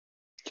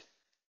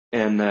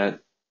 And that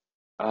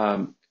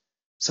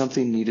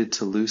something needed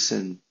to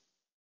loosen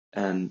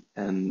and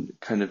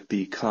kind of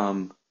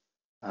become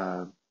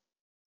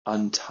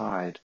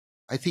untied.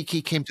 I think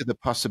he came to the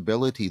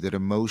possibility that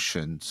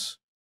emotions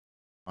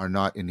are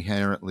not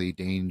inherently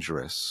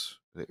dangerous.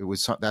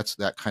 That's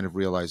that kind of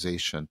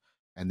realization,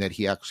 and that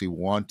he actually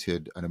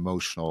wanted an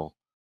emotional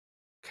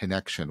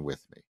connection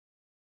with me.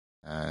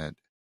 And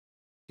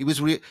he was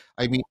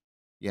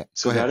yeah.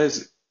 So that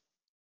is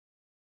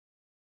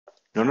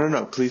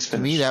no. Please finish.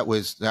 To me, that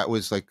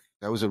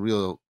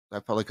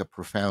felt like a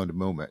profound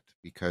moment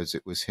because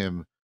it was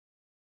him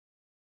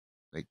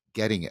like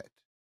getting it.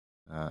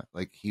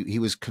 Like he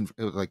was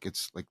like,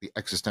 it's like the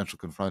existential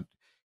confront.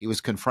 He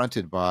was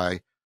confronted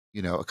by,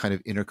 a kind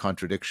of inner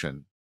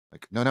contradiction.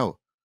 Like, no,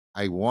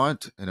 I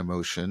want an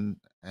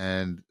emotion,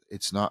 and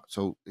it's not.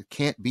 So it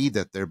can't be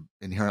that they're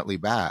inherently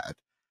bad.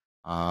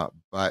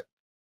 But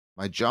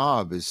my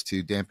job is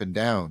to dampen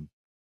down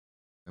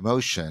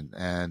emotion,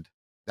 and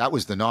that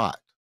was the knot.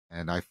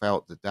 And I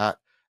felt that,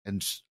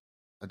 and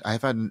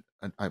I've had,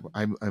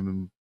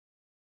 I'm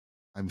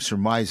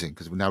surmising,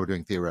 because now we're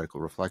doing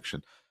theoretical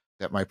reflection,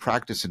 that my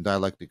practice in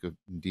dialectic of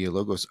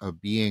dialogos of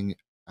being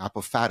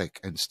apophatic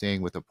and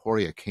staying with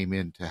aporia came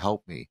in to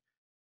help me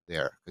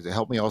there, because it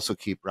helped me also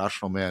keep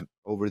rational man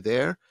over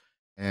there.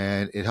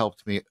 And it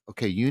helped me,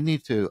 okay,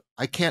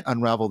 I can't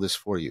unravel this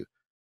for you,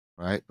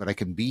 right? But I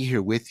can be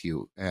here with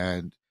you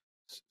and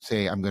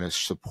say, I'm going to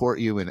support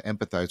you and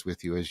empathize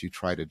with you as you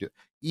try to do.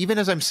 Even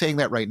as I'm saying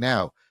that right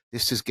now,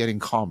 this is getting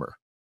calmer.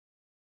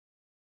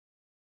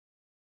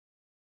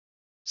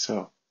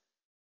 So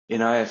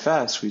in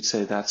IFS, we'd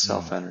say that's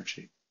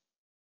self-energy.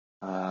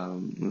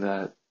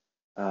 That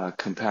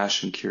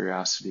compassion,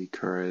 curiosity,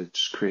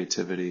 courage,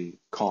 creativity,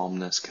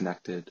 calmness,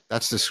 connected.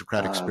 That's the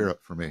Socratic spirit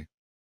for me.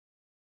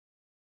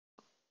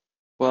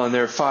 Well, and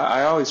there are 5,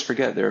 I always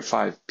forget there are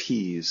 5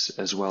 P's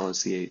as well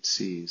as the 8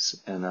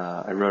 C's. And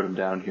I wrote them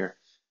down here.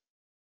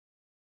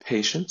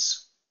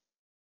 Patience,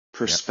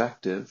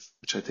 perspective,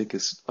 which I think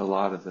is a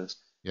lot of this.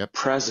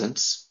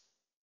 Presence,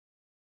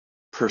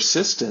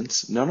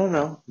 persistence.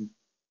 No.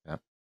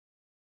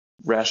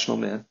 Rational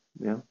man,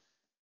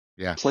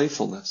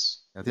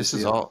 Playfulness. Yeah, this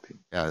is all.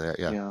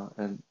 Yeah.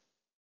 And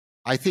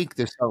I think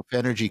this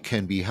self-energy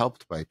can be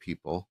helped by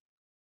people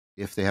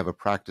if they have a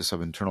practice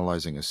of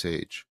internalizing a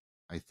sage.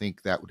 I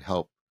think that would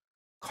help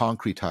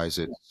concretize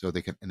it so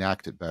they can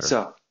enact it better.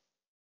 So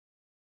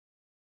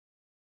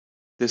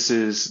this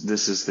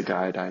is the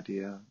guide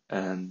idea,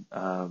 and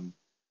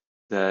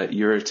that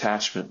your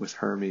attachment with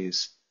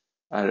Hermes,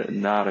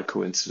 not a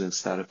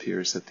coincidence that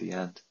appears at the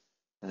end,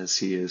 as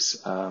he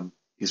is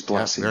he's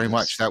blessing. Very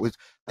much.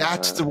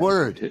 That's the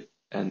word.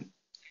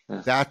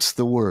 That's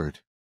the word.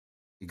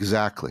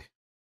 Exactly.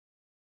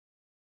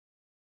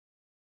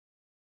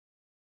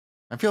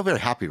 I feel very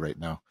happy right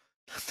now.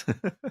 Isn't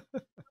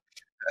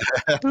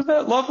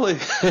that lovely?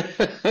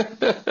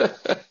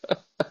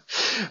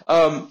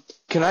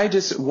 Can I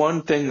just,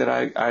 one thing that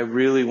I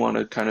really want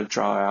to kind of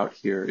draw out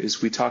here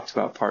is we talked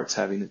about parts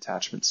having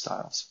attachment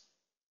styles.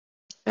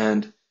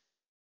 And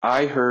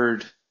I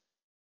heard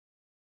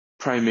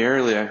an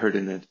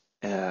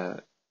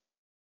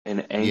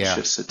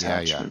anxious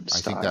attachment style.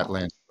 I think that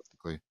lands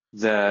perfectly.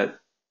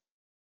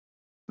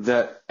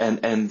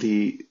 And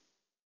the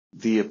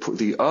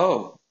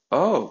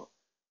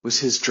was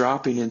his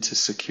dropping into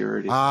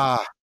security.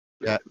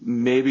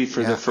 Maybe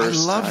for the first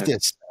time. I love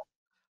this.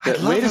 I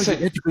love how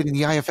you're integrating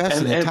the IFS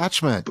and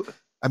attachment.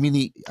 I mean,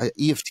 the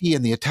EFT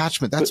and the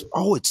attachment. It's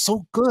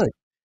so good.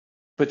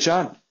 But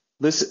John,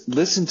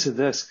 listen to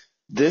this.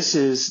 This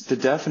is the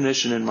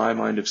definition in my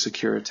mind of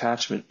secure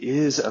attachment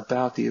is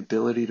about the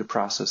ability to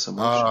process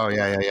emotion. Oh,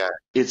 yeah.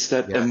 It's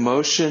that Yeah.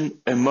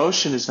 emotion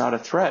is not a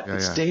threat. Yeah,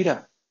 it's yeah.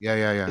 data.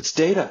 Yeah. It's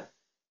data.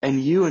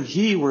 And you and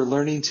he were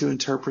learning to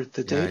interpret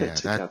the data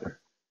together.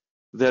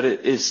 That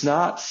it's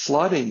not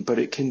flooding, but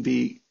it can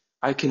be,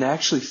 I can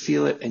actually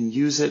feel it and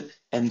use it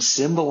and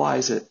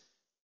symbolize it.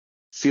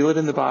 Feel it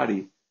in the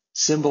body.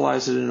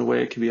 Symbolize it in a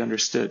way it can be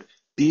understood.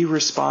 Be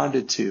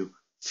responded to.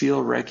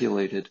 Feel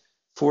regulated.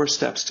 4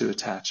 steps to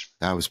attachment.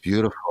 That was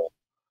beautiful.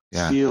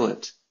 Yeah. Feel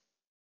it.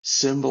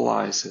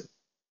 Symbolize it.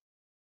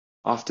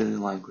 Often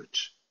in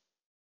language.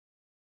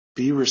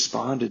 Be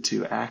responded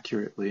to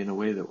accurately in a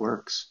way that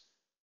works.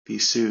 Be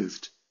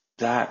soothed.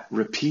 That,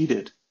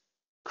 repeated,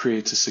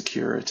 creates a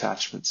secure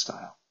attachment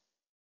style.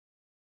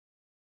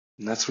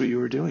 And that's what you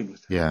were doing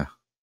with him. Yeah.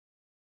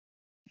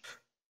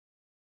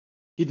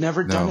 He'd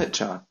never done it,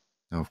 John.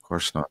 No, of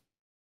course not.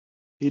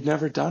 He'd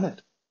never done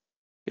it.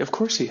 Of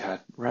course he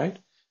hadn't, right?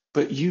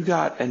 But you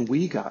got, and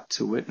we got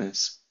to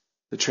witness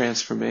the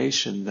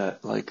transformation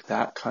that, like,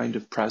 that kind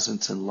of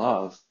presence and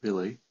love,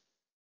 really,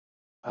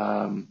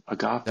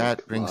 agape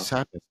That brings love,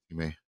 sadness to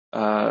me.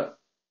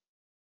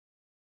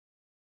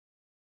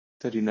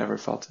 that he never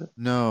felt it.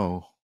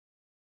 No.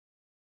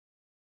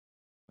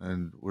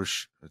 And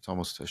it's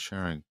almost a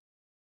sharing.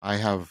 I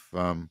have,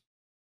 I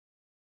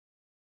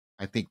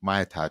think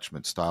my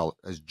attachment style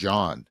as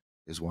John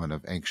is one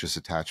of anxious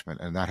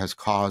attachment, and that has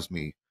caused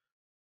me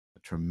a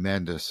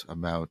tremendous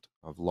amount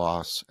of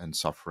loss and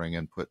suffering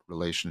and put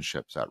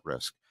relationships at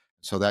risk.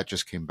 So that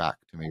just came back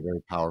to me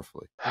very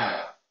powerfully.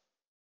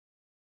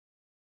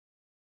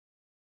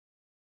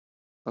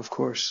 Of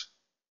course.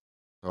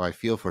 So I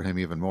feel for him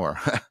even more,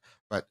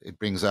 but it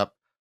brings up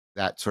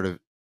that sort of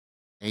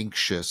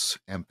anxious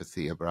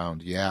empathy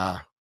around, yeah,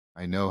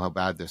 I know how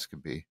bad this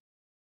could be.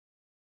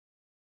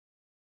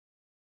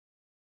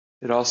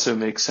 It also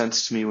makes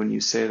sense to me when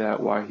you say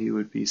that, why he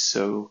would be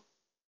so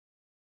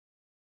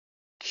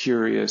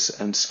curious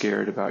and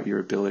scared about your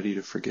ability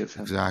to forgive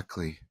him.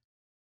 Exactly.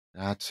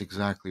 That's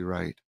exactly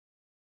right.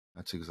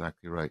 That's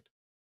exactly right.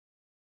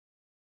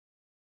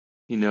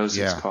 He knows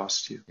it's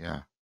cost you.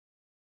 Yeah.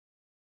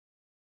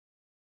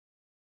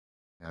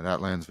 Yeah,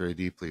 that lands very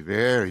deeply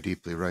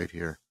right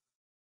here.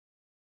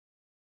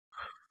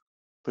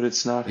 But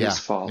it's not his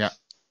fault. Yeah.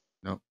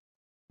 No.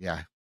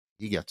 Yeah.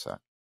 He gets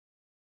that.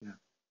 Yeah.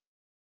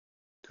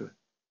 Good.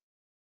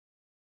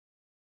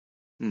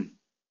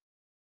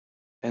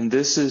 And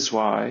this is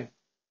why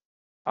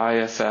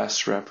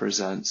IFS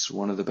represents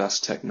one of the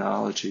best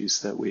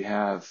technologies that we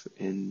have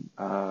in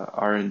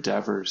our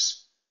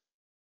endeavors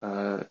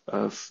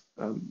of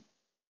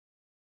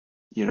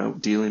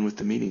dealing with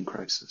the meaning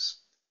crisis.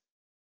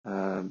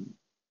 And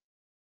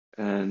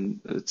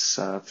it's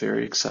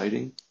very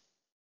exciting.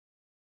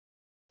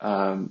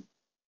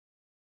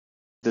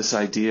 This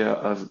idea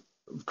of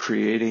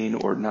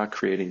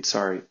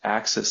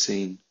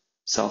accessing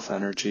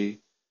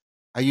self-energy.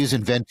 I use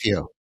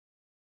Inventio.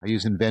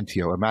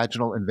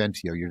 Imaginal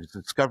Inventio. You're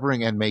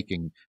discovering and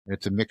making, and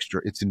it's a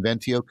mixture. It's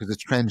Inventio because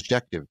it's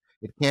transjective.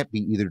 It can't be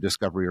either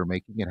discovery or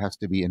making. It has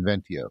to be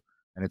Inventio,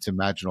 and it's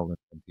Imaginal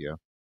Inventio.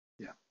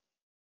 Yeah.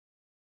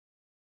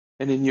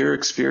 And in your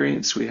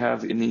experience, we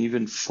have an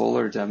even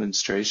fuller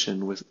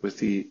demonstration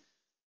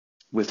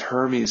with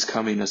Hermes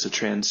coming as a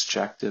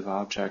transjective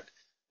object,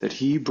 that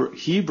he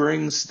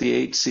brings the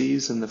 8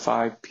 C's and the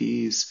 5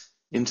 P's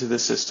into the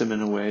system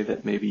in a way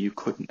that maybe you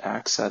couldn't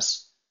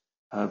access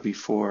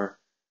before.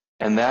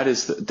 And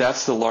that's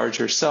the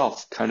larger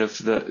self, kind of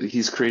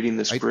he's creating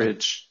this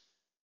bridge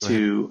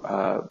to.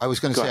 I was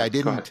going to say,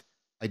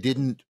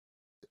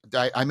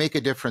 I make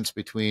a difference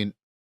between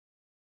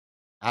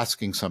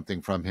asking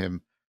something from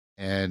him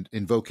and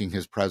invoking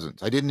his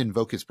presence. I didn't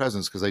invoke his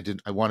presence because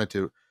I wanted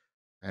to,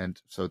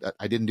 and so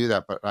I didn't do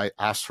that, but I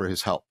asked for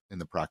his help in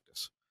the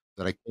practice,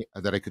 that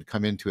I could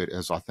come into it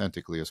as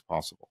authentically as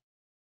possible.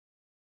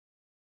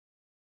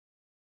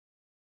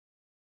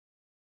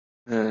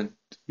 And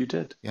you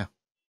did. Yeah.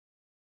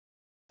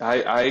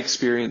 I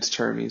experienced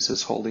Hermes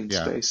as holding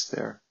space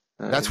there.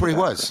 That's where he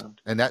was,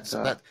 and that's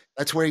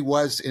where he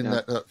was in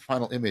the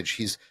final image.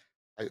 He's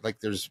I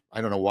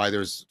don't know why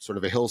there's sort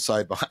of a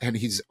hillside behind, and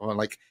he's on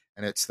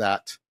and it's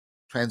that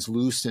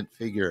translucent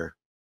figure.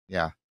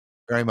 Yeah,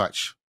 very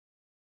much.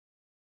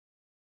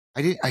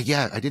 I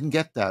didn't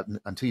get that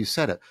until you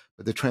said it.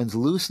 But the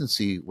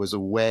translucency was a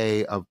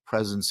way of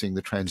presencing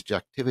the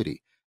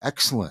transjectivity.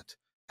 Excellent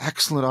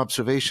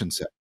observation,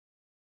 Seth.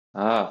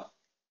 I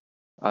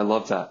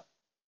love that.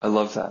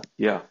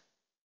 Yeah.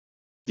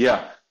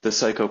 The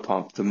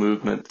psychopomp, the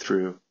movement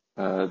through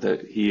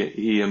that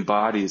he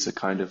embodies a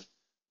kind of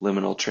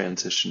liminal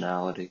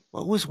transitionality.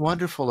 What was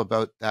wonderful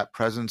about that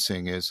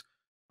presencing is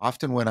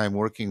often when I'm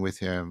working with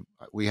him,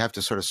 we have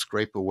to sort of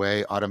scrape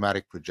away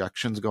automatic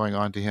projections going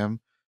on to him,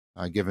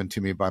 given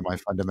to me by my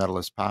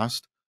fundamentalist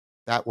past.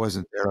 That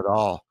wasn't there at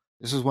all.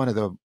 This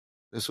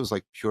was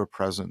like pure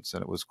presence,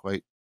 and it was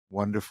quite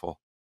wonderful.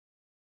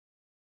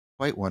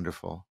 Quite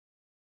wonderful.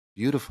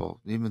 Beautiful,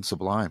 even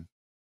sublime.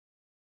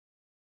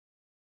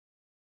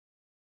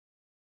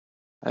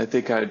 I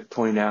think I'd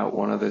point out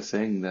one other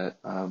thing that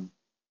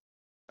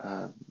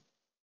uh,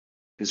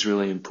 is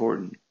really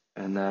important,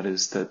 and that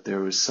is that there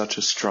was such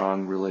a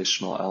strong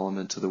relational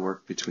element to the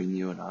work between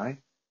you and I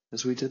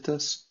as we did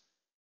this,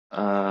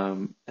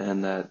 and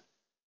that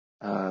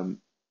um,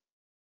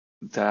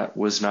 that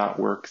was not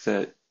work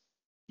that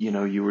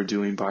you were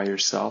doing by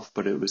yourself,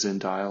 but it was in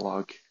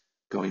dialogue,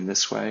 going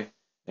this way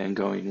and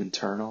going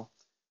internal,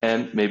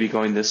 and maybe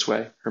going this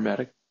way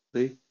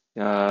hermetically.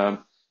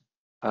 Um,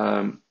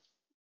 um,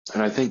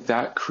 and I think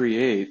that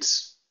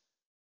creates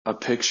a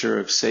picture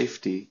of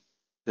safety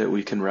that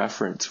we can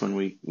reference when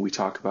we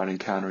talk about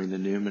encountering the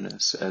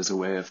numinous as a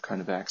way of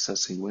kind of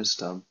accessing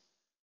wisdom,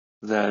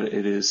 that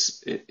it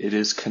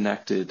is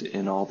connected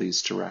in all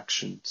these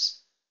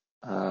directions.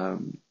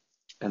 And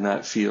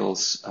that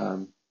feels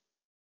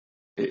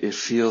it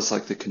feels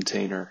like the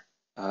container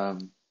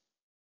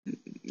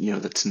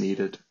that's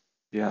needed.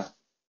 Yeah.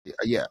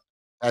 Yeah,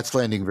 that's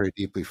landing very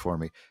deeply for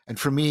me. And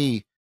for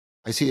me,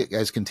 I see it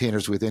as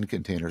containers within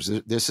containers.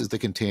 This is the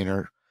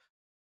container,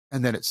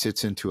 and then it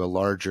sits into a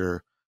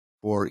larger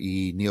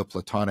 4E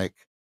Neoplatonic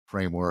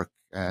framework.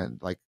 And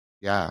like,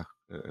 yeah,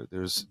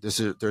 there's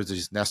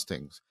these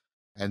nestings,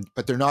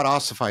 but they're not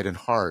ossified and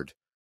hard.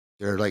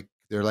 They're like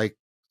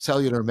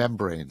cellular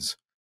membranes.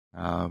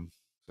 Um,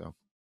 so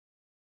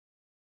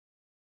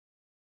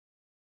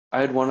I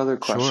had one other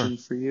sure, question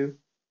for you.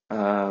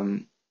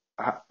 Um,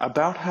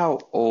 about how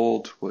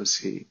old was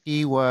he?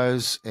 he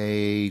was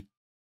a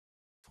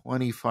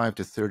 25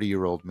 to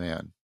 30-year-old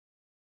man.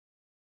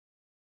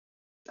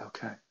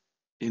 Okay.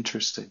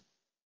 Interesting.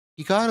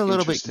 He got a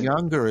little bit Interesting.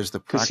 younger as the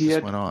Because he practice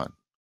had, went on.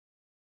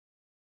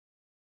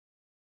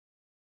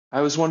 I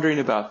was wondering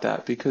about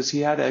that because he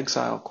had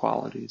exile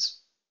qualities.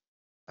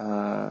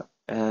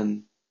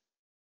 And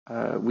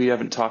we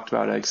haven't talked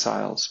about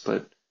exiles,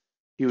 but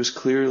he was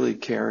clearly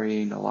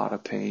carrying a lot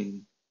of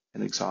pain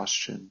and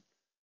exhaustion,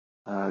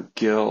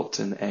 guilt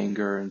and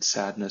anger and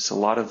sadness, a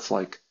lot of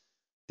like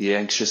the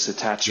anxious Yep,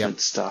 attachment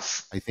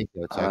stuff I think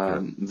that's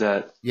accurate.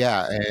 that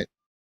Yeah,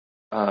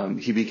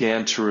 he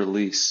began to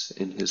release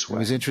in his it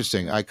was way.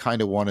 interesting. I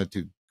kind of wanted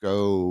to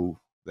go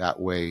that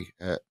way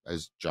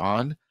as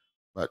John,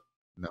 but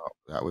no,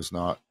 that wasn't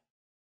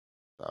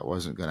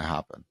going to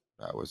happen.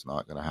 That was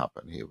not going to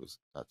happen.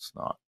 That's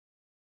not,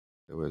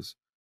 it was,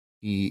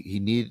 he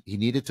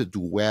needed to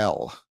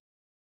dwell.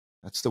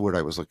 That's the word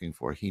I was looking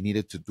for. He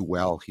needed to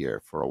dwell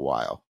here for a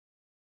while.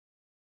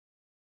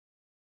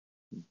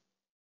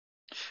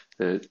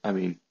 That, I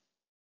mean,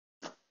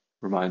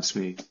 reminds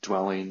me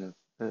dwelling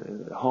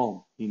at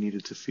home. He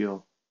needed to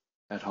feel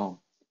at home.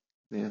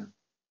 Yeah,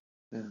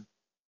 yeah.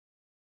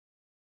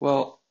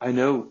 Well, I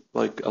know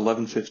like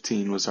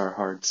 11:15 was our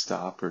hard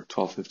stop, or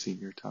 12:15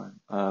 your time.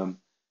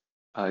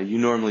 You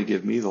normally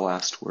give me the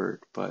last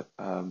word, but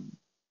I'm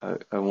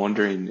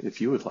wondering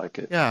if you would like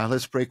it. Yeah,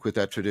 let's break with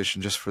that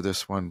tradition just for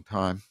this one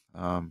time.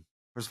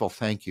 First of all,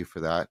 thank you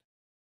for that.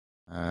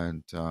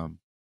 And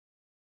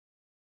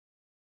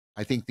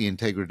I think the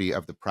integrity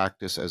of the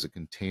practice as a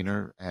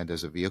container and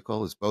as a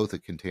vehicle is both a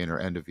container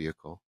and a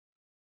vehicle.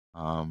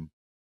 Um,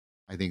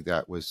 I think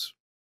that was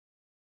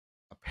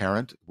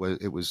apparent.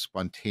 It was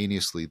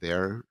spontaneously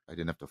there. I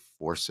didn't have to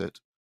force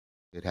it.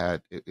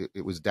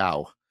 It was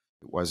Tao.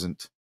 It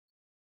wasn't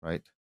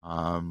right.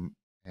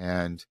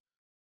 And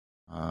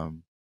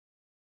um,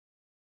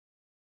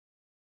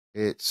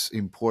 it's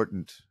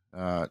important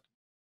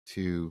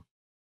to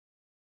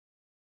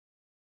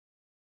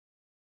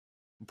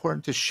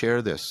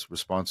share this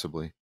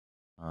responsibly.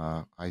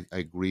 I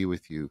agree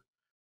with you,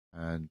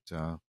 and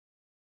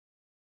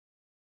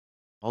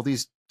all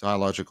these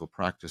dialogical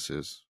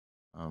practices.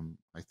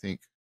 I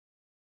think.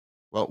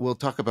 Well, we'll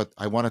talk about.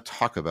 I want to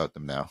talk about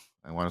them now.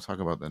 I want to talk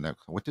about the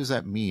next. What does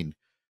that mean?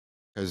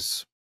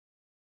 Because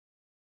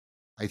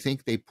I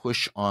think they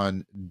push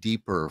on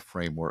deeper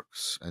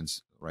frameworks, and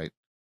right.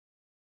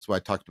 That's why I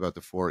talked about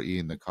the 4E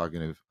and the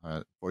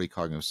 4E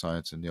cognitive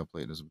science and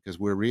Neoplatonism, because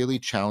we're really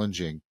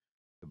challenging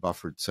the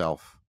buffered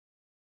self.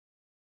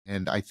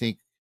 And I think,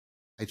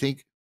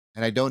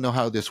 and I don't know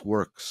how this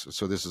works.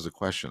 So this is a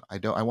question.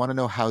 I want to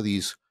know how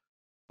these.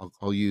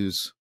 I'll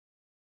use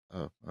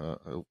a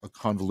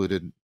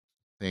convoluted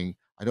thing.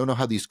 I don't know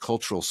how these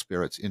cultural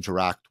spirits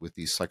interact with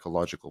these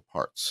psychological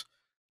parts.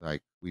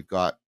 Like we've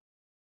got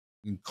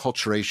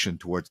enculturation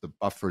towards the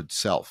buffered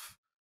self,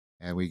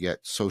 and we get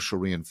social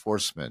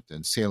reinforcement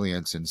and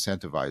salience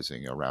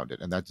incentivizing around it,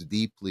 and that's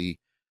deeply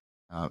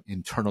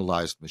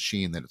internalized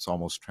machine that it's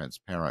almost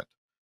transparent.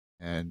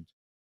 And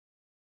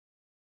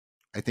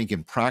I think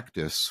in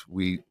practice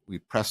we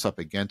press up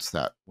against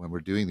that when we're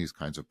doing these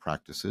kinds of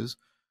practices.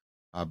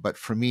 But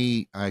for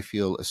me, I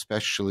feel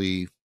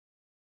especially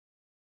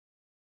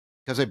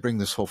because I bring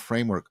this whole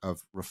framework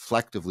of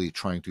reflectively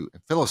trying to,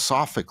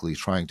 philosophically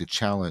trying to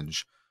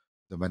challenge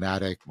the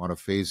monadic,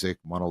 monophasic,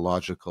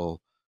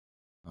 monological,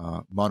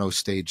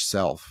 monostage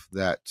self,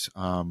 that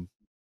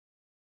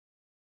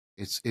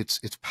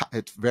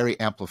it's very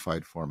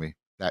amplified for me.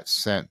 That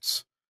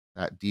sense,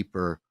 that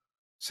deeper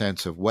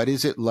sense of what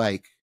is it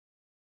like,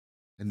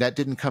 and that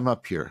didn't come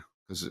up here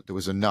because there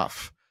was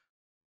enough.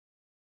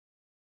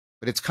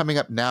 but it's coming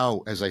up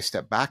now as I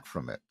step back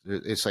from it.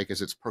 It's like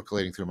as it's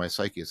percolating through my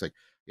psyche, it's like,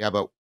 yeah,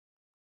 but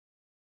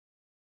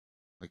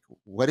like,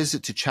 what is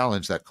it to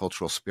challenge that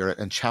cultural spirit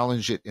and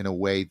challenge it in a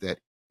way that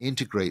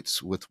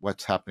integrates with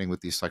what's happening with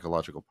these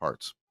psychological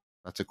parts?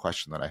 That's a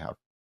question that I have.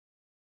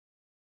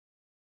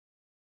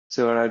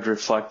 So what I'd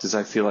reflect is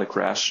I feel like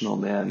Rational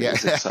Man Yeah,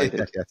 is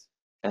excited yes,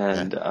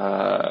 and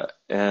yeah.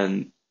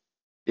 and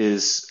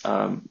is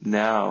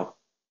now,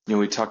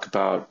 we talk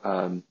about,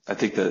 I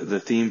think the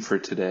theme for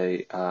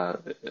today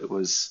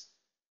was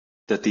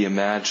that the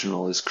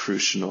imaginal is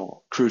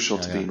crucial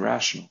Yeah, to yeah. being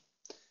rational,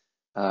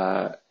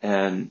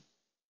 and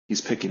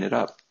he's picking it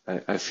up.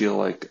 I feel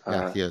like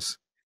Yeah, he is.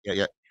 Yeah,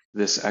 yeah.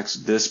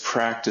 this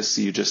practice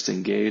you just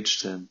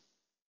engaged in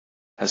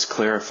has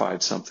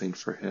clarified something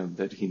for him,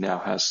 that he now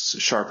has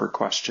sharper I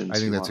questions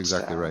he think that's wants to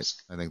exactly right.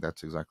 ask. I think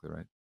that's exactly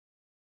right.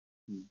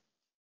 Hmm.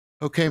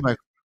 Okay, my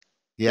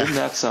yeah. Isn't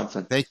that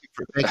something? Thank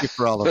you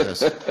for all of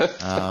this,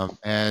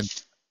 and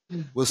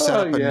we'll set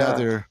Oh up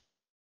yeah.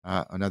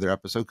 another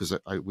episode because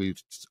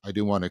I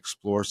do want to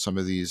explore some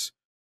of these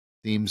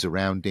themes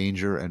around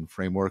danger and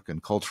framework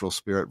and cultural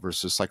spirit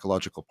versus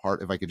psychological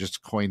part. If I could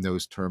just coin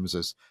those terms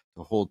as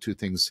to hold two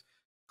things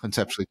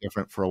conceptually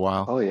different for a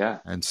while, Oh yeah.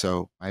 and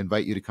so I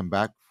invite you to come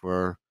back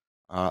for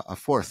a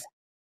fourth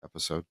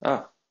episode.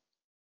 Oh,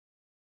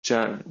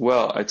 John.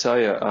 Well, I tell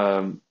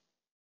you,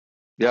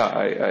 yeah,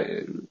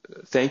 I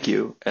thank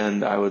you,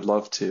 and I would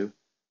love to.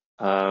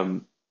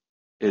 Um,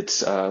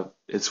 it's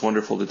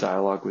wonderful to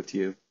dialogue with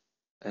you,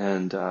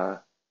 and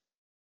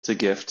it's a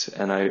gift,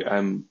 and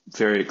I'm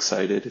very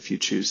excited if you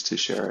choose to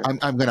share it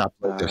I'm going to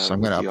upload this.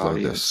 I'm going with to the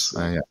upload this.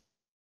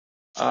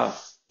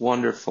 audience.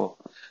 Wonderful.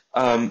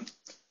 Um,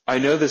 I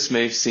know this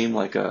may seem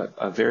like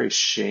a very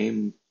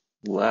shameless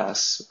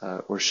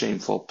or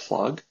shameful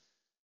plug,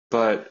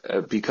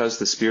 but because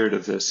the spirit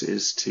of this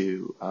is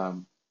to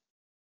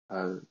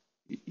uh,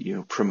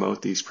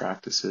 promote these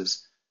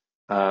practices,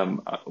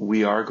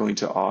 we are going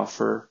to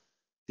offer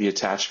the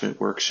attachment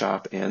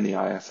workshop and the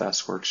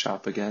IFS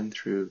workshop again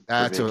through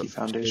That's a Vervaeke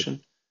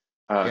Foundation,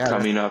 Yeah,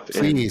 coming up in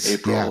please, yeah,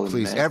 April and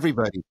please, May.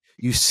 everybody,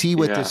 you see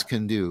what this Yeah,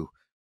 can do.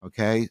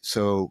 Okay,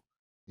 so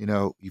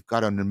you've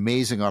got an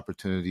amazing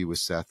opportunity with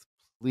Seth.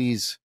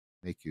 Please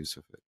make use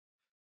of it.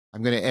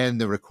 I'm going to end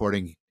the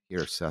recording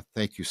here, Seth.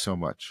 Thank you so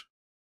much.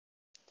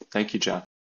 thank you, John.